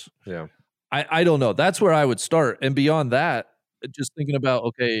 years. Yeah, I don't know. That's where I would start, and beyond that, just thinking about,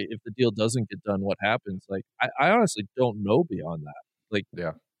 okay, if the deal doesn't get done, what happens? Like, I honestly don't know beyond that. Like,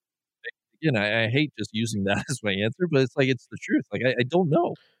 again, I hate just using that as my answer, but it's like, it's the truth. Like, I don't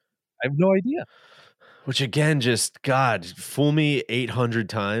know. I have no idea. Which again, just God, fool me 800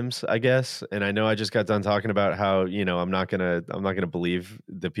 times, I guess. And I know I just got done talking about how, I'm not gonna believe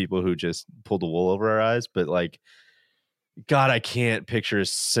the people who just pulled the wool over our eyes, but like, God, I can't picture a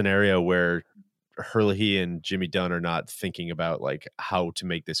scenario where Hurley and Jimmy Dunn are not thinking about like how to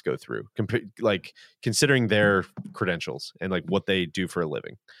make this go through, like considering their credentials and like what they do for a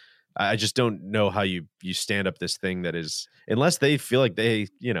living. I just don't know how you stand up this thing that is, unless they feel like they,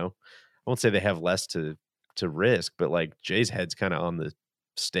 I won't say they have less to risk, but like Jay's head's kind of on the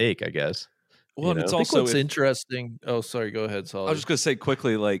stake, I guess. Well, it's also what's interesting. Oh, sorry, go ahead, Solly. I was just going to say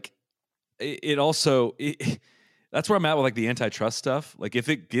quickly, like it also. That's where I'm at with like the antitrust stuff. Like if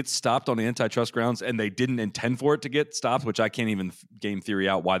it gets stopped on the antitrust grounds and they didn't intend for it to get stopped, which I can't even game theory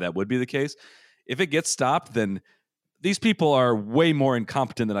out why that would be the case. If it gets stopped, then these people are way more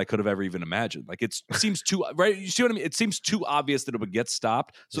incompetent than I could have ever even imagined. Like it seems too right. You see what I mean? It seems too obvious that it would get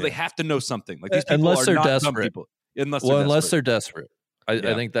stopped. So they have to know something. Like these people unless are they're not desperate. dumb people. Unless they're desperate. I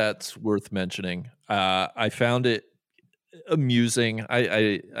think that's worth mentioning. I found it amusing.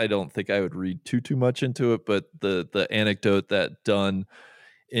 I don't think I would read too much into it, but the anecdote that Dunn,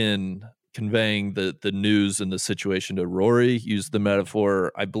 in conveying the news and the situation to Rory, used the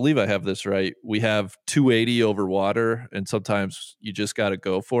metaphor, I believe I have this right, we have 280 over water and sometimes you just got to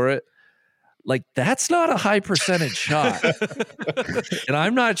go for it. Like, that's not a high percentage shot. And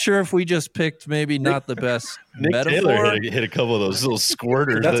I'm not sure if we just picked maybe not the best Nick metaphor. Taylor hit a couple of those little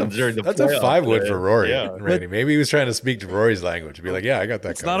squirters during the That's a 5-wood for Rory, yeah. Randy. Maybe he was trying to speak to Rory's language and be like, I got that.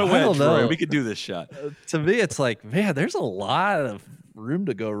 It's not a wedge, Rory. We could do this shot. To me, it's like, man, there's a lot of room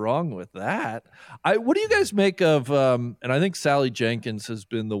to go wrong with that. What do you guys make of, and I think Sally Jenkins has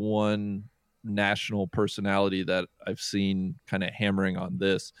been the one national personality that I've seen kind of hammering on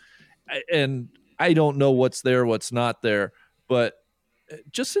this. And I don't know what's there, what's not there, but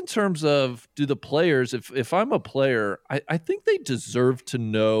just in terms of, do the players, if I'm a player, I think they deserve to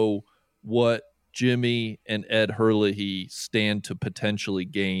know what Jimmy and Ed Herlihy stand to potentially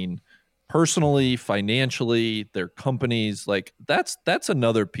gain personally, financially, their companies. Like that's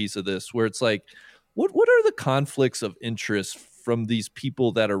another piece of this where it's like, what are the conflicts of interest from these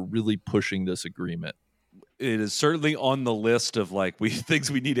people that are really pushing this agreement? It is certainly on the list of like things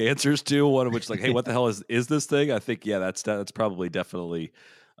we need answers to. One of which, like, hey, what the hell is this thing? I think, yeah, that's probably definitely,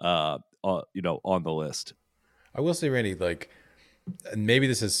 on the list. I will say, Randy, like, and maybe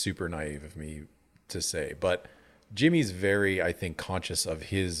this is super naive of me to say, but Jimmy's very, I think, conscious of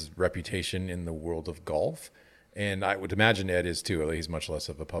his reputation in the world of golf. And I would imagine Ed is too. He's much less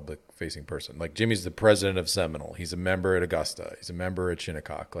of a public-facing person. Like, Jimmy's the president of Seminole. He's a member at Augusta. He's a member at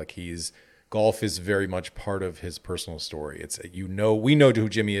Shinnecock. Like, golf is very much part of his personal story. It's, we know who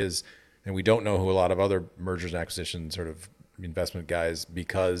Jimmy is, and we don't know who a lot of other mergers and acquisitions sort of investment guys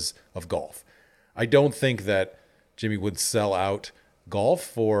because of golf. I don't think that Jimmy would sell out golf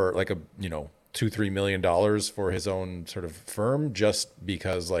for like $2-3 million for his own sort of firm just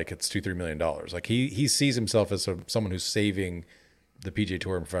because like it's $2-3 million. Like he sees himself as someone who's saving the PGA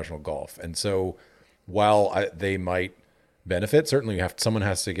Tour and professional golf. And so while they might benefit, certainly someone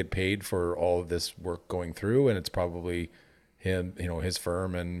has to get paid for all of this work going through, and it's probably him, his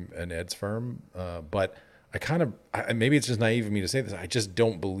firm and Ed's firm. But maybe it's just naive of me to say this. I just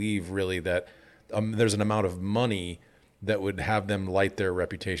don't believe really that there's an amount of money that would have them light their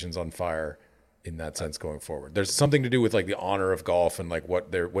reputations on fire in that sense going forward. There's something to do with like the honor of golf and like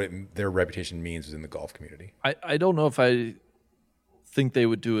what their reputation means within the golf community. I don't know if I think they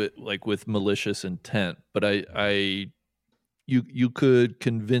would do it like with malicious intent, but you could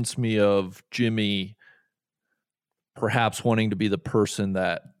convince me of Jimmy perhaps wanting to be the person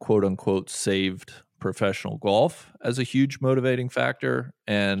that quote unquote saved professional golf as a huge motivating factor.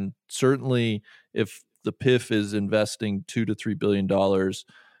 And certainly if the PIF is investing $2 to $3 billion,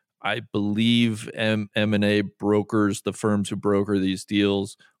 I believe M&A brokers, the firms who broker these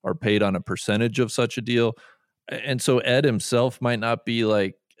deals, are paid on a percentage of such a deal. And so Ed himself might not be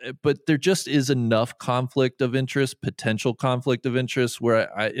like, but there just is enough conflict of interest, potential conflict of interest, where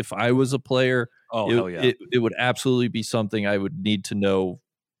if I was a player, it would absolutely be something I would need to know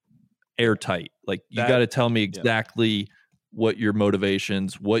airtight. Like you got to tell me exactly what your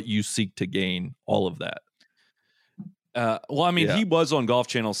motivations, what you seek to gain, all of that. He was on Golf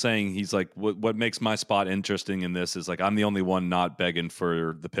Channel saying, he's like, what makes my spot interesting in this is like, I'm the only one not begging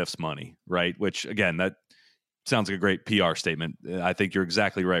for the PIF's money. Right. Which again, that sounds like a great PR statement. I think you're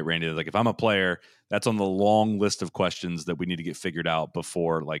exactly right, Randy. Like if I'm a player, that's on the long list of questions that we need to get figured out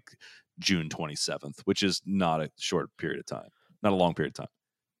before like June 27th, which is not a short period of time, not a long period of time.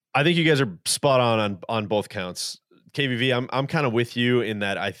 I think you guys are spot on both counts. KVV, I'm kind of with you in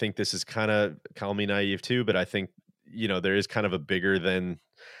that I think this is kind of, call me naive too, but I think, there is kind of a bigger than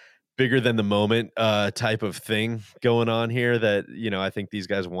the moment type of thing going on here that, I think these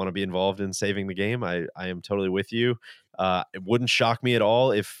guys want to be involved in saving the game. I am totally with you. It wouldn't shock me at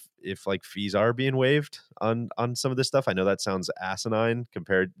all if like fees are being waived on some of this stuff. I know that sounds asinine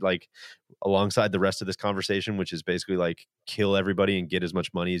compared like alongside the rest of this conversation, which is basically like kill everybody and get as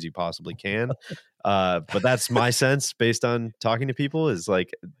much money as you possibly can. But that's my sense based on talking to people is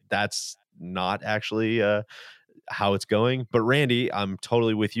like, that's not actually how it's going. But Randy, I'm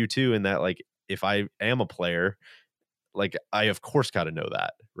totally with you too in that like if I am a player, like I of course got to know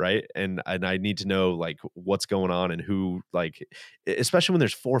that, right? And I need to know like what's going on and who, like, especially when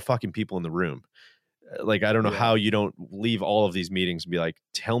there's 4 fucking people in the room. Like I don't know how you don't leave all of these meetings and be like,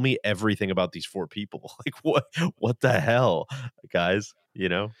 tell me everything about these 4 people. Like what the hell, guys?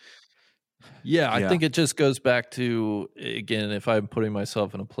 Yeah, I think it just goes back to, again, if I'm putting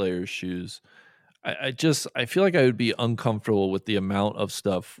myself in a player's shoes, I feel like I would be uncomfortable with the amount of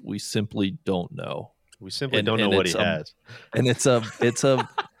stuff we simply don't know. We simply don't know what he has. And it's a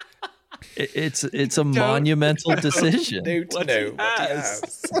monumental decision. What he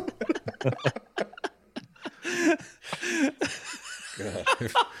has. God.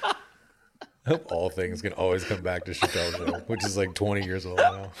 I hope all things can always come back to Chappelle's show, which is like 20 years old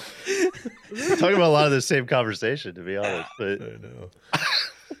now. We're talking about a lot of the same conversation, to be honest. But I know.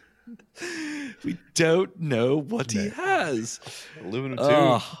 We don't know what he has. Aluminum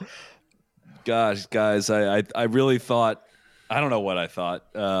tube. Gosh, guys, I really thought, I don't know what I thought.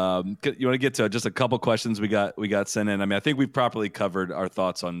 You want to get to just a couple questions we got sent in? I mean, I think we've properly covered our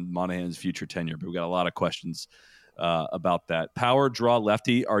thoughts on Monahan's future tenure, but we got a lot of questions about that. Power Draw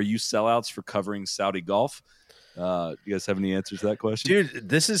Lefty, are you sellouts for covering Saudi golf? You guys have any answers to that question? Dude,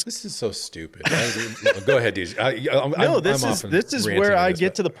 this is so stupid. Go ahead, DJ. No, this is where I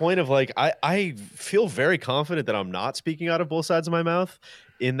get to the point of like I feel very confident that I'm not speaking out of both sides of my mouth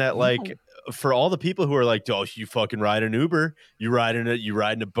in that like for all the people who are like, oh, you fucking ride an Uber, you ride in a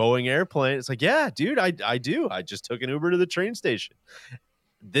Boeing airplane. It's like, yeah, dude, I do. I just took an Uber to the train station.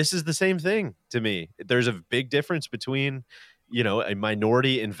 This is the same thing to me. There's a big difference between, a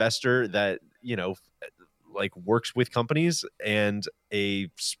minority investor that, like works with companies and a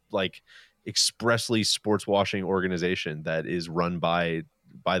like expressly sports washing organization that is run by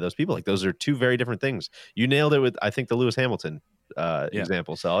those people. Like those are two very different things. You nailed it with, I think, the Lewis Hamilton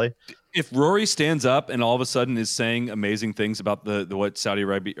example, Sally. If Rory stands up and all of a sudden is saying amazing things about the what Saudi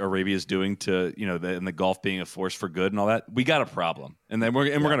Arabia is doing to and the golf being a force for good and all that, we got a problem, and then we're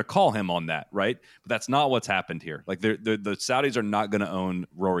going to call him on that, right? But that's not what's happened here. Like the Saudis are not going to own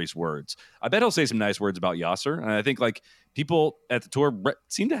Rory's words. I bet he'll say some nice words about Yasser, and I think like people at the tour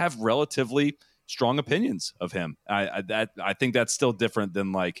seem to have relatively strong opinions of him. I think that's still different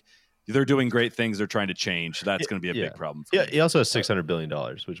than like. They're doing great things. They're trying to change. That's going to be a big problem. Yeah, he also has $600 billion,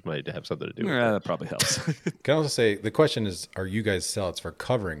 which might have something to do with it. That probably helps. Can I also say, the question is, are you guys sellouts for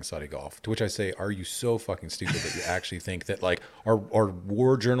covering Saudi golf? To which I say, are you so fucking stupid that you actually think that, like, are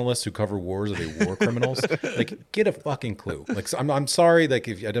war journalists who cover wars, are they war criminals? Like, get a fucking clue. Like, so I'm sorry, like,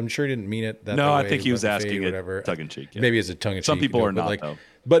 I'm sure he didn't mean it that way. No, I think he was asking it tongue-in-cheek. Yeah. Maybe as a tongue-in-cheek. Some people are not, like, though.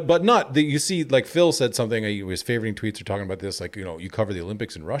 But not that you see, like Phil said something, he was favoriting tweets or talking about this, like, you cover the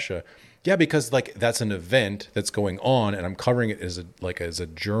Olympics in Russia. Yeah, because like that's an event that's going on and I'm covering it as a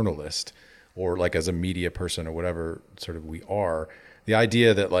journalist or like as a media person or whatever sort of we are. The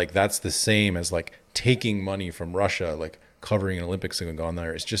idea that like that's the same as like taking money from Russia, like covering an Olympics thing going on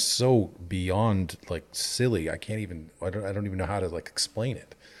there is just so beyond like silly. I don't even know how to like explain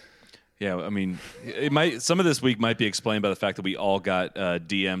it. Yeah, I mean, some of this week might be explained by the fact that we all got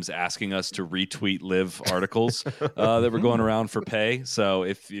DMs asking us to retweet live articles that were going around for pay. So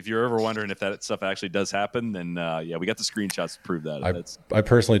if you're ever wondering if that stuff actually does happen, then we got the screenshots to prove that. I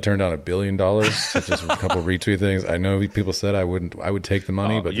personally turned down $1 billion to just a couple retweet things. I know people said I would take the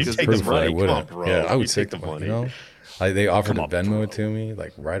money, but you take the money, I wouldn't. Come on, bro. Yeah, I would take the money. They offered to Venmo it to me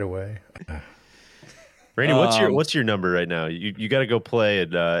like right away. Randy, what's your number right now? You got to go play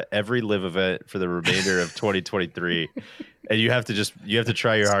at every live event for the remainder of 2023, and you have to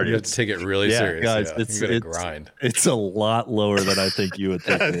try your hardest. You have to take it really serious, guys. Yeah. It's grind. It's a lot lower than I think you would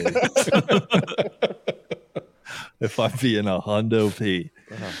think. If I'm being a hundo P.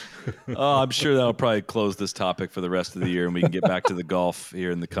 I'm sure that'll probably close this topic for the rest of the year, and we can get back to the golf here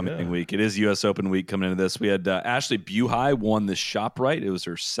in the coming week. It is U.S. Open week coming into this. We had Ashley Buhai won the ShopRite. It was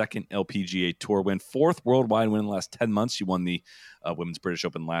her second LPGA Tour win, fourth worldwide win in the last 10 months. She won the Women's British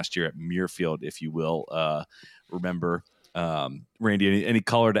Open last year at Muirfield, if you will remember. Randy, any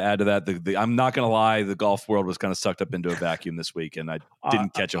color to add to that? I'm not going to lie, the golf world was kind of sucked up into a vacuum this week, and I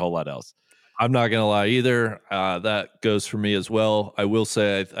didn't catch a whole lot else. I'm not going to lie either. That goes for me as well. I will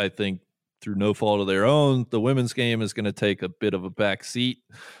say I think through no fault of their own, the women's game is going to take a bit of a back seat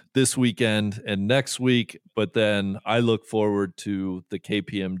this weekend and next week. But then I look forward to the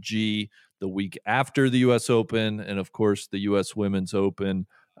KPMG the week after the U.S. Open and, of course, the U.S. Women's Open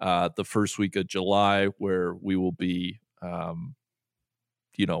the first week of July, where we will be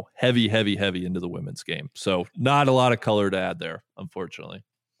heavy into the women's game. So not a lot of color to add there, unfortunately.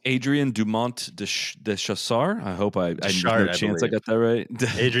 Adrian Dumont de Chassard. I hope I there's no chance I got that right.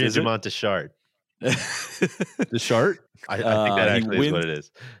 Adrian Dumont Deschart. Deschart? I think that actually is what it is.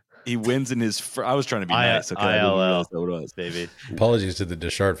 He wins in his. I was trying to be nice. Okay, ILL, what it was, baby. Apologies to the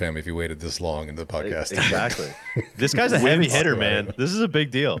Deschart family if you waited this long in the podcast. Exactly. This guy's a heavy hitter, man. This is a big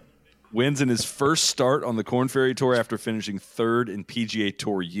deal. Wins in his first start on the Korn Ferry Tour after finishing third in PGA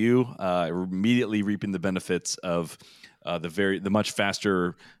Tour U, immediately reaping the benefits of the much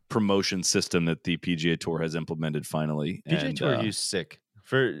faster promotion system that the PGA Tour has implemented finally. PGA Tour U's sick.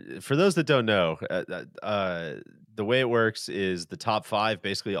 For those that don't know, the way it works is the top 5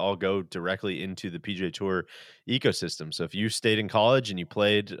 basically all go directly into the PGA Tour ecosystem. So if you stayed in college and you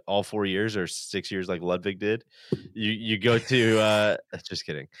played all 4 years or 6 years like Ludwig did, you go to just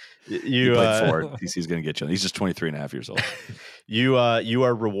kidding. You played 4. DC's going to get you. He's just 23 and a half years old. You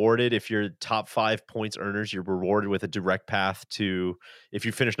are rewarded if you're top 5 points earners. You're rewarded with a direct path to, if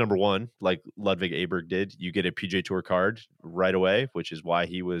you finish number 1, like Ludwig Aberg did, you get a PGA Tour card right away, which is why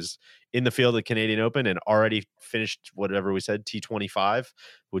he was in the field at Canadian Open and already finished whatever we said T25,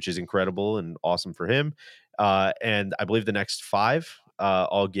 which is incredible and awesome for him. And I believe the next 5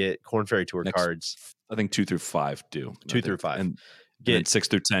 all get Korn Ferry Tour cards. I think 2 through 5 do. 2 through 5. And And then 6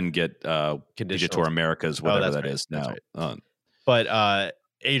 through 10 get PGA Tour Americas, whatever that is now. Right. But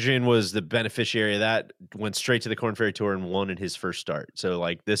Adrian was the beneficiary of that, went straight to the Korn Ferry Tour and won in his first start. So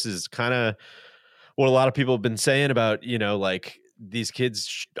like this is kind of what a lot of people have been saying about, like these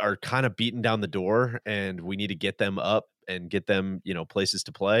kids are kind of beaten down the door and we need to get them up and get them, places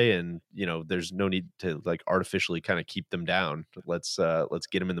to play. And, there's no need to like artificially kind of keep them down. Let's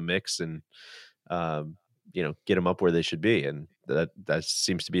get them in the mix and, get them up where they should be. And that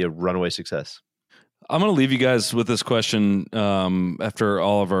seems to be a runaway success. I'm going to leave you guys with this question after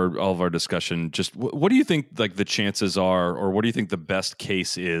all of our discussion. Just what do you think like the chances are, or what do you think the best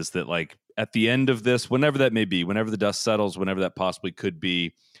case is that like at the end of this, whenever that may be, whenever the dust settles, whenever that possibly could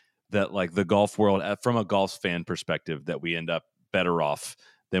be, that like the golf world from a golf fan perspective, that we end up better off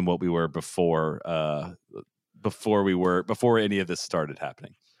than what we were before any of this started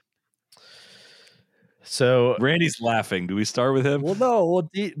happening? So Randy's laughing. Do we start with him? Well, no.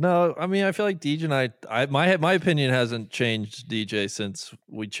 No. I mean, I feel like DJ and I my opinion hasn't changed, DJ, since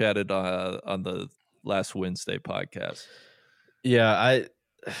we chatted on the last Wednesday podcast. Yeah,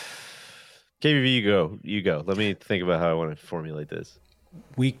 KVV, you go. Let me think about how I want to formulate this.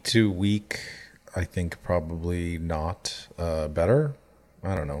 Week to week, I think probably not better.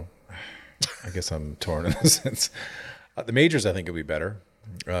 I don't know. I guess I'm torn in this sense. The majors, I think, would be better.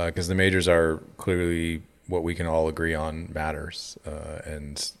 Because the majors are clearly what we can all agree on matters,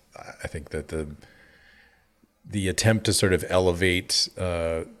 and I think that the attempt to sort of elevate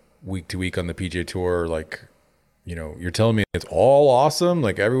week to week on the PGA Tour, like you're telling me it's all awesome,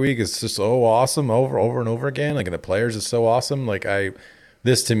 like every week is just so awesome over and over again, like and the players is so awesome, like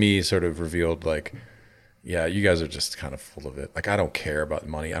this to me sort of revealed like, yeah, you guys are just kind of full of it. Like I don't care about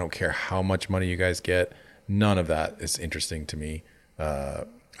money, I don't care how much money you guys get, none of that is interesting to me.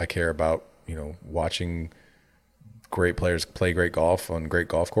 I care about, watching great players play great golf on great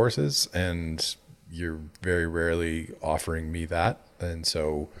golf courses, and you're very rarely offering me that. And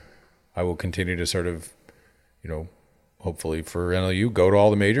so I will continue to sort of, hopefully for NLU, go to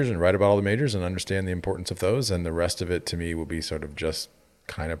all the majors and write about all the majors and understand the importance of those. And the rest of it to me will be sort of just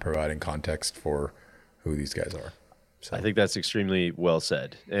kind of providing context for who these guys are. So I think that's extremely well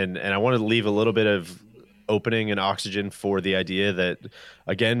said. And I want to leave a little bit of opening and oxygen for the idea that,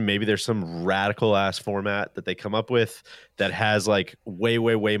 again, maybe there's some radical ass format that they come up with that has like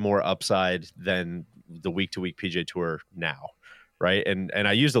way more upside than the week to week PGA Tour now, right? And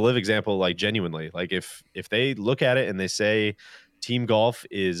I use the live example like genuinely, like if they look at it and they say team golf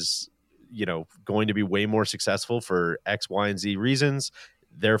is going to be way more successful for X, Y, and Z reasons,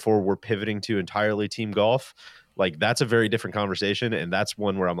 therefore we're pivoting to entirely team golf. Like that's a very different conversation, and that's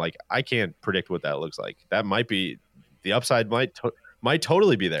one where I'm like, I can't predict what that looks like. That might be the upside, might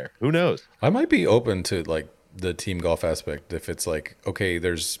totally be there. Who knows? I might be open to like the team golf aspect if it's like, okay,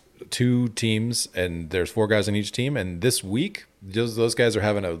 there's 2 teams and there's 4 guys on each team, and this week those guys are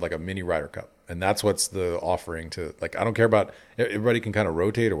having a mini Ryder Cup, and that's what's the offering to like. I don't care about everybody can kind of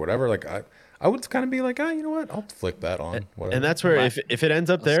rotate or whatever. Like I would kind of be like, you know what, I'll flick that on. Whatever. And that's where if it ends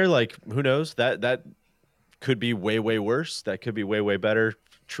up there, like who knows, that could be way worse. That could be way better.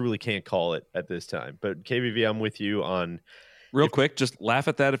 Truly can't call it at this time. But KVV, I'm with you on. Real quick, just laugh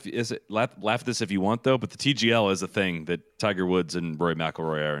at that. Laugh at this if you want, though. But the TGL is a thing that Tiger Woods and Rory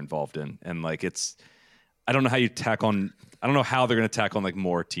McIlroy are involved in, and like I don't know how you tack on. I don't know how they're going to tack on like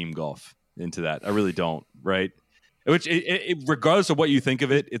more team golf into that. I really don't. Right. Which, regardless of what you think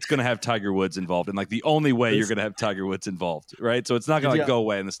of it, it's going to have Tiger Woods involved, and like the only way you're going to have Tiger Woods involved, right? So it's not going to go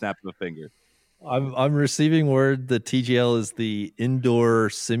away in the snap of a finger. I'm receiving word that TGL is the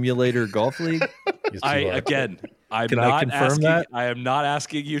indoor simulator golf league. I'm not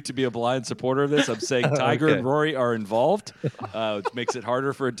asking you to be a blind supporter of this. I'm saying Tiger and Rory are involved, which makes it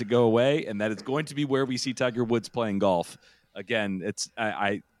harder for it to go away, and that is going to be where we see Tiger Woods playing golf. Again,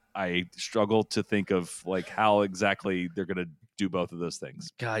 I struggle to think of like how exactly they're going to do both of those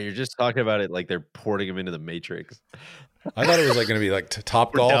things. God, you're just talking about it like they're porting him into the Matrix. I thought it was like going to be like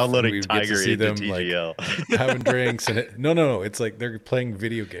Top Golf. Downloading we Tiger get to see into them TGL. like having drinks and no. It's like they're playing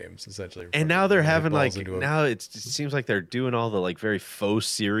video games essentially. And now they're having like it seems like they're doing all the like very faux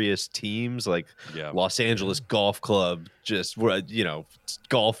serious teams like Los Angeles Golf Club, just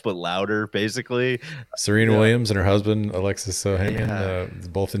golf but louder basically. Serena Williams and her husband Alexis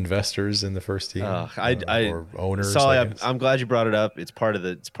Ohanian, both investors in the first team or owners. Solly, I'm glad you brought it up. It's part of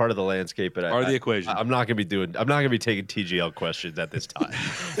the landscape, but part of the equation. I'm not going to be taking TGL questions at this time.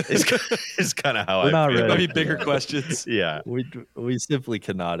 It's kind of how We're not ready. Maybe bigger questions. Yeah, we simply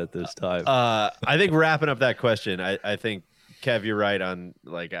cannot at this time. I think wrapping up that question, I think Kev, you're right on.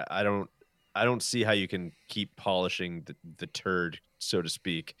 Like, I don't I don't see how you can keep polishing the turd, so to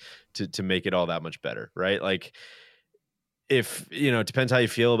speak, to make it all that much better, right? Like, if it depends how you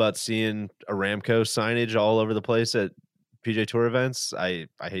feel about seeing Aramco signage all over the place at PJ Tour events. I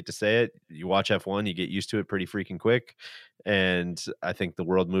hate to say it, you watch F1, you get used to it pretty freaking quick, and I think the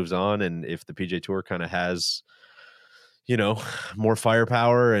world moves on. And if the PJ Tour kind of has, more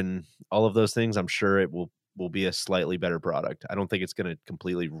firepower and all of those things, I'm sure it will be a slightly better product. I don't think it's going to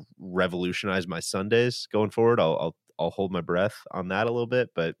completely revolutionize my Sundays going forward. I'll hold my breath on that a little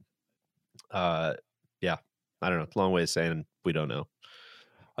bit, but yeah, I don't know. It's a long way of saying we don't know.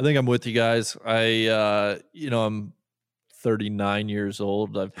 I think I'm with you guys. I'm 39 years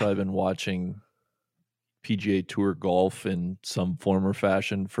old. I've probably been watching PGA Tour golf in some form or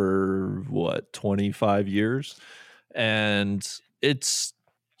fashion for 25 years. And it's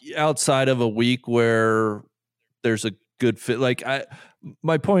outside of a week where there's a good fit. Like,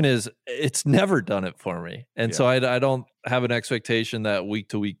 my point is, it's never done it for me. And so I don't have an expectation that week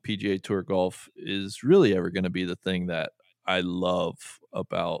to week PGA Tour golf is really ever going to be the thing that I love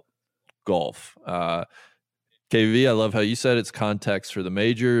about golf. KV, I love how you said it's context for the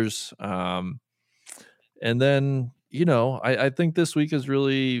majors. And then, I think this week has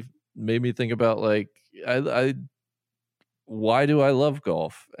really made me think about, like, why do I love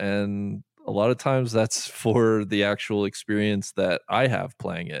golf? And a lot of times that's for the actual experience that I have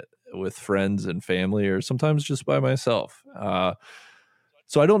playing it with friends and family, or sometimes just by myself.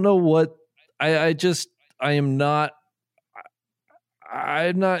 So I don't know what I'm not,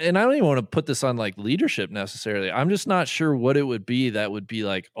 and I don't even want to put this on like leadership necessarily. I'm just not sure what it would be that would be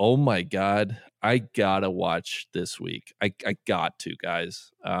like, oh my God, I gotta watch this week. I got to,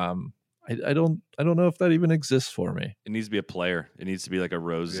 guys. I don't know if that even exists for me. It needs to be a player. It needs to be like a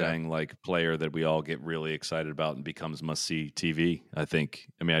Rose Zhang like player that we all get really excited about and becomes must-see TV, I think.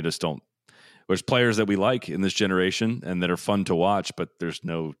 I mean, I just don't. There's players that we like in this generation and that are fun to watch, but there's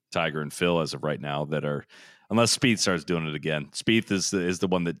no Tiger and Phil as of right now that are, unless Spieth starts doing it again. Spieth is the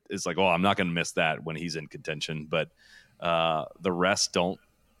one that is like, oh, I'm not going to miss that when he's in contention. But the rest don't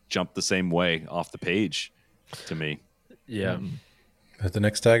jump the same way off the page to me. Yeah. The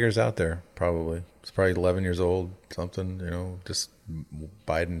next Tiger's out there, probably. It's probably 11 years old, something, just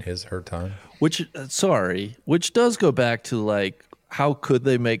biding her time. Which does go back to, like, how could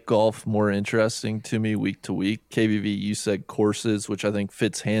they make golf more interesting to me week to week? KBV, you said courses, which I think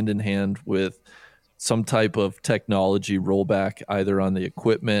fits hand in hand with some type of technology rollback, either on the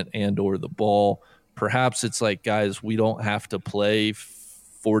equipment and or the ball. Perhaps it's like, guys, we don't have to play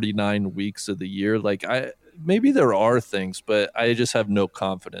 49 weeks of the year. Like, maybe there are things, but I just have no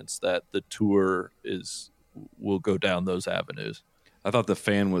confidence that the tour will go down those avenues. I thought the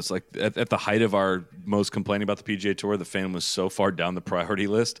fan was like at the height of our most complaining about the PGA Tour, the fan was so far down the priority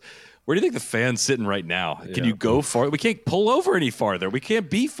list. Where do you think the fan's sitting right now? Can you go far? We can't pull over any farther. We can't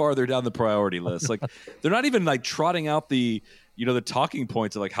be farther down the priority list. Like, they're not even like trotting out the talking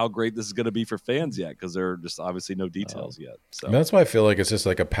points of like how great this is going to be for fans yet, because there are just obviously no details yet. So that's why I feel like it's just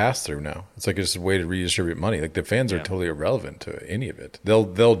like a pass through now. It's like it's just a way to redistribute money. Like, the fans are totally irrelevant to any of it.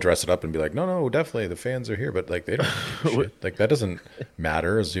 They'll dress it up and be like, no, definitely the fans are here, but like they don't give a shit. Like, that doesn't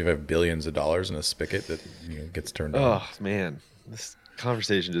matter as you have billions of dollars in a spigot that gets turned on. Oh man, this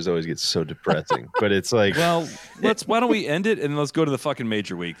conversation just always gets so depressing. But it's like, well, why don't we end it and let's go to the fucking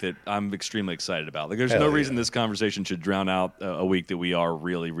major week that I'm extremely excited about. Like, there's no reason this conversation should drown out a week that we are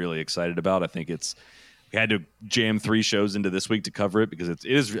really, really excited about. I think we had to jam 3 shows into this week to cover it because it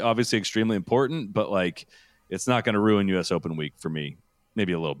is obviously extremely important, but like, it's not going to ruin US Open week for me.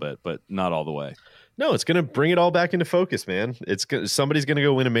 Maybe a little bit, but not all the way. No, it's going to bring it all back into focus, man. Somebody's going to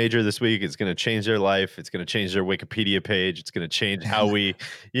go win a major this week. It's going to change their life. It's going to change their Wikipedia page. It's going to change how we,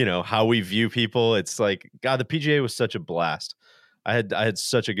 how we view people. It's like, God, the PGA was such a blast. I had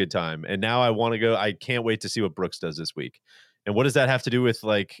such a good time. And now I want to go. I can't wait to see what Brooks does this week. And what does that have to do with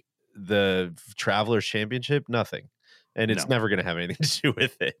like the Travelers Championship? Nothing. And it's never going to have anything to do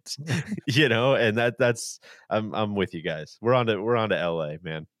with it, and that's, I'm with you guys. We're on to LA,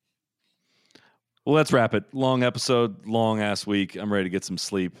 man. Well, let's wrap it. Long episode, long ass week. I'm ready to get some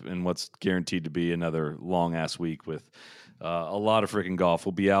sleep and what's guaranteed to be another long ass week with a lot of freaking golf.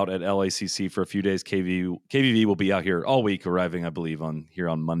 We'll be out at LACC for a few days. KVV will be out here all week, arriving, I believe, on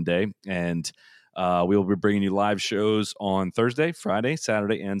Monday. And we will be bringing you live shows on Thursday, Friday,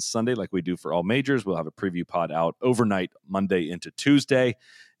 Saturday, and Sunday, like we do for all majors. We'll have a preview pod out overnight, Monday into Tuesday.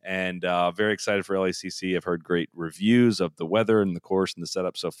 And very excited for LACC. I've heard great reviews of the weather and the course and the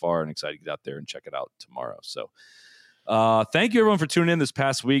setup so far, and excited to get out there and check it out tomorrow. So thank you, everyone, for tuning in this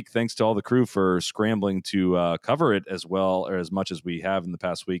past week. Thanks to all the crew for scrambling to cover it as well, or as much as we have in the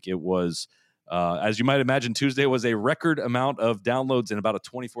past week. It was As you might imagine, Tuesday was a record amount of downloads in about a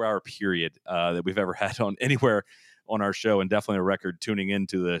 24-hour period that we've ever had on anywhere on our show, and definitely a record tuning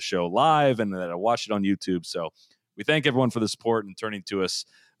into the show live and that I watched it on YouTube. So we thank everyone for the support and turning to us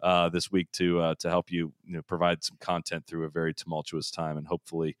this week to help you, provide some content through a very tumultuous time. And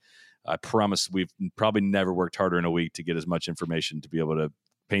hopefully, I promise we've probably never worked harder in a week to get as much information to be able to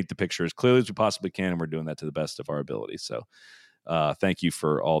paint the picture as clearly as we possibly can, and we're doing that to the best of our ability. So thank you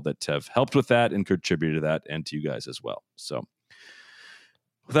for all that have helped with that and contributed to that, and to you guys as well. So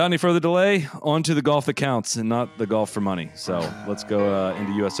without any further delay, on to the golf that counts and not the golf for money. So let's go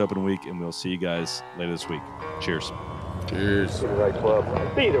into U.S. Open week, and we'll see you guys later this week. Cheers. Cheers. Be the right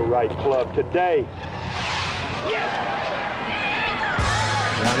club. Be the right club today.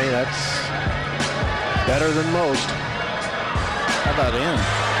 Johnny, that's better than most. How about in?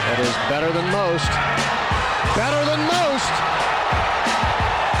 That is better than most. Better than most.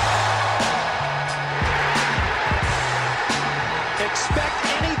 Expect